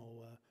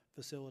regional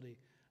facility.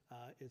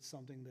 It's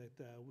something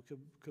that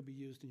could be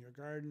used in your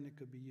garden. It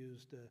could be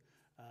used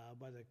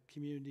by the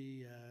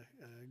community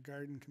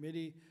garden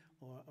committee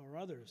or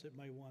others that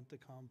might want the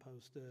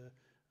compost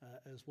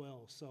as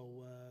well.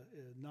 So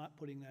not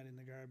putting that in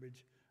the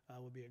garbage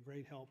would be a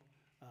great help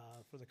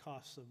for the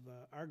costs of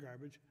our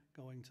garbage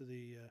going to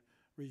the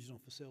regional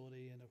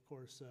facility, and of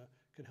course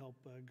could help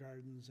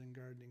gardens and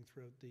gardening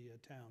throughout the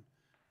town.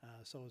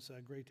 So it's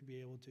great to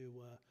be able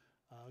to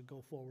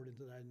go forward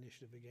into that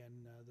initiative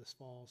again this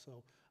fall.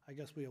 So I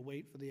guess we'll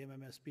wait for the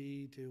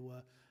MMSB to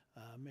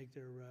make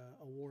their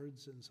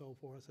awards and so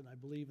forth. And I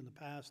believe in the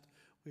past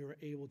we were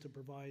able to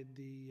provide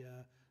the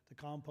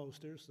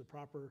composters, the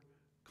proper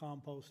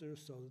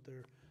composters, so that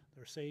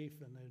they're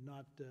safe and they're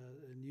not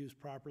and used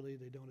properly.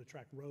 They don't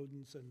attract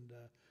rodents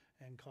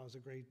and cause a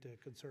great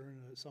concern.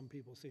 Some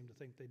people seem to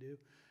think they do,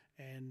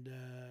 and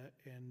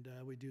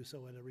we do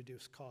so at a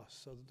reduced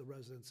cost, so that the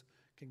residents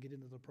can get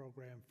into the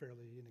program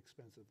fairly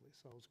inexpensively.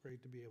 So it's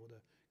great to be able to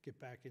get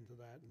back into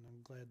that, and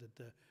I'm glad that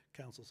the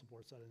council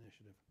supports that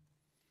initiative.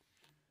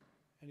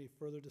 Any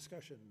further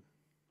discussion?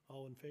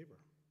 All in favor?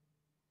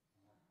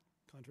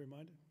 Contrary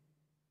minded?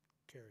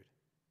 Carried.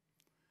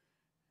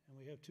 And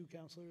we have 2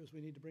 councillors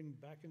we need to bring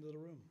back into the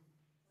room.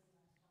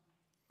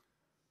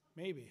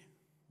 Maybe.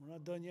 We're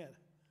not done yet.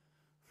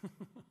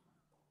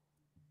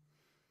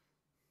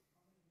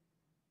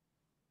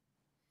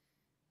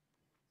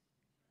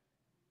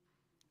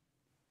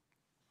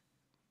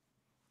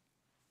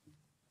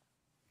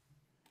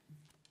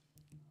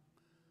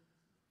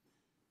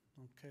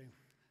 Okay.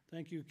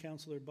 Thank you,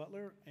 Councillor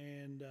Butler.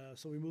 And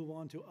so we move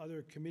on to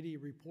other committee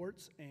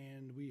reports,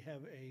 and we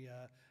have a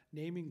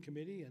naming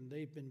committee, and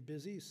they've been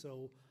busy,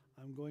 so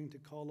I'm going to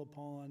call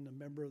upon a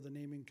member of the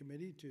naming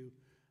committee to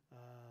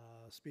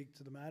speak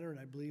to the matter, and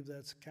I believe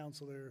that's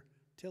Councillor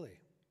Tilley.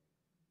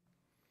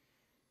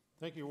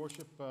 Thank you, Your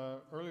Worship.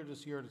 Earlier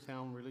this year, the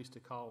town released a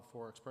call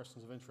for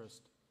expressions of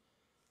interest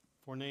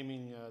for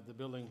naming the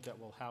building that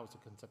will house the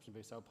Conception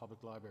Bay South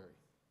Public Library.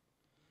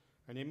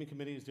 Our naming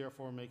committee is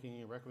therefore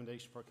making a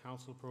recommendation for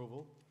council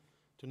approval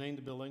to name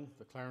the building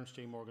the Clarence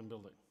J. Morgan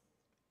Building.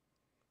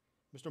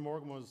 Mr.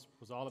 Morgan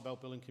was all about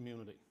building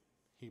community.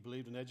 He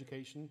believed in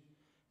education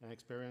and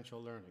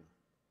experiential learning.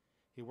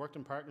 He worked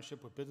in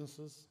partnership with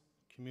businesses,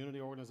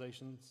 community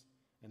organizations,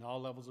 and all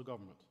levels of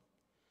government,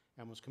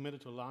 and was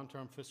committed to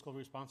long-term fiscal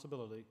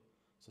responsibility,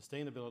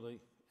 sustainability,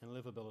 and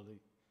livability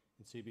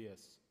in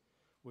CBS,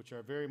 which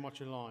are very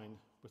much in line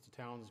with the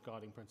town's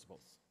guiding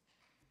principles.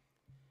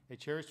 A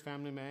cherished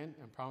family man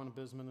and prominent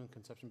businessman in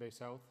Conception Bay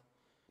South,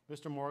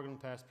 Mr. Morgan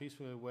passed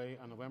peacefully away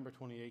on November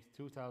 28,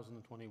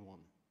 2021.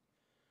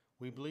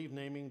 We believe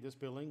naming this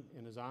building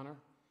in his honor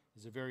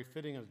is a very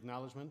fitting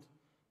acknowledgement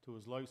to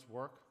his life's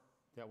work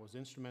that was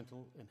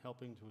instrumental in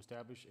helping to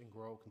establish and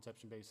grow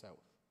Conception Bay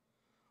South.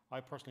 I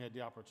personally had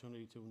the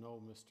opportunity to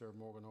know Mr.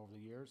 Morgan over the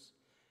years,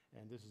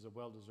 and this is a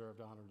well-deserved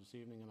honor this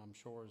evening, and I'm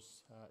sure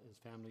his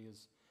family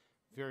is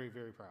very,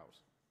 very proud.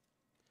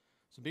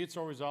 So be it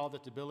so resolved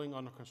that the building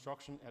under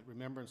construction at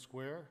Remembrance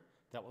Square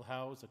that will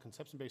house the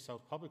Conception Bay South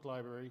Public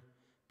Library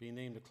be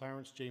named the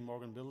Clarence J.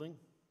 Morgan Building.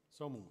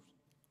 So moved.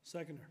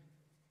 Seconder.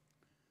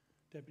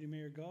 Deputy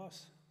Mayor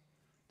Goss,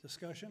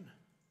 discussion?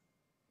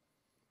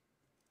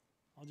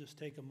 I'll just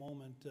take a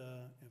moment,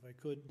 if I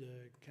could,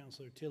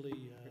 Councillor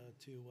Tilley,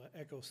 to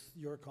echo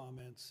your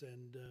comments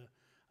and,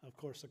 of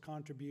course, the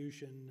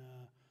contribution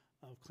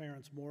of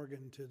Clarence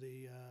Morgan to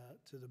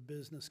the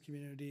business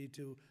community,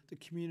 to the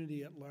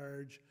community at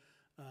large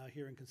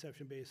here in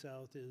Conception Bay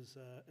South is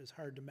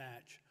hard to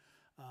match.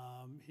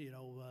 You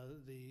know,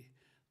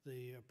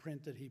 the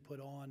print that he put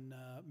on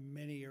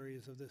many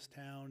areas of this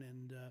town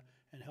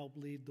and helped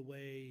lead the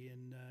way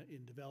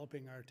in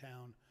developing our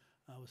town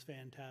was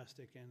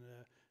fantastic. And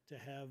to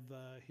have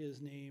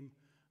his name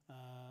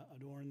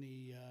adorn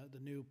the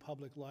new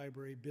public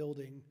library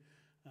building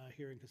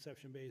here in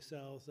Conception Bay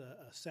South,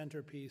 a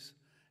centerpiece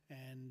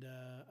and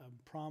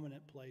a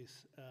prominent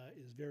place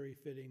is very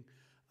fitting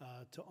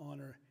to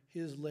honor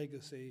his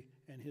legacy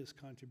and his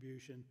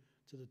contribution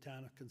to the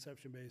town of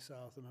Conception Bay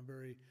South. And I'm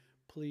very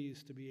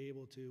pleased to be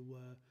able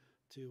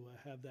to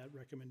have that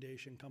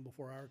recommendation come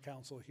before our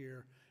council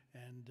here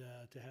and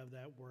to have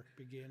that work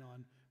begin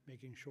on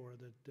making sure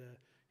that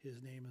his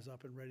name is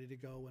up and ready to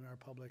go when our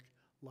public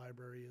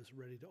library is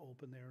ready to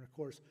open there. And of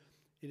course,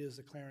 it is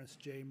the Clarence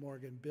J.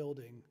 Morgan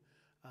Building,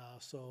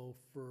 so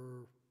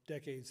for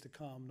decades to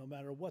come, no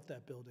matter what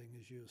that building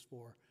is used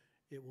for,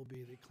 it will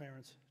be the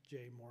Clarence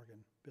J.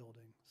 Morgan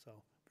Building. So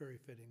very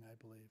fitting, I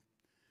believe.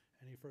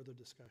 Any further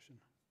discussion?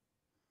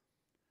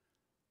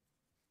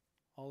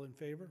 All in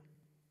favor?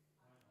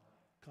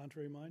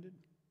 Contrary minded?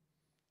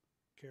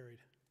 Carried.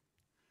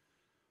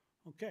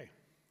 Okay.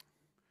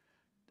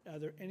 Are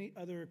there any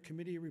other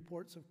committee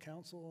reports of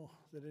council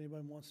that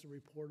anyone wants to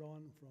report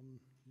on from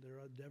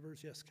their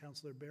endeavors? Yes,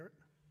 Councillor Barrett.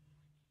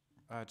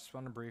 I just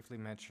want to briefly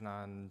mention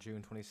on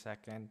June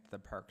 22nd, the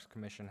Parks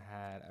Commission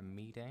had a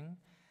meeting,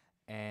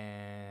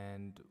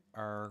 and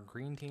our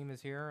green team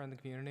is here in the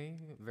community,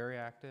 very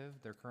active.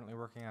 They're currently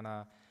working on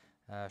a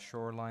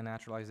shoreline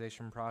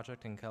naturalization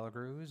project in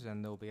Kelligrews,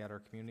 and they'll be at our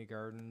community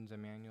gardens,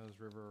 Emmanuel's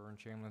River, and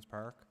Chamberlain's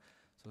Park.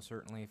 So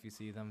certainly if you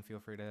see them, feel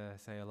free to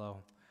say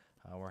hello.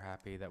 We're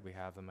happy that we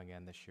have them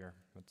again this year.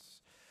 It's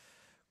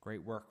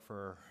great work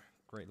for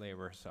great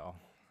labor, so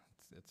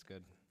it's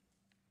good.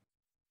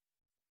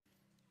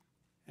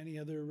 Any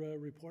other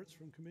reports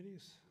from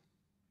committees?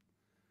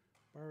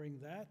 Barring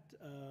that,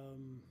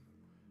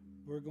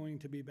 we're going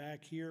to be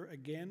back here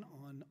again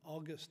on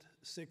August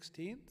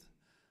 16th,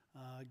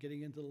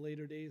 getting into the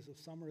later days of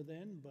summer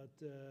then, but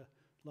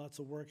lots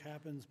of work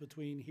happens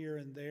between here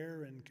and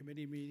there, and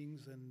committee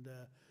meetings and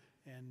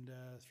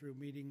through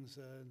meetings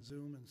and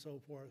Zoom and so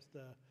forth.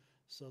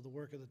 So the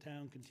work of the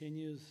town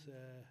continues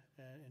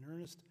in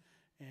earnest,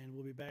 and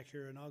we'll be back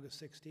here on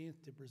August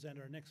 16th to present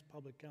our next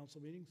public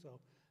council meeting. So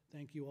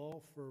thank you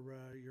all for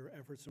your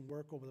efforts and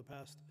work over the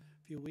past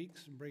few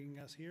weeks in bringing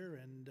us here.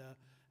 And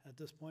at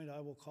this point,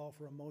 I will call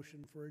for a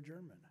motion for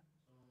adjournment.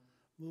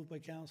 Moved by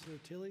Councillor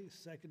Tilley,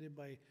 seconded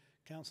by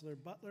Councillor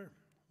Butler.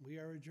 We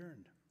are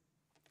adjourned.